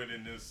going with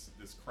in this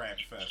crap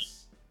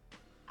fest?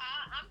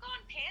 I'm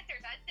going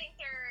Panthers. I think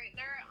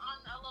they're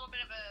on a little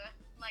bit of a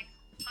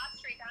hot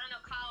streak. I don't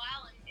know. Kyle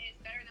Allen is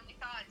better than we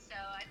thought, so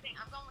I think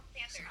I'm going with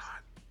Panthers.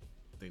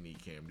 They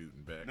need Cam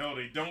Newton back. No,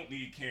 they don't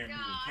need Cam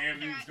Newton. Cam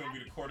Newton's going to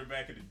be the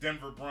quarterback of the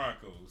Denver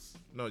Broncos.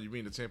 No, you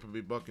mean the Tampa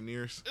Bay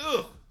Buccaneers?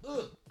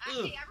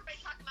 Actually,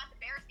 everybody's talking about the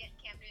Bears getting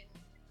Cam Newton.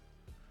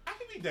 I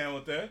can be down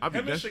with that. I'd be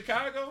Him in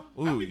Chicago,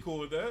 I'd be cool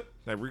with that.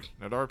 That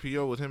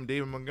RPO with him,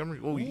 David Montgomery.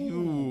 Oh,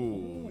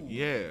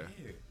 yeah.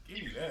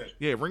 Give me that.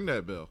 Yeah, ring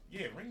that bell.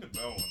 Yeah, ring the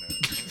bell on that.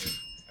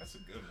 That's a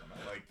good one.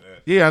 I like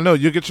that. Yeah, I know.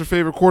 You'll get your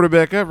favorite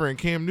quarterback ever in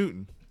Cam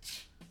Newton.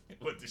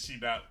 What, does she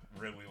not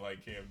really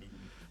like Cam Newton?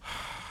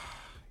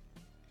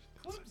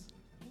 Clemson.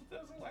 Who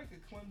doesn't like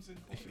a Clemson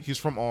quarterback? He's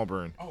from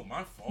Auburn. Oh,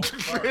 my fault.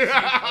 Sorry.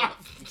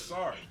 I'm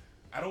sorry.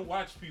 I don't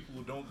watch people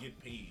who don't get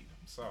paid.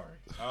 I'm sorry.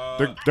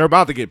 They're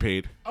about to get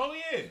paid. Oh,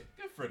 yeah.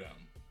 Good for them.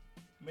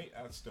 I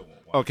still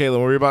won't watch. Oh,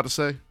 Kayla, what were you about to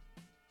say?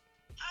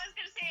 I was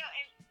gonna say,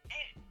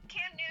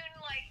 Cam Newton,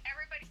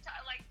 everybody's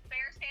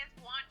Bears fans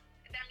want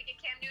them to get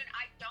Cam Newton.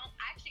 I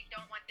actually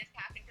don't want this to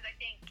happen because I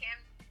think Cam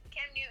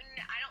Newton,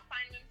 I don't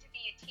find him to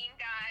be a team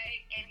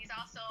guy, and he's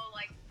also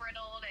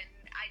brittled, and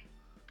I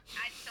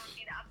just don't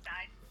see the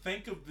upside.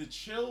 Think of the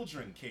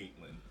children,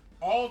 Katelynne.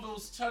 All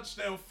those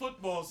touchdown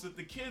footballs that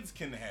the kids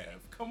can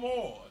have. Come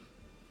on.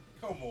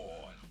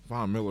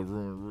 Von Miller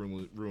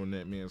ruined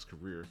that man's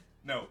career.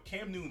 No,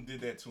 Cam Newton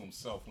did that to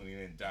himself when he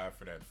didn't die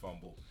for that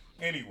fumble.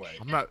 Anyway.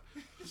 I'm not.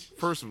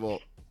 First of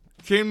all,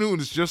 Cam Newton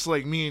is just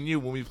like me and you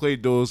when we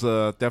played those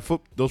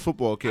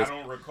football kids. I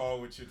don't recall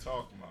what you're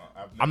talking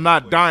about. I'm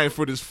not dying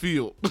for this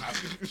field.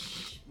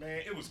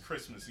 Man, it was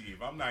Christmas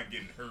Eve. I'm not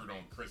getting hurt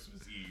on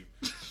Christmas Eve.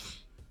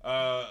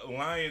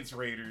 Lions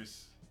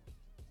Raiders.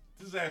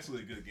 This is actually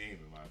a good game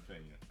in my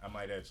opinion. I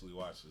might actually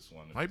watch this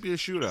one. Might be a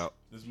shootout.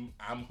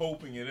 I'm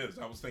hoping it is.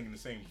 I was thinking the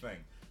same thing.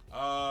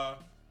 I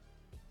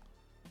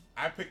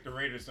picked the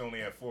Raiders to only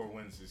have 4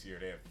 wins this year.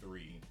 They have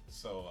 3.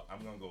 So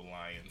I'm going to go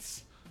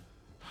Lions.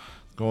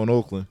 Going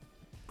Oakland.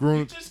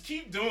 You just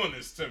keep doing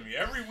this to me.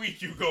 Every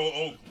week you go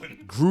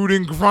Oakland.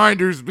 Gruden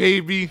grinders,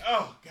 baby.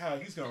 Oh,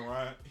 God. He's gonna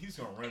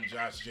run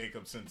Josh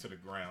Jacobs into the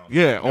ground.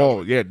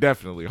 Yeah. Yeah,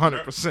 definitely.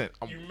 100%.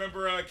 You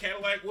remember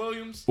Cadillac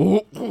Williams?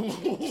 Ooh.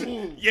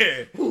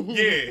 Yeah.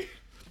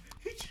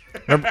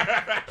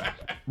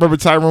 Remember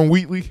Tyrone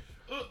Wheatley?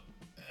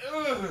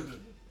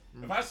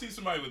 If I see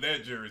somebody with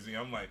that jersey,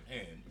 I'm like,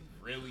 man,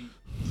 you really?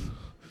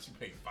 You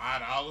pay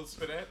 $5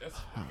 for that? That's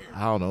weird.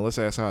 I don't know. Let's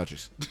ask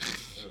Hodges.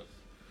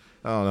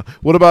 I don't know.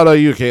 What about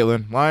you,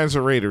 Katelynne? Lions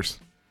or Raiders?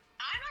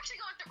 I'm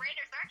actually going with the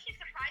Raiders. They're actually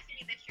surprising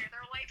me this year.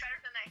 They're way better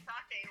than I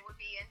thought they would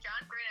be. And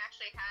John Gruden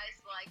actually has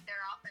like their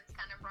offense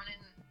kind of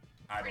running.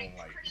 I don't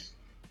like it.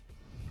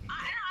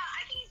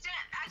 I think he's done.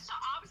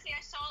 Obviously,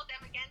 I saw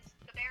them against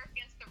the Bears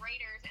against the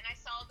Raiders, and I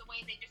saw the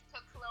way they just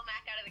took Khalil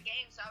Mack out of the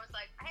game. So I was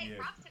like, hey,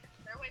 props to them.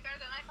 They're way better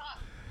than I thought.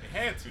 They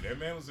had to. That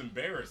man was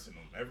embarrassing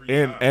them every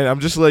And time. I'm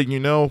just letting you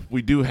know,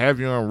 we do have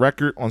you on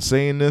record on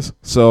saying this.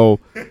 So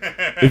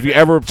if you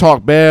ever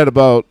talk bad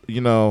about,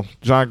 John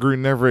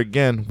Gruden ever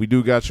again, we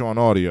do got you on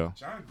audio.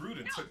 John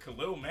Gruden took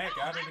Khalil Mack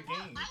out of the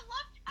game. I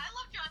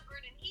love John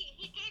Gruden.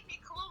 He gave me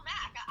Khalil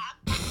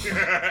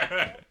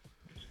Mack.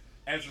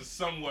 As a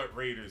somewhat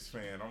Raiders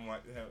fan, I'm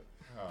like,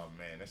 oh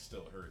man, that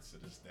still hurts to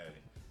this day.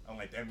 I'm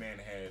like, that man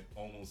had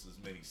almost as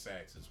many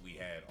sacks as we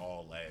had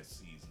all last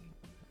season.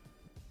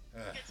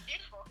 It's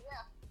beautiful,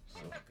 yeah.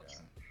 Oh, God.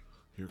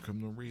 Here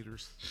come the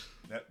Raiders.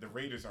 The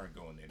Raiders aren't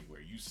going anywhere.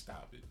 You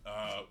stop it.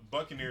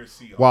 Buccaneers,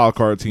 Seahawks. Wild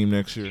card team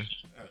next year.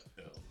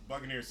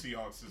 Buccaneers,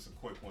 Seahawks is a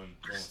quick one.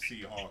 Going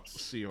Seahawks.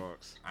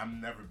 Seahawks.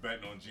 I'm never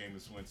betting on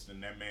Jameis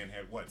Winston. That man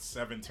had,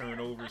 7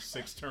 turnovers,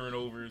 6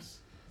 turnovers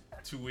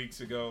 2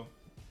 weeks ago?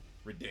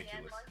 Ridiculous.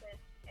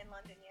 Yeah, in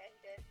London, yeah,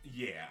 he did.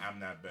 Yeah, I'm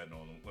not betting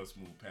on them. Let's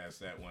move past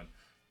that one.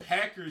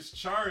 Packers,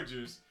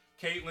 Chargers.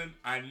 Katelynne,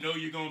 I know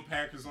you're going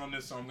Packers on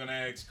this, so I'm going to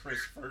ask Chris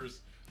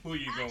first. Who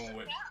are you going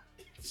with? Well,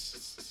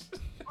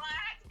 I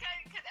have to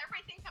because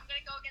everybody thinks I'm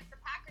going to go against the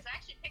Packers. I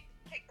actually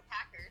picked the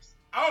Packers.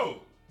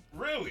 Oh,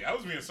 really? I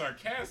was being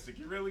sarcastic.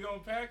 You really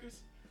going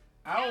Packers?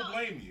 I don't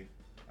blame you.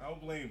 I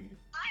don't blame you.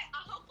 I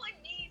hopefully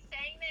me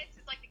saying this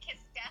is like the kiss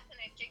of death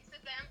and it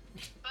jinxes them,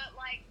 but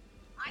like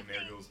I And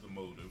there think. goes the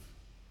motive.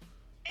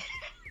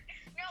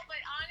 No,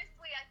 but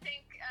honestly, I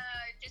think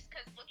just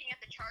because looking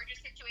at the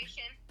Chargers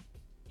situation,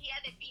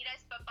 they beat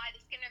us, but by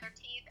the skin of their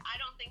teeth. I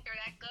don't think they're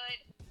that good.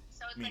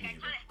 So it's Me like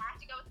neither. I kind of have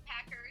to go with the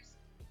Packers,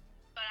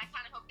 but I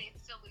kind of hope they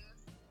still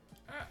lose.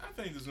 I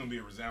think there's going to be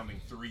a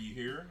resounding 3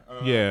 here.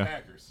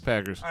 Yeah.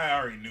 Packers. I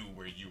already knew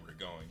where you were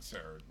going,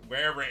 sir.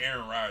 Wherever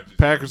Aaron Rodgers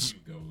Packers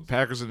goes.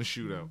 Packers in the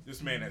shootout.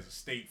 This man has a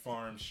State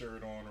Farm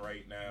shirt on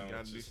right now.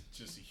 Gotta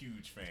Just a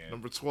huge fan.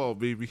 Number 12,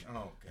 baby.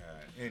 Oh,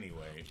 God.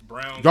 Anyway,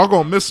 Browns. Y'all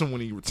gonna miss him when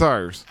he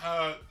retires.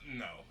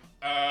 No.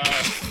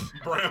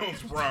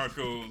 Browns,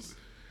 Broncos.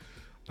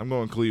 I'm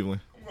going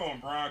Cleveland. I'm going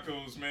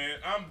Broncos, man.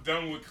 I'm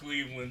done with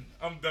Cleveland.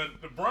 I'm done.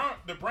 The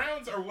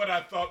Browns are what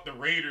I thought the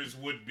Raiders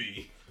would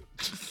be.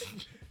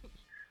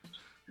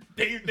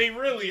 They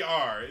really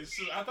are.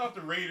 I thought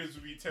the Raiders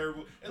would be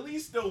terrible. At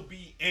least they'll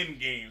be in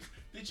games.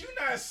 Did you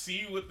not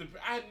see what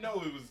I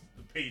know it was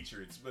the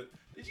Patriots, but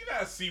did you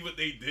not see what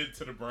they did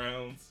to the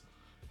Browns?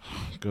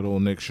 Good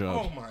old Nick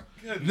Chubb. Oh my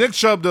goodness. Nick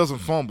Chubb doesn't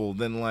fumble,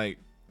 then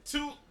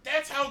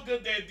That's how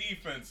good that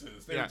defense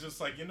is. They're Yeah. just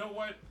like, you know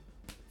what?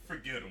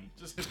 Forget them.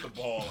 Just hit the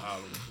ball out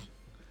of them.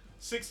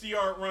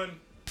 60-yard run,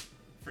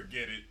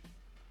 forget it.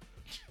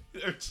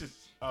 They're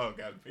just, oh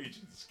God, the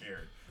Patriots are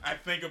scared. I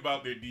think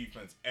about their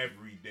defense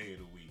every day of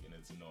the week, and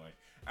it's annoying.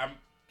 I'm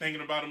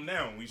thinking about them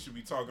now, and we should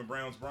be talking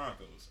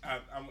Browns-Broncos.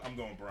 I'm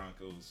going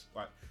Broncos.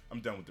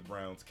 I'm done with the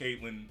Browns.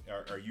 Katelynne,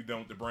 are you done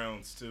with the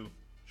Browns too?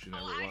 she I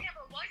never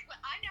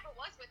never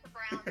won. was with the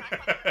Browns. I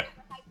thought they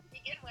were hype to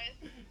begin with.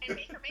 And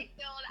Baker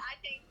Mayfield, I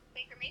think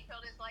Baker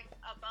Mayfield is like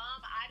a bum.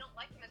 I don't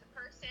like him as a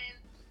person.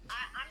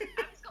 I'm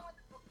just going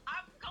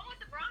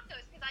with the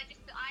Broncos because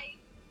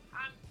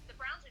the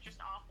Browns are just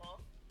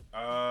awful.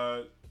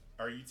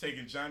 Are you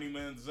taking Johnny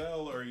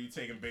Manziel or are you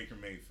taking Baker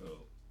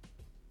Mayfield?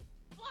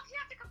 Well, if you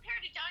have to compare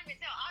to Johnny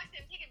Manziel,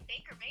 obviously I'm taking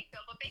Baker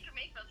Mayfield, but Baker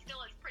Mayfield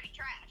still is pretty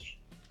trash.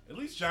 At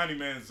least Johnny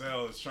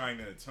Manziel is trying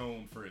to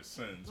atone for his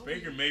sins.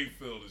 Baker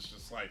Mayfield is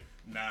just like,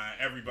 nah,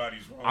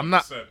 everybody's wrong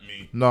except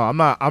me. No,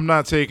 I'm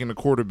not taking the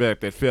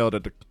quarterback that failed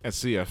at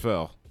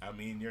CFL. I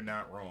mean, you're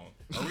not wrong.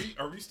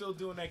 Are we still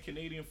doing that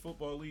Canadian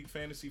Football League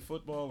fantasy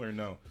football or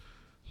no?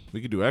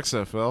 We could do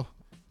XFL.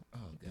 Oh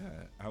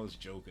God, I was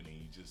joking and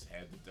you just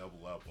had to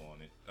double up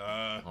on it.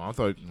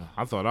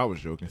 I thought I was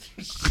joking.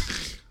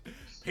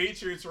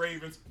 Patriots,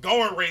 Ravens,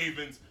 going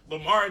Ravens.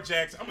 Lamar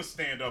Jackson. I'm gonna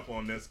stand up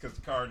on this because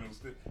the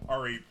Cardinals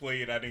already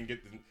played. I didn't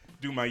get to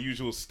do my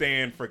usual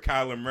stand for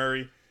Kyler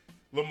Murray.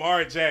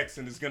 Lamar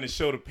Jackson is gonna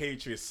show the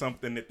Patriots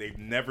something that they've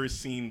never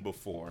seen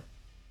before.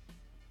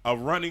 A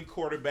running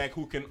quarterback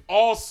who can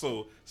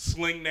also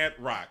sling that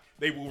rock.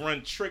 They will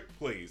run trick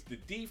plays. The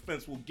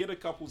defense will get a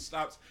couple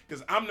stops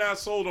because I'm not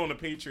sold on the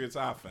Patriots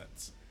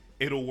offense.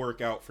 It'll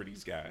work out for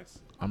these guys.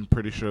 I'm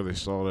pretty sure they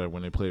saw that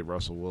when they played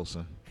Russell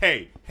Wilson.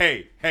 Hey.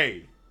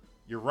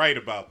 You're right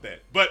about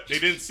that. But they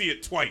didn't see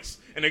it twice.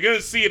 And they're going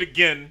to see it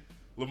again.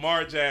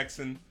 Lamar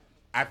Jackson,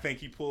 I think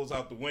he pulls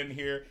out the win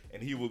here,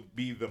 and he will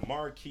be the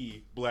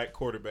marquee black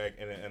quarterback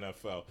in the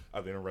NFL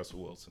other than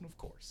Russell Wilson, of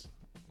course.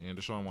 And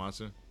Deshaun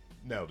Watson?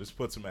 No, this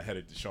puts him ahead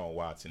of Deshaun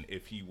Watson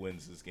if he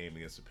wins this game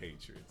against the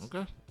Patriots.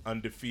 Okay.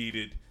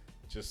 Undefeated,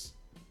 just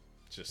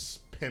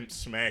just pimp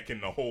smacking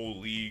the whole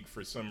league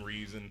for some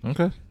reason.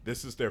 Okay.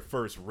 This is their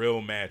first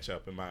real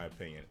matchup, in my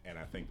opinion, and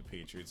I think the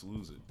Patriots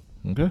lose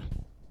it. Okay.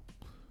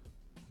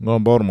 I'm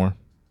going Baltimore.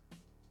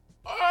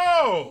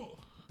 Oh!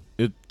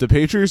 If the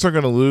Patriots are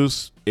going to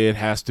lose, it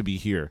has to be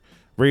here.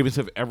 Ravens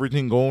have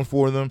everything going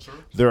for them. Sure.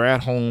 They're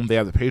at home. They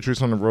have the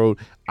Patriots on the road.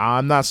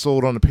 I'm not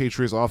sold on the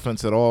Patriots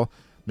offense at all.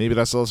 Maybe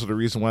that's also the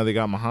reason why they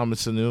got Mohamed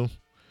Sanu.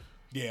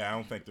 Yeah, I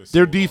don't think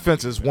their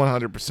defense is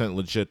 100%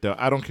 legit, though.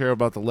 I don't care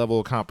about the level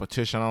of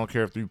competition. I don't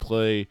care if you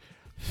play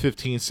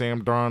 15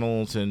 Sam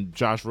Darnolds and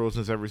Josh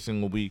Rosens every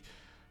single week.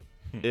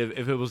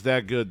 If it was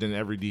that good, then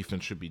every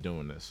defense should be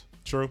doing this.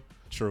 True.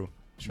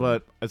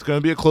 But it's going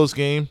to be a close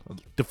game, a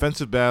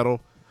defensive battle.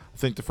 I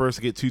think the first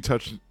to get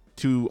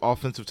two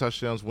offensive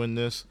touchdowns win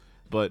this.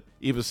 But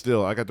even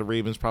still, I got the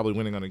Ravens probably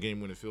winning on a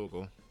game-winning field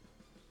goal.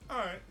 All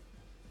right.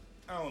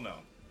 I don't know.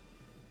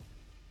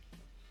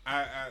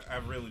 I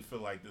really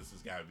feel like this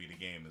has got to be the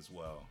game as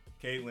well.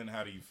 Katelynne,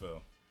 how do you feel?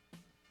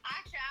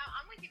 Actually,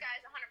 I'm with you guys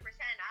 100%.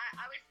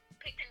 I was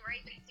picking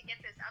Ravens to get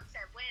this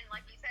upset win.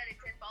 Like you said, it's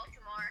in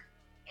Baltimore.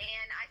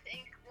 And I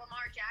think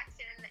Lamar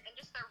Jackson and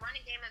just their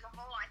running game as a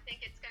whole, I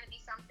think it's going to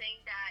be something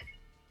that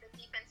the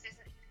defense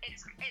isn't.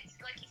 It's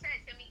like you said,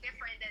 it's going to be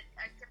different,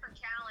 a different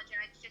challenge.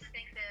 And I just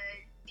think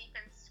the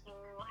defense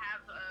will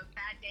have a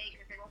bad day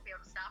because they won't be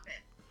able to stop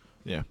it.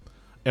 Yeah.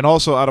 And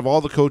also, out of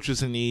all the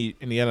coaches in the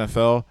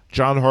NFL,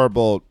 John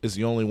Harbaugh is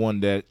the only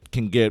one that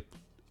can get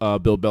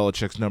Bill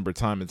Belichick's number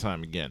time and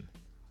time again.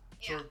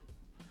 Yeah. Sure.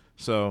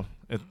 So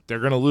if they're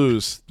going to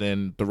lose,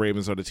 then the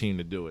Ravens are the team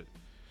to do it.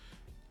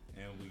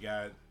 And we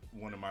got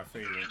one of my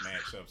favorite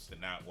matchups to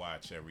not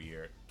watch every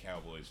year,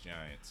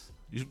 Cowboys-Giants.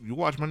 You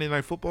watch Monday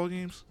Night Football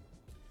games?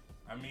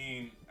 I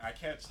mean, I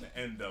catch the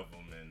end of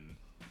them, and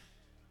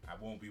I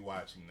won't be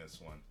watching this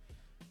one.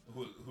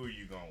 Who are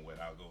you going with?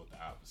 I'll go with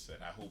the opposite.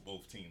 I hope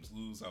both teams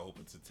lose. I hope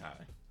it's a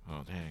tie.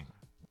 Oh, dang.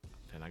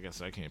 Then I guess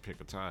I can't pick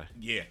a tie.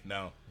 Yeah,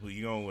 no. Who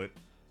you going with?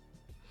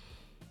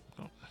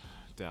 Oh,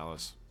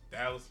 Dallas.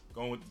 Dallas?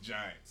 Going with the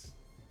Giants.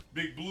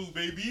 Big Blue,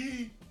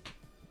 baby.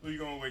 Who you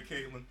going with,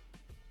 Katelynne?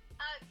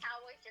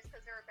 Cowboys, just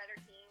because they're a better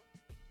team.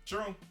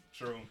 True.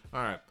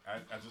 All right.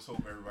 I just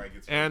hope everybody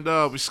gets. And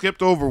we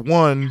skipped over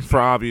one for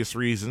obvious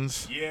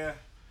reasons. Yeah.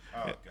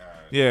 Oh God.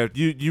 Yeah,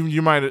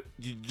 you might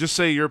just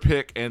say your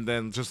pick and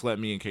then just let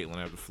me and Katelynne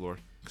have the floor.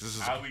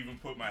 I'll even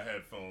put my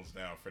headphones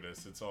down for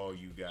this. It's all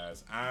you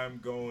guys. I'm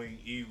going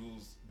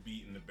Eagles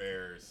beating the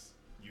Bears.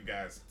 You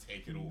guys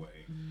take it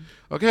away.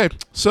 Okay,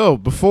 so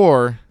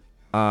before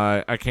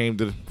I came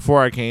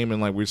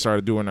and like we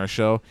started doing our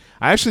show,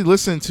 I actually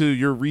listened to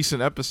your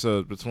recent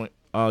episode between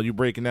you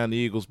breaking down the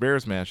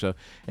Eagles-Bears matchup,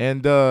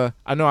 and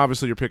I know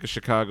obviously your pick is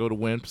Chicago to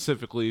win,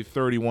 specifically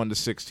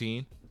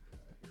 31-16.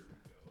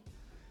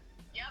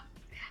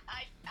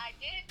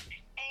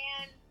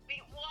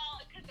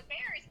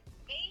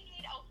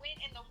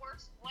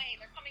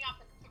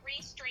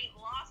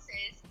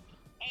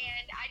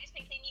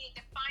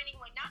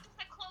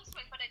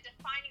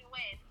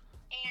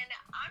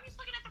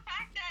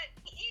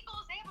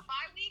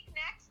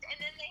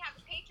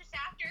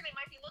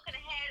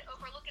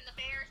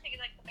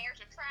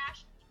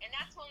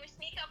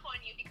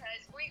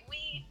 Because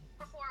we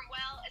perform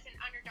well as an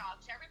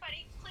underdog. So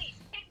everybody, please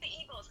pick the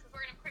Eagles because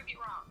we're going to prove you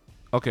wrong.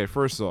 Okay,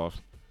 first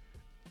off,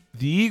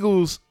 the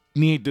Eagles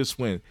need this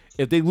win.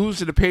 If they lose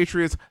to the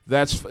Patriots,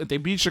 if they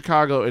beat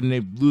Chicago and they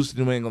lose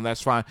to New England,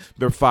 that's fine.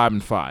 They're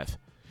 5-5.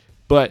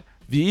 But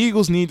the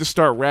Eagles need to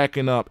start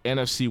racking up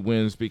NFC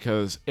wins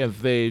because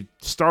if they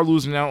start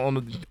losing out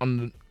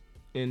in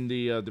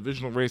the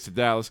divisional race to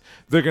Dallas,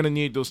 they're going to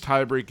need those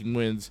tie-breaking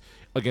wins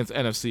against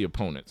NFC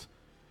opponents.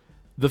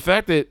 The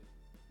fact that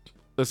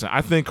listen,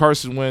 I think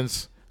Carson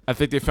Wentz, I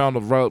think they found a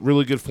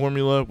really good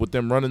formula with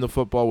them running the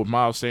football with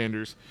Miles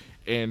Sanders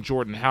and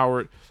Jordan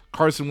Howard.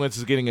 Carson Wentz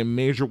is getting a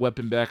major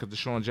weapon back of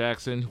Deshaun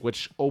Jackson,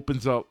 which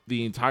opens up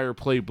the entire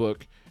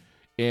playbook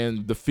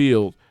in the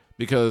field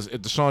because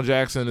if Deshaun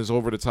Jackson is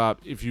over the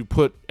top, if you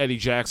put Eddie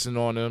Jackson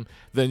on him,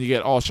 then you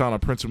get Alshon or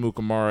Prince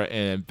Amukamara,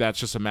 and that's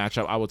just a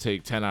matchup I would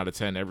take 10 out of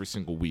 10 every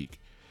single week.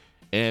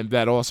 And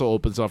that also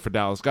opens up for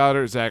Dallas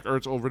Goedert, Zach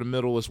Ertz over the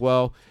middle as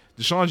well.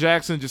 Deshaun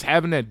Jackson just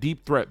having that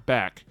deep threat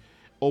back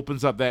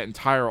opens up that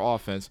entire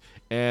offense.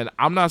 And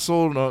I'm not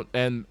sold on,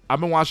 and I've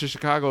been watching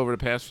Chicago over the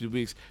past few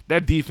weeks.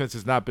 That defense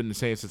has not been the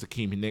same since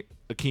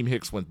Akeem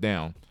Hicks went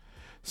down.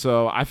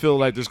 So I feel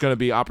like there's going to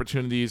be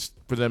opportunities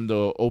for them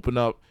to open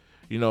up,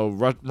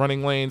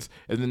 running lanes,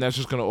 and then that's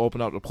just going to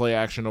open up the play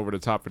action over the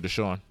top for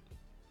Deshaun.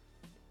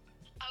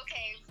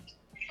 Okay,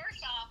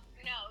 first off,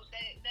 no,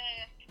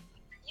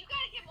 you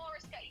got to give more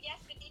respect.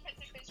 Yes, the defense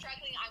has been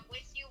struggling. I'm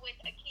with you with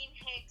Akeem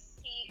Hicks.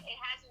 It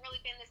hasn't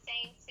really been the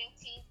same since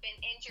he's been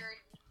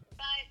injured.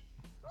 But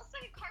let's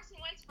look at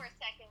Carson Wentz for a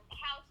second.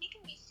 How he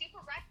can be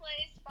super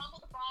reckless, fumble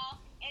the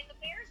ball, and the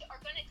Bears are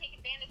going to take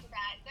advantage of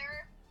that.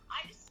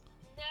 I just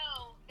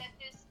know that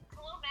this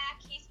Khalil Mack,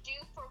 he's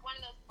due for one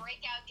of those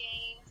breakout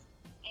games,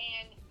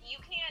 and you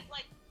can't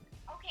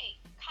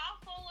Kyle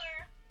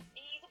Fuller,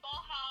 he's a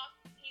ball hawk.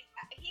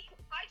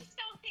 I just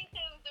don't think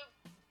the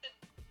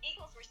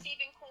Eagles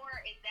receiving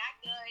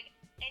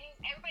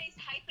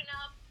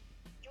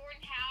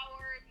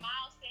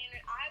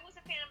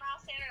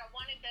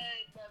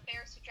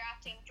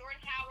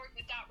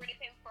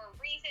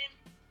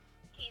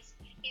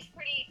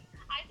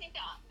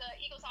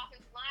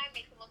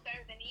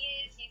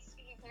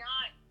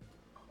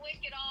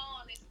quick at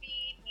all on his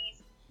feet.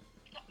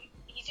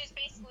 He's just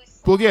basically.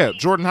 Well, yeah,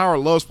 Jordan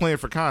Howard loves playing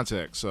for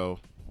contact, so.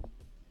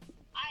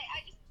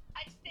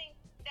 I just think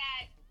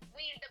that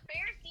the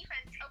Bears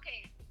defense.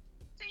 Okay,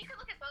 so you could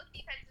look at both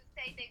defenses and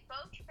say they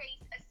both face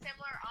a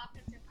similar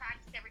offense in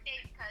practice every day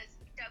because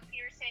Doug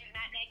Peterson and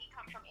Matt Nagy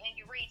come from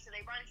Andy Reid, so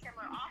they run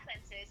similar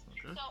offenses.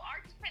 Okay. So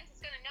our defense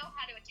is going to know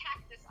how to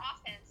attack this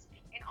offense,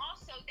 and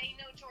also they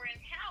know Jordan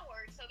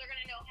Howard, so they're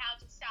going to know how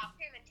to stop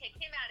him and take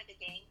him out of the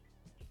game.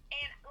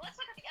 And let's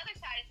look at the other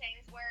side of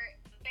things where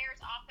the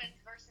Bears offense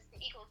versus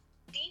the Eagles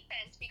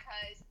defense,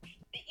 because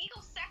the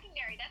Eagles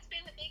secondary, that's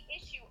been the big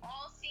issue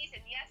all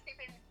season. Yes,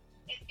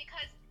 it's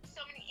because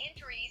so many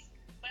injuries,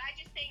 but I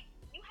just think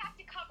you have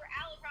to cover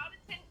Allen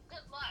Robinson.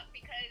 Good luck,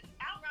 because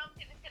Allen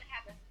Robinson is going to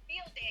have a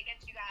field day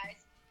against you guys,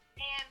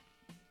 and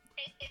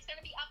it's going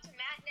to be up to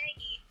Matt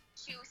Nagy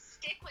to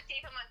stick with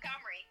David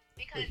Montgomery,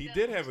 because He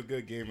did have a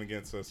good game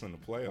against us in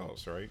the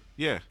playoffs, right?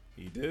 Yeah.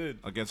 He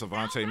did. Against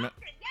Avonte. Allen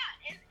Robinson, yeah,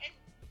 and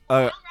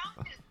Allen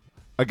Robinson.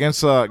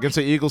 Against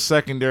the Eagles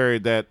secondary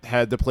that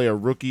had to play a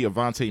rookie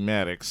Avonte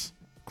Maddox,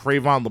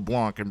 Cravon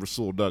LeBlanc, and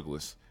Rasul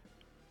Douglas.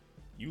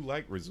 You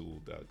like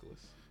Rasul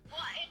Douglas. Well,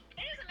 it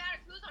doesn't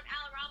matter who's on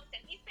Allen Robinson.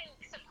 He's been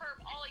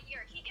superb all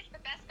year. He gets the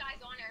best guys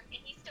on him,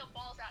 and he still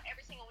balls out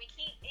every single week.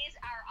 He is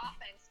our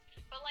offense.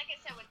 But like I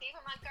said, with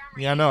David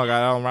Montgomery... Yeah, I know. I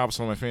got Allen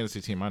Robinson on my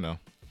fantasy team. I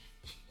know.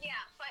 Yeah,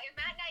 but if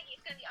Matt Nagy,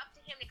 it's going to be up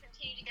to him to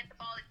continue to get the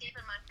ball to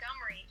David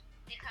Montgomery,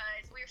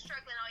 because we were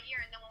struggling all year,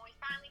 and then when we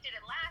finally did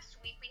it last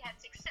week, we had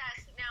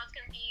success. Now it's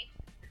going to be...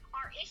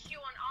 Our issue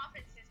on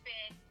offense has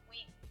been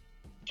we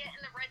get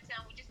in the red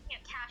zone, we just can't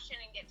cash in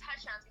and get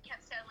touchdowns. We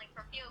kept settling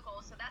for field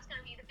goals, so that's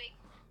going to be the big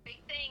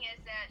thing,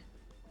 is that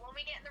when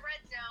we get in the red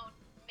zone,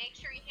 make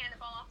sure you hand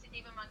the ball off to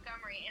David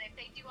Montgomery, and if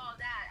they do all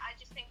that, I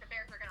just think the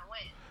Bears are going to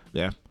win.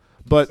 Yeah.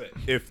 But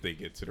If they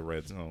get to the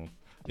red zone.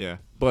 yeah,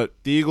 but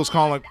the Eagles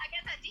calling. I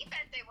guess that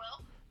defense they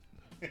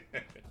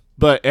will.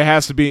 But it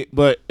has to be.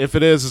 But if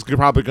it is, it's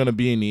probably going to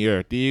be in the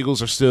air. The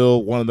Eagles are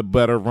still one of the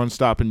better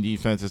run-stopping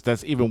defenses.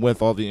 That's even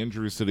with all the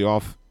injuries to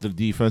the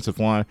defensive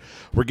line.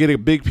 We're getting a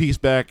big piece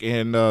back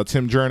in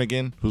Tim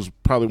Jernigan, who's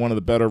probably one of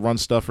the better run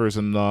stuffers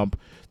in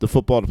the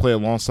football to play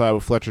alongside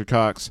with Fletcher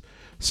Cox.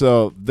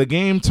 So the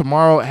game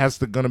tomorrow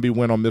going to be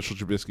win on Mitchell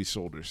Trubisky's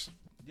shoulders.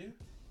 Yeah,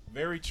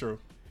 very true.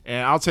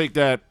 And I'll take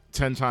that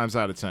 10 times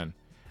out of 10.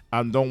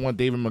 I don't want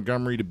David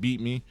Montgomery to beat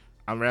me.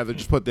 I'd rather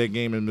just put that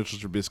game in Mitchell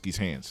Trubisky's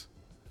hands.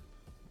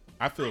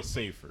 I feel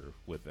safer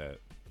with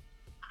that.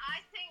 I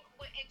think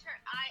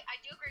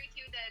I do agree with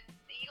you that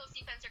the Eagles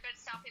defense are good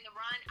at stopping the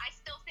run. I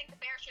still think the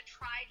Bears should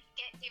try to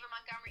get David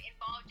Montgomery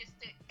involved.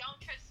 Don't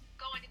just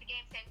go into the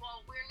game saying,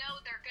 well, we know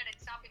they're good at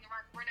stopping the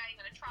run, we're not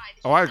even going to try.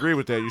 Oh, I agree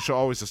with that. You should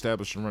always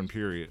establish the run,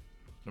 period,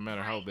 no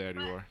matter how bad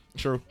you are.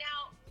 True.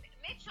 Now,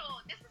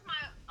 Mitchell, this is my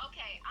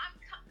okay.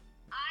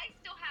 I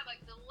still have a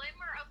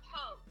glimmer of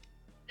hope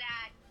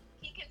that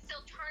he can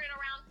still turn it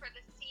around for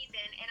the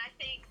season, and I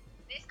think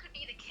this could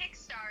be the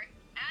kickstart.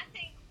 And I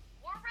think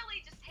we're really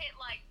just hit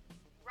like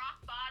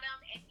rock bottom,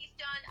 and he's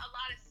done a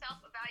lot of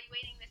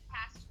self-evaluating this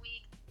past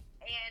week.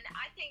 And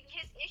I think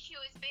his issue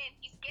has been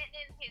he's getting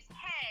in his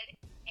head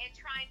and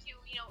trying to,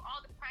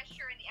 all the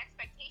pressure and the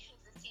expectations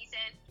this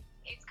season.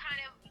 It's kind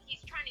of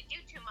he's trying to do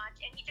too much,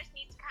 and he just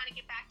needs to kind of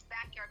get back to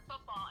backyard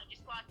football and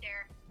just go out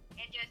there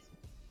and just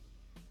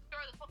throw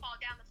the football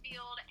down the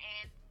field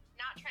and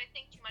not try to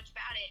think too much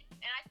about it.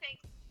 And I think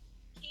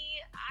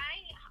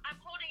I'm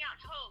holding out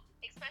hope,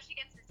 especially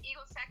against this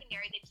Eagles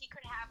secondary, that he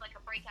could have like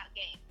a breakout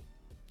game.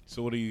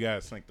 So what do you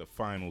guys think the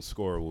final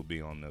score will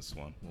be on this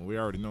one? Well, we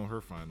already know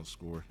her final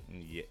score.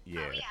 Yeah.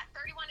 Oh yeah,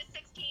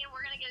 31-16.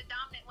 We're gonna get a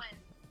dominant win.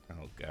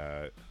 Oh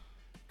God,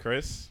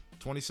 Chris.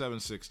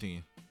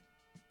 27-16.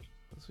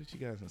 Let's put you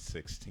guys in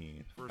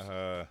 16. First.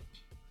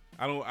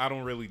 I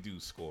don't really do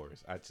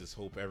scores. I just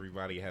hope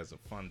everybody has a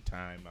fun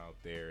time out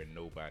there and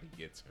nobody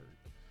gets hurt.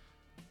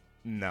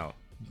 No,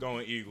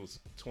 going Eagles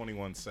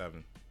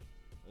 21-7.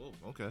 Oh,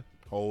 okay.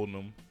 Holding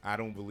them. I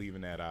don't believe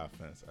in that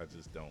offense. I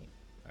just don't.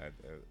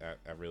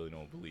 I really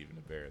don't believe in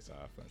the Bears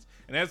offense.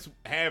 And that's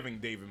having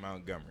David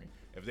Montgomery.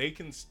 If they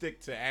can stick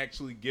to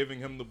actually giving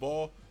him the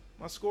ball,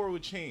 my score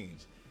would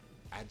change.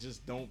 I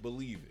just don't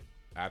believe it.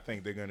 I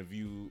think they're going to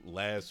view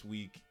last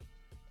week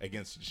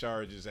against the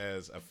Chargers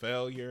as a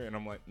failure. And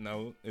I'm like,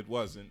 no, it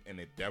wasn't. And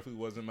it definitely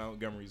wasn't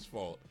Montgomery's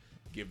fault.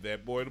 Give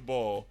that boy the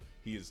ball.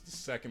 He is the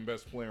second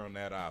best player on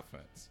that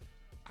offense.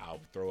 I'll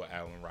throw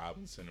Allen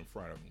Robinson in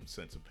front of him,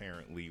 since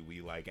apparently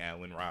we like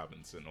Allen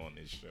Robinson on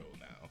this show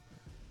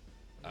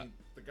now.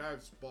 The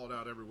guy's balled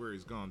out everywhere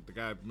he's gone. The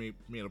guy made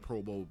a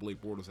Pro Bowl with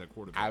Blake Bortles at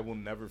quarterback. I will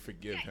never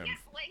forgive him. Yeah,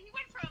 he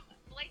went from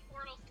Blake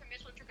Bortles to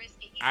Mitchell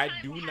Trubisky. I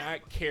do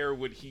not care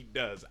what he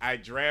does. I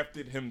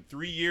drafted him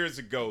 3 years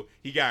ago.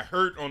 He got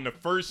hurt on the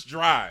first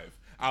drive.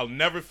 I'll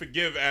never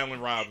forgive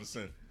Allen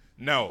Robinson.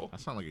 No.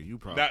 That sounds like a you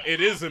problem. Now,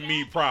 it is a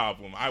me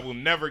problem. I will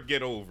never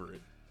get over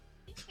it.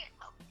 He can't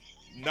help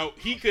it. No,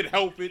 he could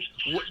help it.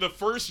 The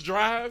first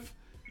drive,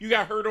 you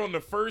got hurt on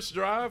the first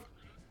drive?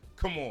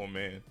 Come on,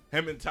 man.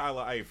 Him and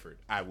Tyler Eifert.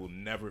 I will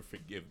never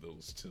forgive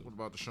those two. What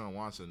about Deshaun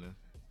Watson then?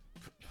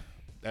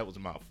 That was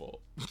my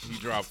fault. He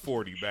dropped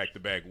 40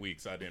 back-to-back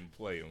weeks. I didn't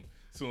play him.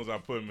 As soon as I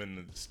put him in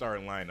the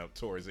starting lineup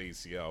towards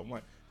ACL, I'm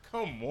like,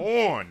 come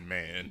on,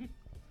 man.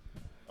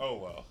 Oh,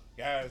 well.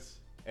 Guys,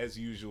 as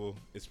usual,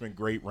 it's been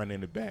great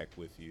running it back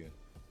with you.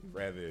 We'd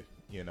rather,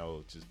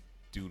 just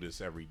do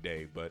this every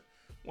day. But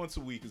once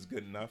a week is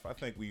good enough. I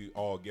think we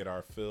all get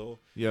our fill.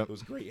 Yep. It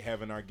was great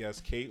having our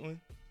guest, Katelynne.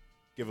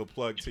 Give a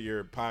plug to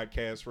your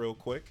podcast real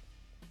quick.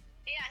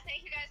 Yeah,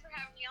 thank you guys for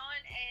having me on.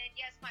 And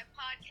yes, my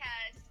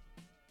podcast,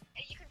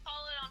 you can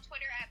follow it on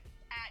Twitter at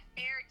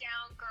Bear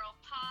Down Girl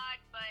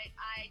Pod. But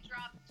I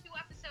drop 2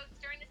 episodes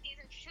during the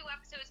season, 2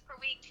 episodes per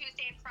week,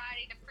 Tuesday and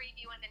Friday to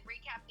preview and then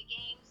recap the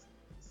games.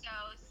 So,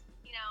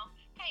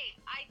 hey,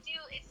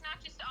 it's not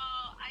just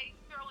all, I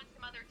throw in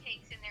some other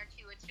takes in there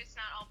too. It's just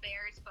not all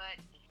Bears. But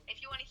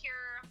if you want to hear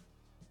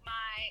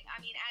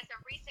as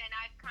of recent,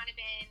 I've kind of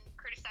been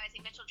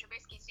criticizing Mitchell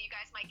Trubisky, so you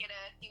guys might get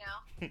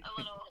a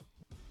little,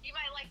 you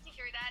might like to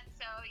hear that.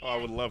 So, yeah. Oh,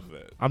 I would love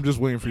that. I'm just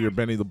waiting for your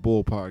Benny the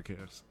Bull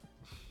podcast.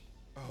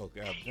 Oh,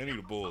 God. Benny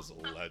the Bull is a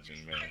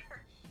legend, man.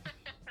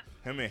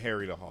 Him and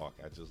Harry the Hawk.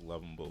 I just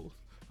love them both.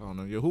 I don't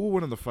know. Yeah, who will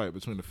win in the fight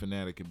between the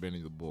Fanatic and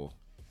Benny the Bull?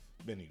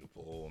 Benny the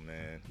Bull,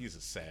 man. He's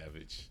a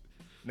savage.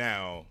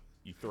 Now,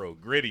 you throw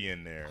Gritty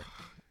in there,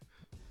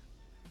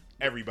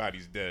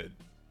 everybody's dead.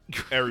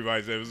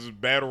 Everybody's dead. It was a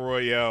battle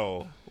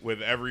royale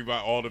with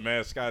everybody, all the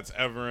mascots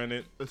ever in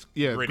it.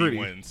 Yeah, Gritty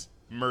wins.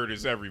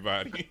 Murders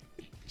everybody.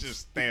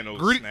 Just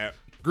Thanos snap.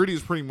 Gritty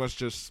is pretty much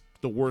just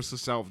the worst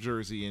of South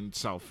Jersey and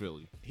South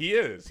Philly. He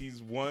is.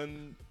 He's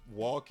one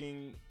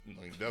walking,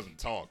 he doesn't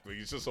talk, but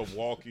he's just a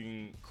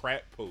walking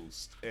crap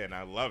post, and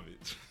I love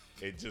it.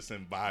 It just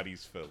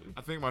embodies Philly.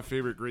 I think my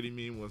favorite Gritty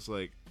meme was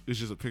it's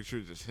just a picture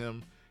of just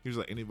him. He was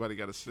like, anybody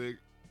got a cig?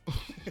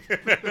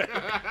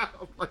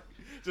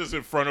 Just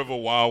in front of a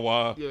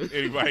Wawa. Yeah.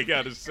 Anybody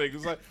got a cig?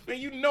 It's like,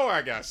 man,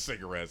 I got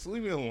cigarettes.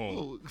 Leave me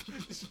alone.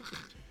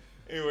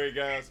 Anyway,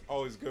 guys,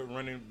 always good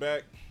running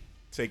back.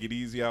 Take it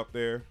easy out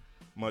there.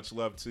 Much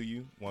love to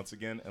you once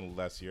again,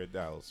 unless you're a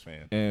Dallas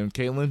fan. And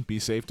Katelynne, be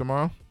safe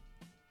tomorrow,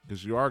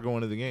 because you are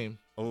going to the game.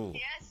 Oh.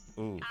 Yes,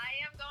 Ooh. I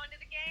am going to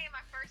the game, my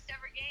first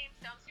ever game,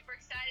 so I'm super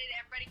excited.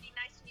 Everybody be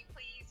nice to me,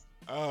 please.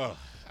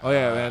 Oh,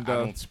 yeah, and I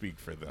don't speak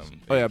for them.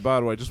 Oh, yeah, by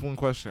the way, just one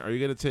question. Are you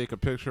going to take a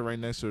picture right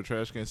next to a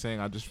trash can saying,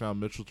 I just found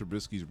Mitchell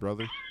Trubisky's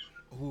brother?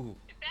 Ooh.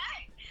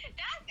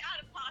 That's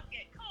out of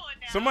pocket. Come on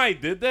now. Somebody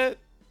did that?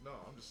 No,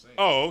 I'm just saying.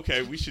 Oh,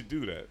 okay. We should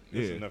do that.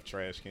 There's Yeah. enough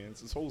trash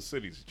cans. This whole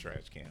city's a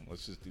trash can.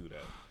 Let's just do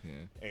that.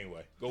 Yeah.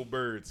 Anyway, go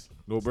Birds.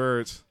 Go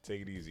Birds.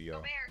 Take it easy, y'all.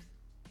 Go Bears.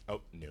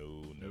 Oh,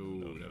 no.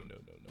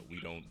 We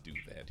don't do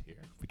that here.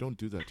 We don't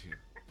do that here.